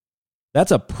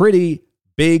 That's a pretty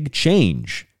big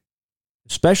change,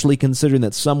 especially considering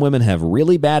that some women have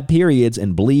really bad periods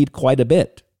and bleed quite a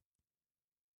bit.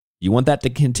 You want that to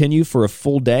continue for a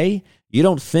full day? You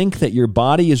don't think that your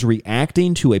body is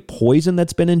reacting to a poison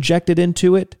that's been injected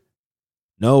into it?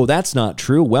 No, that's not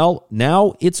true. Well,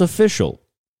 now it's official.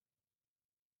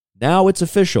 Now it's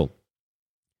official.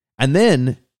 And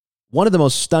then one of the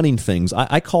most stunning things,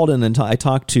 I called in and I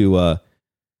talked to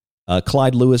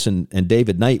Clyde Lewis and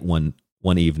David Knight one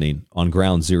evening on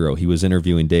Ground Zero. He was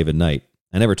interviewing David Knight.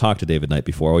 I never talked to David Knight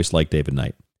before. I always liked David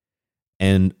Knight.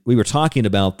 And we were talking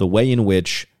about the way in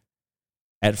which,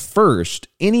 at first,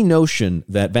 any notion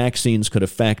that vaccines could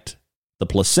affect the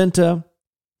placenta,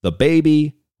 the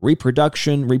baby,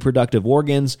 reproduction, reproductive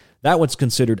organs. That was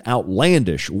considered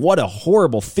outlandish. What a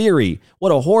horrible theory.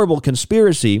 What a horrible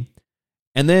conspiracy.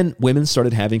 And then women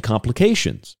started having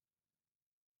complications.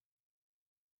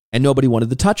 And nobody wanted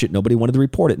to touch it. Nobody wanted to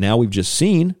report it. Now we've just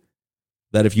seen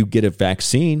that if you get a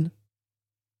vaccine,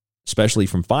 especially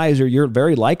from Pfizer, you're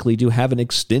very likely to have an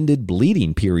extended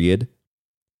bleeding period.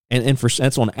 And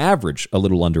that's on average a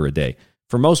little under a day.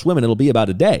 For most women, it'll be about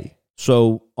a day.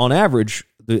 So on average,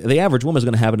 the average woman is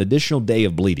going to have an additional day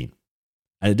of bleeding,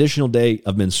 an additional day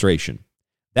of menstruation.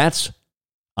 That's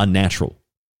unnatural.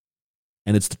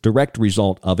 And it's the direct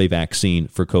result of a vaccine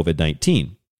for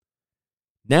COVID-19.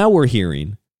 Now we're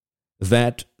hearing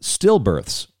that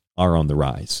stillbirths are on the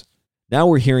rise. Now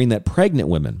we're hearing that pregnant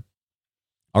women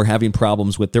are having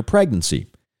problems with their pregnancy.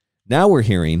 Now we're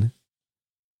hearing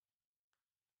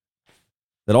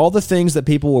that all the things that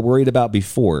people were worried about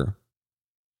before,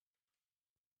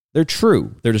 they're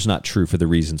true. They're just not true for the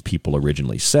reasons people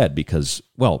originally said because,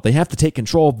 well, they have to take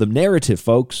control of the narrative,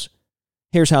 folks.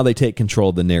 Here's how they take control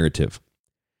of the narrative.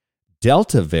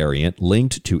 Delta variant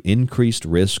linked to increased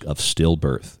risk of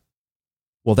stillbirth.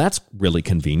 Well, that's really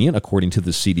convenient. According to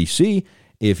the CDC,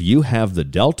 if you have the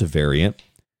Delta variant,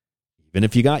 even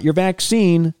if you got your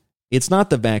vaccine, it's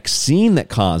not the vaccine that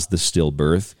caused the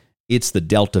stillbirth. It's the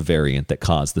Delta variant that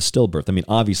caused the stillbirth. I mean,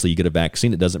 obviously, you get a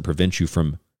vaccine. It doesn't prevent you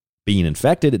from being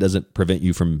infected. It doesn't prevent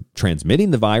you from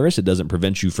transmitting the virus. It doesn't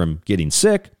prevent you from getting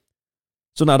sick.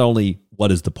 So not only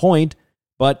what is the point,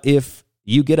 but if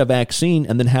you get a vaccine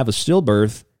and then have a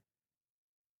stillbirth,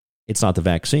 it's not the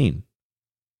vaccine.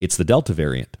 It's the Delta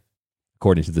variant,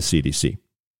 according to the CDC.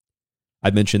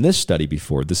 I've mentioned this study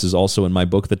before. This is also in my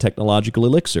book, The Technological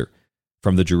Elixir,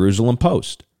 from the Jerusalem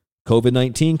Post.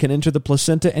 COVID-19 can enter the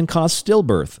placenta and cause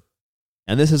stillbirth.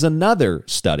 And this is another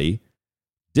study,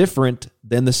 different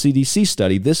than the CDC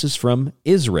study. This is from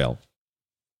Israel.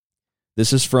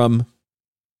 This is from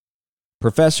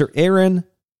Professor Aaron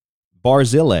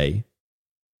Barzilay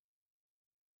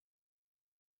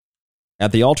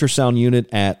at the ultrasound unit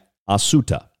at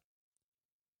Asuta.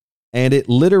 And it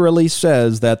literally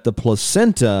says that the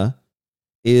placenta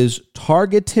is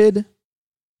targeted.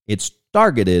 It's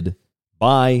targeted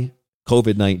by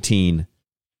COVID-19,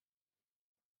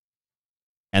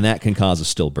 and that can cause a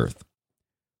stillbirth.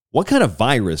 What kind of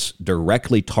virus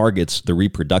directly targets the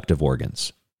reproductive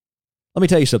organs? Let me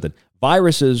tell you something.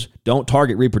 Viruses don't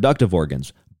target reproductive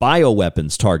organs.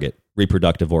 Bioweapons target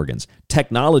reproductive organs.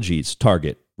 Technologies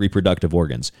target reproductive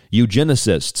organs.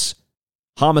 Eugenicists,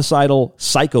 homicidal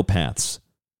psychopaths,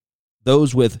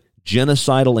 those with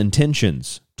genocidal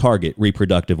intentions target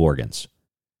reproductive organs.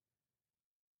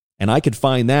 And I could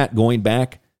find that going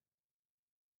back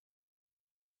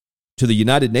to the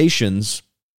United Nations,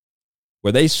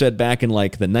 where they said back in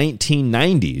like the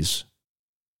 1990s,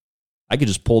 I could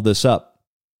just pull this up.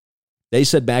 They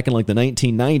said back in like the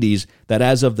 1990s that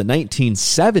as of the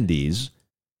 1970s,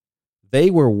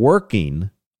 they were working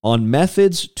on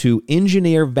methods to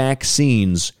engineer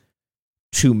vaccines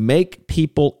to make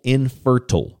people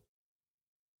infertile.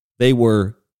 They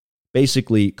were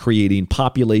basically creating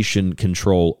population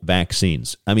control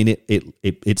vaccines. I mean,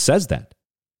 it says that.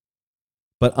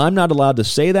 But I'm not allowed to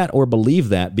say that or believe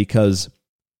that because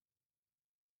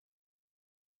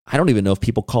I don't even know if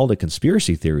people call it a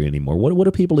conspiracy theory anymore. What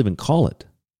do people even call it?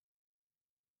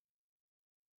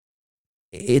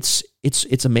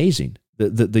 It's amazing.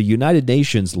 The United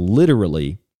Nations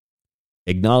literally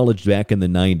acknowledged back in the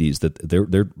 90s that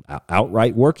they're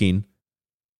outright working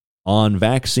on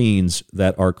vaccines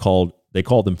that are called, they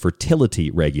call them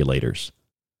fertility regulators.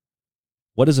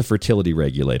 What is a fertility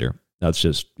regulator? That's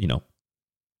just,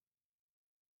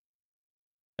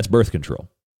 that's birth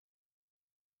control.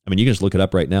 I mean, you can just look it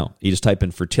up right now. You just type in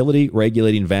fertility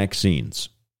regulating vaccines.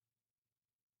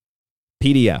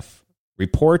 PDF.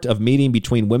 Report of meeting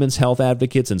between women's health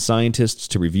advocates and scientists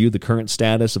to review the current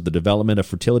status of the development of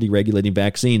fertility regulating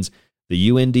vaccines. The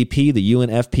UNDP, the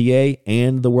UNFPA,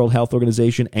 and the World Health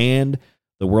Organization, and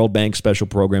the World Bank Special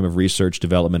Program of Research,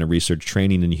 Development, and Research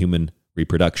Training in Human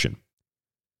Reproduction.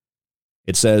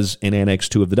 It says in Annex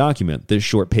 2 of the document, this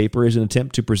short paper is an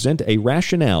attempt to present a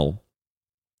rationale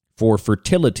for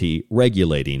fertility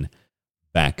regulating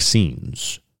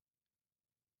vaccines.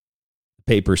 The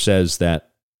paper says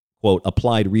that, quote,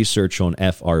 applied research on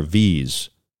FRVs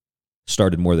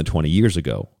started more than 20 years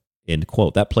ago, end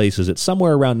quote. That places it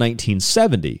somewhere around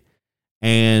 1970.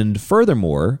 And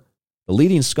furthermore, the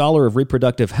leading scholar of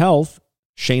reproductive health,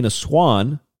 Shana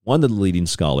Swan, one of the leading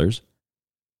scholars,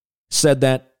 said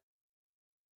that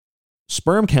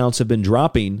sperm counts have been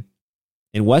dropping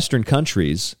in Western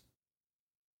countries.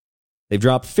 They've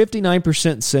dropped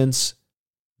 59% since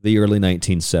the early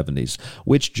 1970s,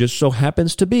 which just so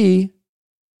happens to be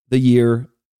the year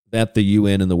that the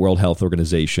UN and the World Health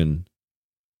Organization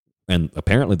and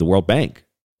apparently the World Bank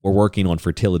were working on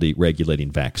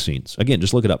fertility-regulating vaccines. Again,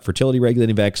 just look it up.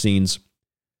 Fertility-regulating vaccines.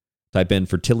 Type in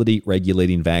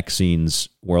fertility-regulating vaccines,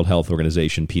 World Health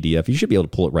Organization PDF. You should be able to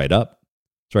pull it right up.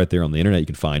 It's right there on the internet. You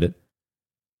can find it.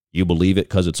 You believe it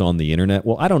because it's on the internet?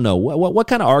 Well, I don't know. What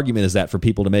kind of argument is that for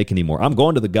people to make anymore? I'm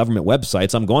going to the government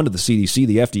websites. I'm going to the CDC,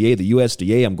 the FDA, the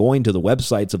USDA. I'm going to the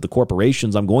websites of the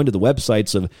corporations. I'm going to the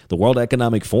websites of the World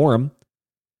Economic Forum.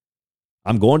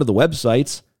 I'm going to the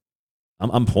websites.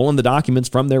 I'm pulling the documents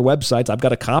from their websites. I've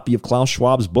got a copy of Klaus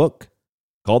Schwab's book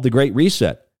called The Great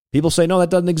Reset. People say, no, that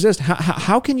doesn't exist.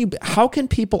 How can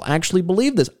people actually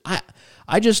believe this?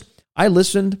 I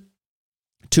listened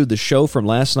to the show from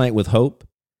last night with Hope,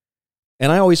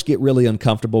 and I always get really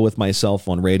uncomfortable with myself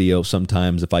on radio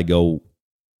sometimes if I go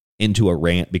into a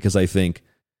rant because I think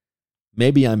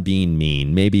maybe I'm being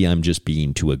mean, maybe I'm just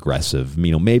being too aggressive,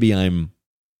 maybe I'm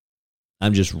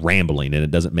just rambling and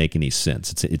it doesn't make any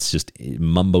sense. It's just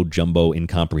mumbo jumbo,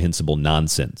 incomprehensible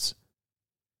nonsense.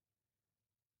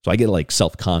 So I get like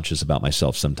self-conscious about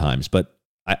myself sometimes. But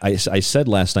I said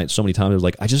last night so many times, I was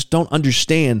like, I just don't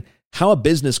understand how a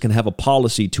business can have a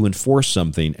policy to enforce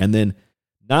something. And then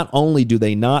not only do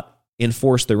they not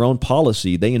enforce their own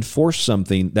policy, they enforce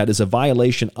something that is a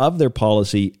violation of their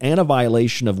policy and a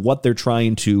violation of what they're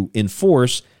trying to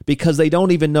enforce because they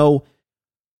don't even know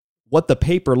what the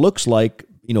paper looks like,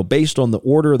 based on the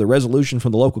order or the resolution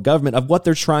from the local government of what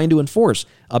they're trying to enforce.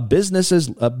 A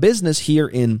business here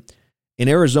in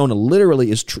Arizona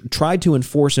literally is tried to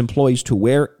enforce employees to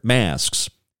wear masks,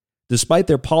 despite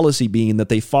their policy being that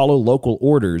they follow local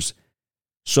orders.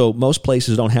 So most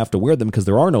places don't have to wear them because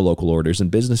there are no local orders, and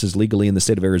businesses legally in the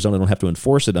state of Arizona don't have to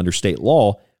enforce it under state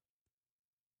law.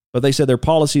 But they said their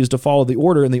policy is to follow the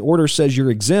order, and the order says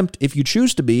you're exempt if you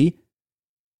choose to be.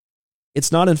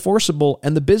 It's not enforceable,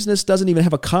 and the business doesn't even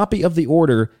have a copy of the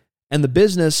order, and the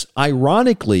business,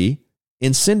 ironically,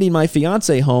 in sending my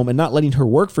fiance home and not letting her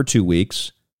work for 2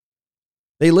 weeks,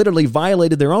 they literally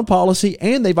violated their own policy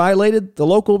and they violated the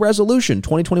local resolution,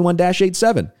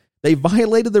 2021-87. They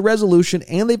violated the resolution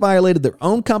and they violated their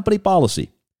own company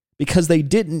policy because they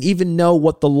didn't even know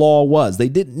what the law was. They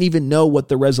didn't even know what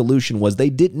the resolution was. They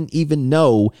didn't even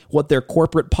know what their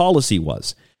corporate policy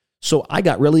was. So I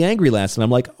got really angry last night.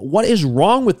 I'm like, what is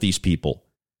wrong with these people?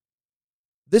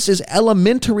 This is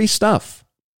elementary stuff.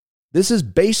 This is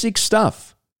basic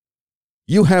stuff.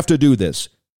 You have to do this.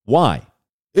 Why?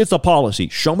 It's a policy.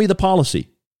 Show me the policy.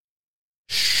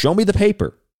 Show me the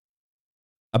paper.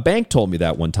 A bank told me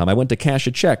that one time. I went to cash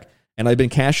a check, and I'd been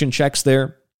cashing checks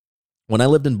there when I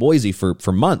lived in Boise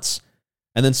for months.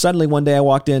 And then suddenly one day I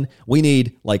walked in, we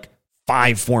need like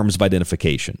 5 forms of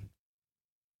identification.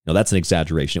 No, that's an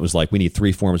exaggeration. It was like, we need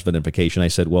 3 forms of identification. I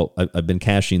said, well, I've been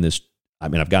cashing this.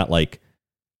 I've got like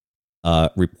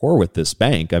rapport with this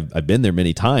bank. I've been there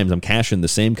many times. I'm cashing the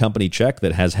same company check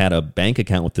that has had a bank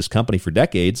account with this company for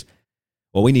decades.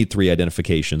 Well, we need 3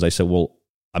 identifications. I said, well,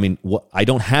 I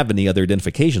don't have any other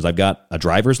identifications. I've got a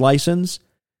driver's license.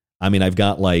 I've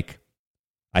got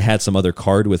I had some other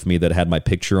card with me that had my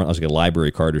picture on. I was like a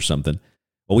library card or something.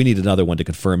 Well, we need another one to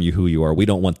confirm who you are. We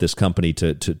don't want this company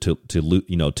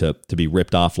to be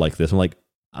ripped off like this. I'm like,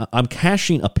 I'm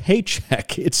cashing a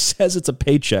paycheck. It says it's a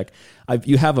paycheck.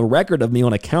 You have a record of me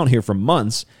on account here for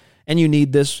months, and you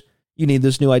need this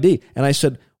new ID. And I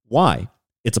said, why?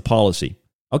 It's a policy.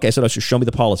 Okay, I said, show me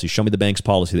the policy. Show me the bank's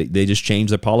policy. They just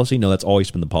changed their policy? No, that's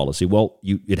always been the policy. Well,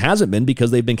 it hasn't been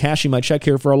because they've been cashing my check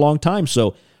here for a long time.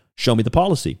 So show me the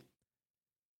policy.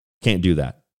 Can't do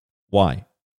that. Why?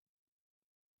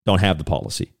 Don't have the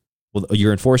policy. Well,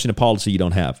 you're enforcing a policy you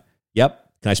don't have. Yep.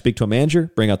 Can I speak to a manager?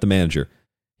 Bring out the manager.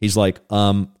 He's like,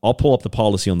 I'll pull up the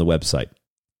policy on the website.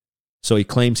 So he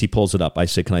claims he pulls it up. I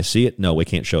said, can I see it? No, we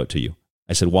can't show it to you.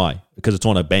 I said, why? Because it's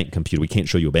on a bank computer. We can't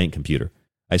show you a bank computer.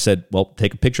 I said, well,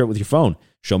 take a picture of it with your phone.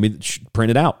 Show me,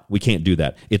 print it out. We can't do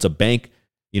that. It's a bank,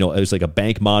 it's like a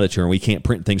bank monitor, and we can't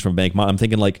print things from a bank monitor. I'm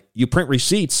thinking like, you print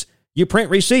receipts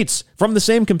from the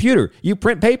same computer. You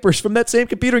print papers from that same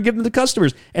computer and give them to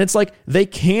customers. And it's like, they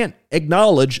can't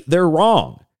acknowledge they're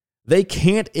wrong. They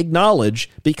can't acknowledge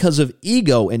because of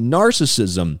ego and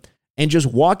narcissism and just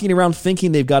walking around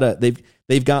thinking they've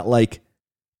got like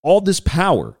all this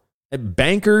power. And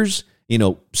bankers,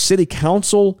 city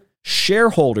council,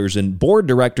 shareholders and board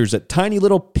directors at tiny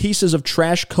little pieces of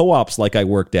trash co-ops like I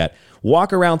worked at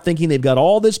walk around thinking they've got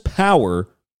all this power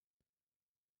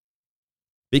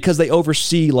because they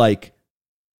oversee like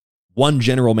one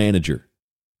general manager,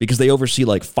 because they oversee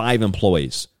like 5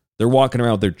 employees. They're walking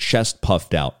around with their chest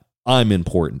puffed out. I'm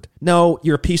important. No,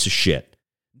 you're a piece of shit.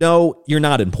 No, you're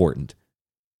not important.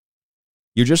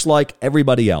 You're just like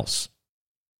everybody else.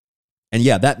 And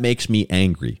yeah, that makes me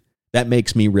angry. That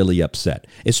makes me really upset,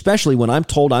 especially when I'm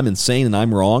told I'm insane and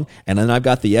I'm wrong, and then I've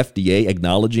got the FDA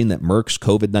acknowledging that Merck's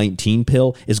COVID-19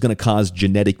 pill is going to cause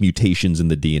genetic mutations in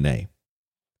the DNA.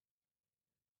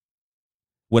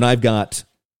 When I've got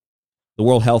the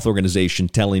World Health Organization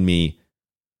telling me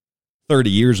 30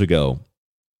 years ago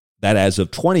that as of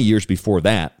 20 years before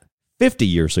that, 50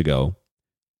 years ago,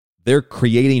 they're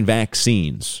creating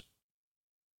vaccines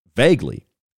vaguely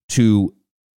to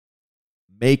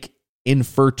make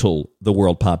infertile the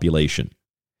world population.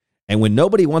 And when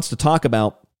nobody wants to talk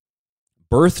about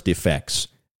birth defects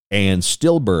and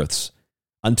stillbirths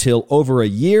until over a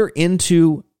year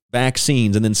into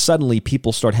vaccines, and then suddenly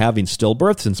people start having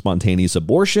stillbirths and spontaneous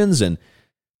abortions, and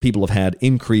people have had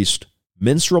increased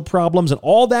menstrual problems, and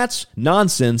all that's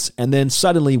nonsense. And then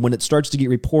suddenly when it starts to get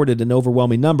reported in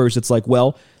overwhelming numbers, it's like,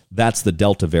 well, that's the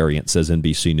Delta variant, says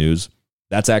NBC News.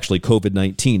 That's actually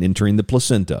COVID-19 entering the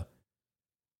placenta.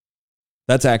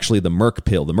 That's actually the Merck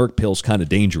pill. The Merck pill's kind of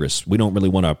dangerous. We don't really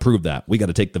want to approve that. We got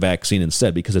to take the vaccine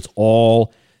instead, because it's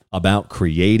all about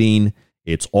creating,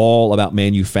 it's all about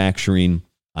manufacturing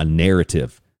a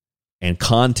narrative. And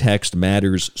context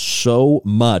matters so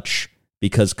much,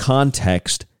 because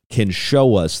context can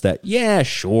show us that, yeah,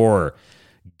 sure,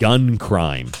 gun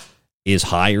crime is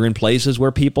higher in places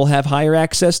where people have higher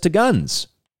access to guns.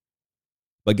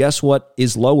 But guess what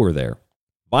is lower there?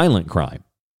 Violent crime.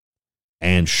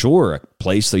 And sure, a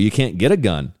place that you can't get a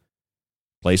gun.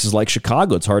 Places like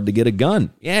Chicago, it's hard to get a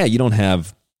gun. Yeah, you don't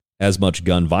have as much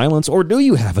gun violence, or do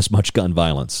you have as much gun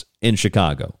violence in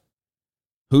Chicago?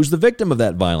 Who's the victim of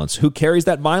that violence? Who carries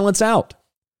that violence out?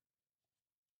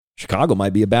 Chicago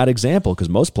might be a bad example, because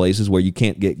most places where you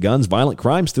can't get guns, violent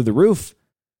crime's through the roof.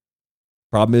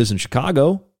 Problem is, in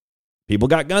Chicago, people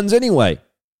got guns anyway.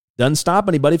 Doesn't stop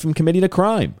anybody from committing a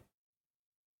crime.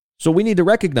 So we need to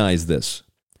recognize this.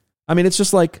 I mean, it's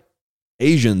just like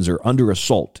Asians are under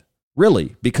assault.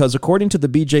 Really, because according to the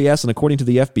BJS and according to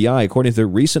the FBI, according to their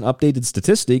recent updated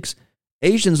statistics,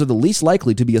 Asians are the least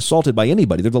likely to be assaulted by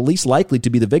anybody. They're the least likely to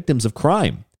be the victims of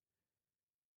crime.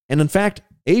 And in fact,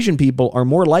 Asian people are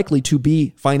more likely to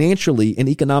be financially and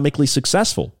economically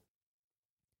successful.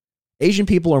 Asian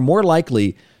people are more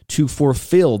likely to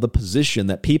fulfill the position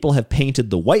that people have painted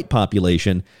the white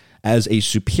population as a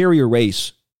superior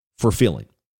race fulfilling.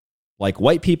 Like,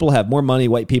 white people have more money,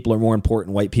 white people are more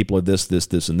important, white people are this,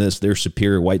 and this. They're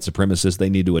superior white supremacists. They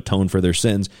need to atone for their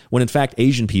sins. When in fact,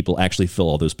 Asian people actually fill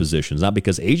all those positions. Not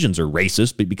because Asians are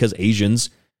racist, but because Asians,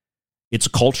 it's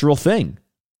a cultural thing.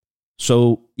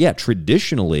 So, yeah,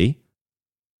 traditionally,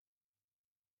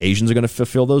 Asians are going to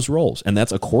fulfill those roles. And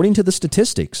that's according to the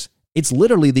statistics. It's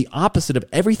literally the opposite of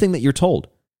everything that you're told.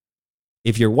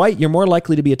 If you're white, you're more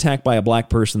likely to be attacked by a black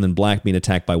person than black being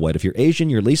attacked by white. If you're Asian,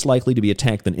 you're least likely to be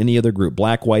attacked than any other group,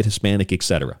 black, white, Hispanic,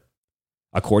 etc.,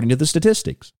 according to the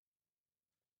statistics.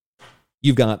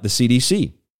 You've got the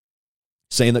CDC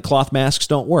saying that cloth masks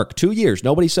don't work. 2 years,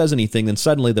 nobody says anything, then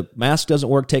suddenly the mask doesn't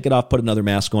work, take it off, put another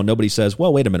mask on. Nobody says,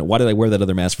 well, wait a minute, why did I wear that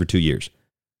other mask for 2 years?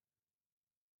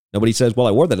 Nobody says, well,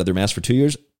 I wore that other mask for 2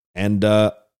 years, and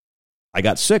I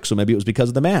got sick, so maybe it was because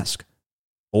of the mask.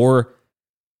 Or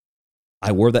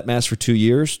I wore that mask for 2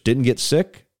 years, didn't get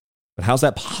sick, but how's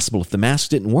that possible if the mask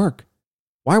didn't work?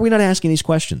 Why are we not asking these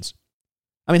questions?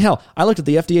 I mean, hell, I looked at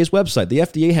the FDA's website. The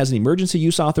FDA has an emergency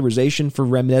use authorization for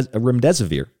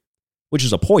remdesivir, which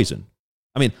is a poison.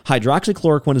 I mean,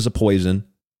 hydroxychloroquine is a poison.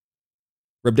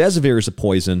 Remdesivir is a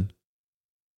poison.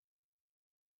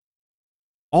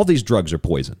 All these drugs are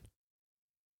poison.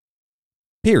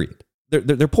 Period.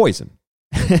 They're poison.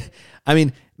 I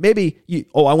mean, maybe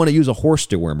I want to use a horse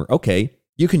dewormer. Okay,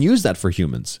 you can use that for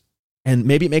humans. And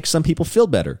maybe it makes some people feel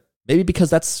better. Maybe because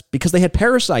they had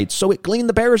parasites, so it cleaned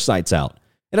the parasites out.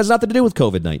 It has nothing to do with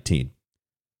COVID-19.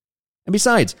 And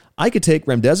besides, I could take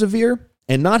remdesivir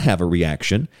and not have a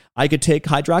reaction. I could take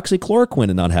hydroxychloroquine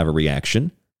and not have a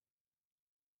reaction.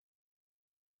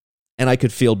 And I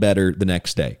could feel better the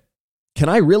next day. Can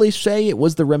I really say it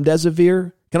was the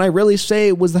remdesivir? Can I really say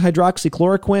it was the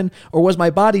hydroxychloroquine? Or was my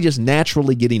body just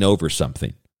naturally getting over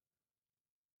something?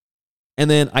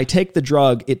 And then I take the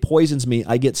drug, it poisons me,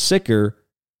 I get sicker,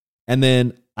 and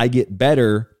then I get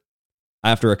better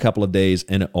after a couple of days,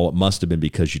 and it must have been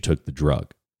because you took the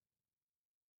drug.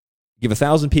 Give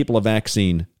 1,000 people a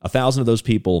vaccine, 1,000 of those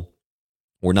people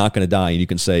were not going to die, and you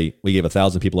can say, we gave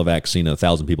 1,000 people a vaccine and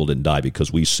 1,000 people didn't die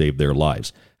because we saved their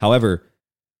lives. However,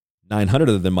 900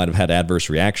 of them might have had adverse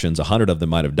reactions, 100 of them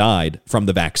might have died from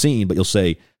the vaccine, but you'll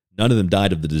say None of them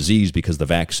died of the disease because the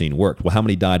vaccine worked. Well, how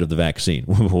many died of the vaccine?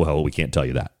 Well, we can't tell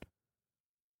you that.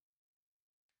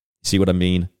 See what I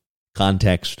mean?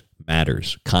 Context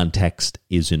matters. Context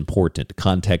is important.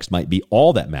 Context might be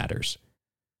all that matters.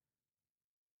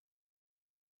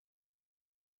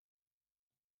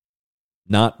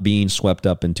 Not being swept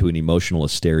up into an emotional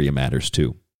hysteria matters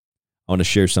too. I want to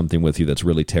share something with you that's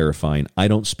really terrifying. I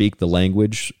don't speak the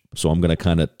language, so I'm going to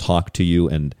kind of talk to you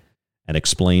and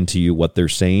explain to you what they're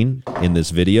saying in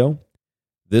this video.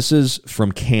 This is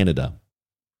from Canada.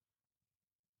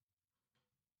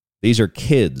 These are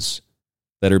kids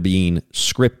that are being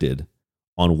scripted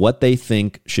on what they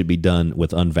think should be done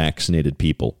with unvaccinated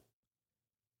people.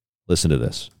 Listen to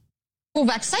this. Au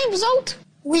vaccin, vous autres?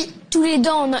 Oui, tous les deux,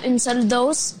 on a une seule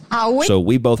dose. Ah oui? So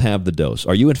we both have the dose.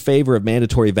 Are you in favor of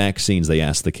mandatory vaccines, they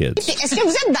asked the kids. Est-ce que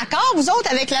vous êtes d'accord, vous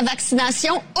autres, avec la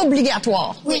vaccination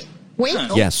obligatoire? Oui. Oui?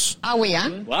 Yes. Ah oui,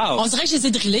 hein? Wow. On dirait que je les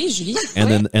ai drillés, Julie.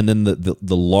 And then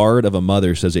the lard of a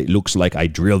mother says, it looks like I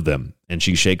drilled them. And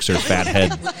she shakes her fat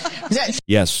head.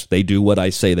 Yes, they do what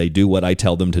I say. They do what I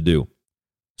tell them to do.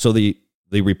 So the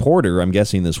reporter, I'm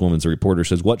guessing this woman's a reporter,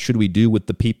 says, what should we do with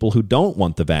the people who don't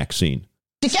want the vaccine?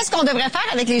 Qu'est-ce qu'on devrait faire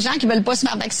avec les gens qui veulent pas se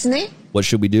faire vacciner? What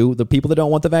should we do with the people that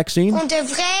don't want the vaccine? On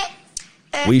devrait...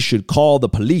 we should call the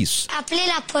police. Appeler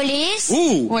la police.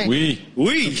 Ooh, oui.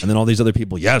 And then all these other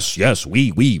people, yes,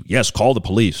 call the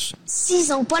police.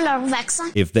 S'ils ont pas leur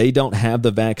vaccin. If they don't have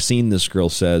the vaccine, this girl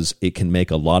says, it can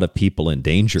make a lot of people in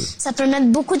danger. Ça peut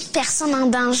mettre beaucoup de personnes en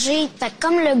danger. Fait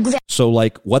comme le gouvernement. So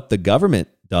like what the government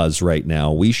does right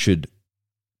now, we should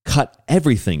cut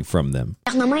everything from them.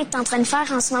 Le gouvernement est en train de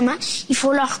faire en ce moment, il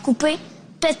faut leur couper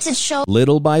petite chose.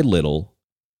 Little by little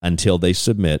until they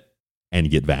submit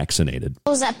and get vaccinated.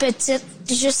 Chose à petite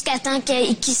jusqu'à temps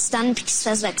qu'ils se donnent puis qu'ils se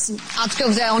fassent vacciner. En tout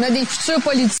cas, on a des futurs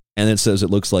politiciens. And it says it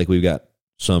looks like we've got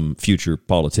some future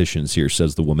politicians here,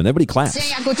 says the woman. Everybody claps.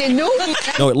 À côté de nous.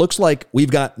 No, it looks like we've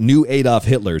got new Adolf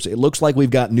Hitlers. It looks like we've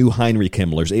got new Heinrich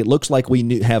Himmlers. It looks like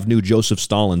we have new Joseph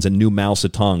Stalins and new Mao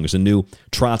Zedongs and new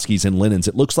Trotskys and Lenins.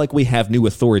 It looks like we have new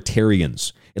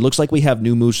authoritarians. It looks like we have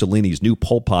new Mussolinis, new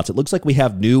Pol Pots. It looks like we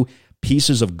have new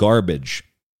pieces of garbage.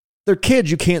 They're kids.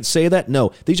 You can't say that.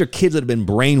 No, these are kids that have been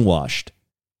brainwashed.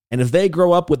 And if they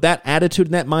grow up with that attitude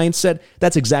and that mindset,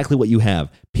 that's exactly what you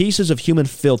have. Pieces of human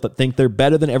filth that think they're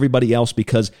better than everybody else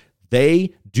because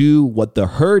they do what the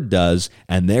herd does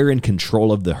and they're in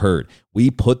control of the herd.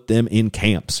 We put them in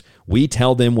camps. We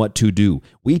tell them what to do.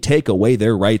 We take away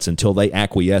their rights until they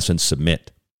acquiesce and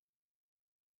submit.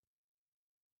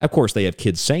 Of course, they have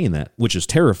kids saying that, which is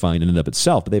terrifying in and of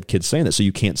itself, but they have kids saying that, so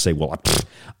you can't say, well,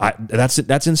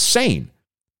 that's insane.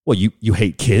 Well, you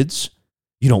hate kids?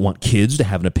 You don't want kids to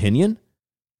have an opinion?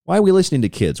 Why are we listening to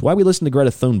kids? Why are we listening to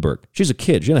Greta Thunberg? She's a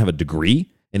kid. She doesn't have a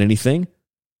degree in anything.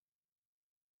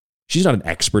 She's not an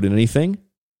expert in anything.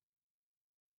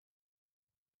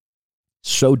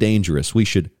 So dangerous. We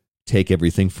should take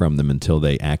everything from them until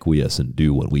they acquiesce and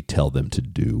do what we tell them to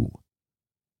do.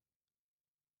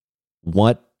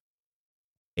 What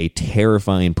a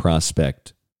terrifying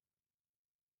prospect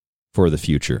for the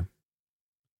future.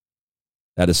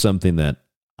 That is something that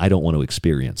I don't want to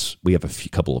experience. We have a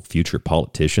couple of future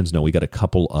politicians. No, we got a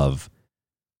couple of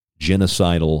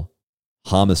genocidal,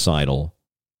 homicidal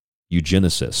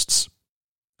eugenicists,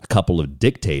 a couple of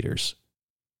dictators.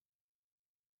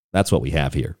 That's what we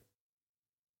have here.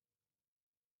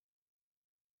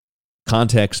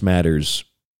 Context matters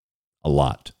a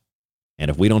lot.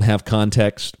 And if we don't have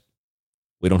context,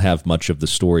 we don't have much of the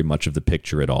story, much of the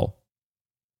picture at all.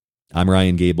 I'm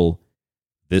Ryan Gable.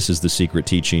 This is The Secret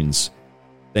Teachings.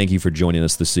 Thank you for joining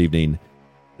us this evening.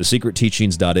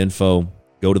 thesecretteachings.info.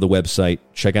 Go to the website.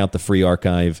 Check out the free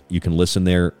archive. You can listen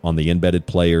there on the embedded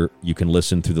player. You can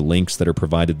listen through the links that are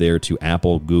provided there to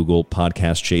Apple, Google,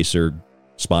 Podcast Chaser,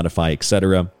 Spotify,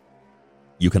 etc.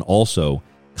 You can also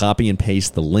copy and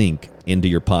paste the link into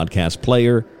your podcast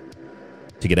player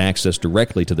to get access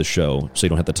directly to the show so you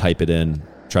don't have to type it in,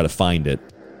 try to find it.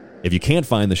 If you can't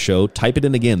find the show, type it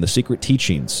in again, The Secret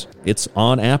Teachings. It's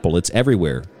on Apple. It's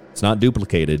everywhere. It's not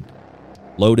duplicated.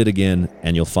 Load it again,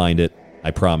 and you'll find it, I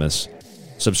promise.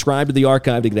 Subscribe to the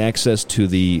archive to get access to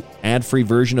the ad-free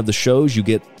version of the shows. You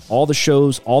get all the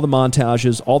shows, all the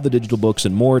montages, all the digital books,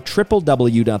 and more.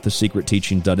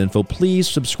 www.thesecretteaching.info. Please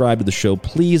subscribe to the show.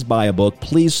 Please buy a book.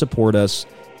 Please support us.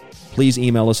 Please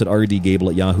email us at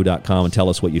rdgable@yahoo.com and tell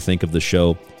us what you think of the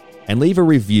show. And leave a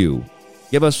review.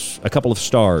 Give us a couple of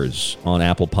stars on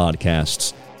Apple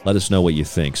Podcasts. Let us know what you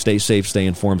think. Stay safe, stay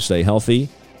informed, stay healthy.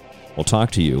 We'll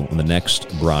talk to you on the next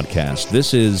broadcast.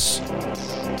 This is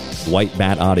White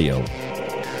Bat Audio.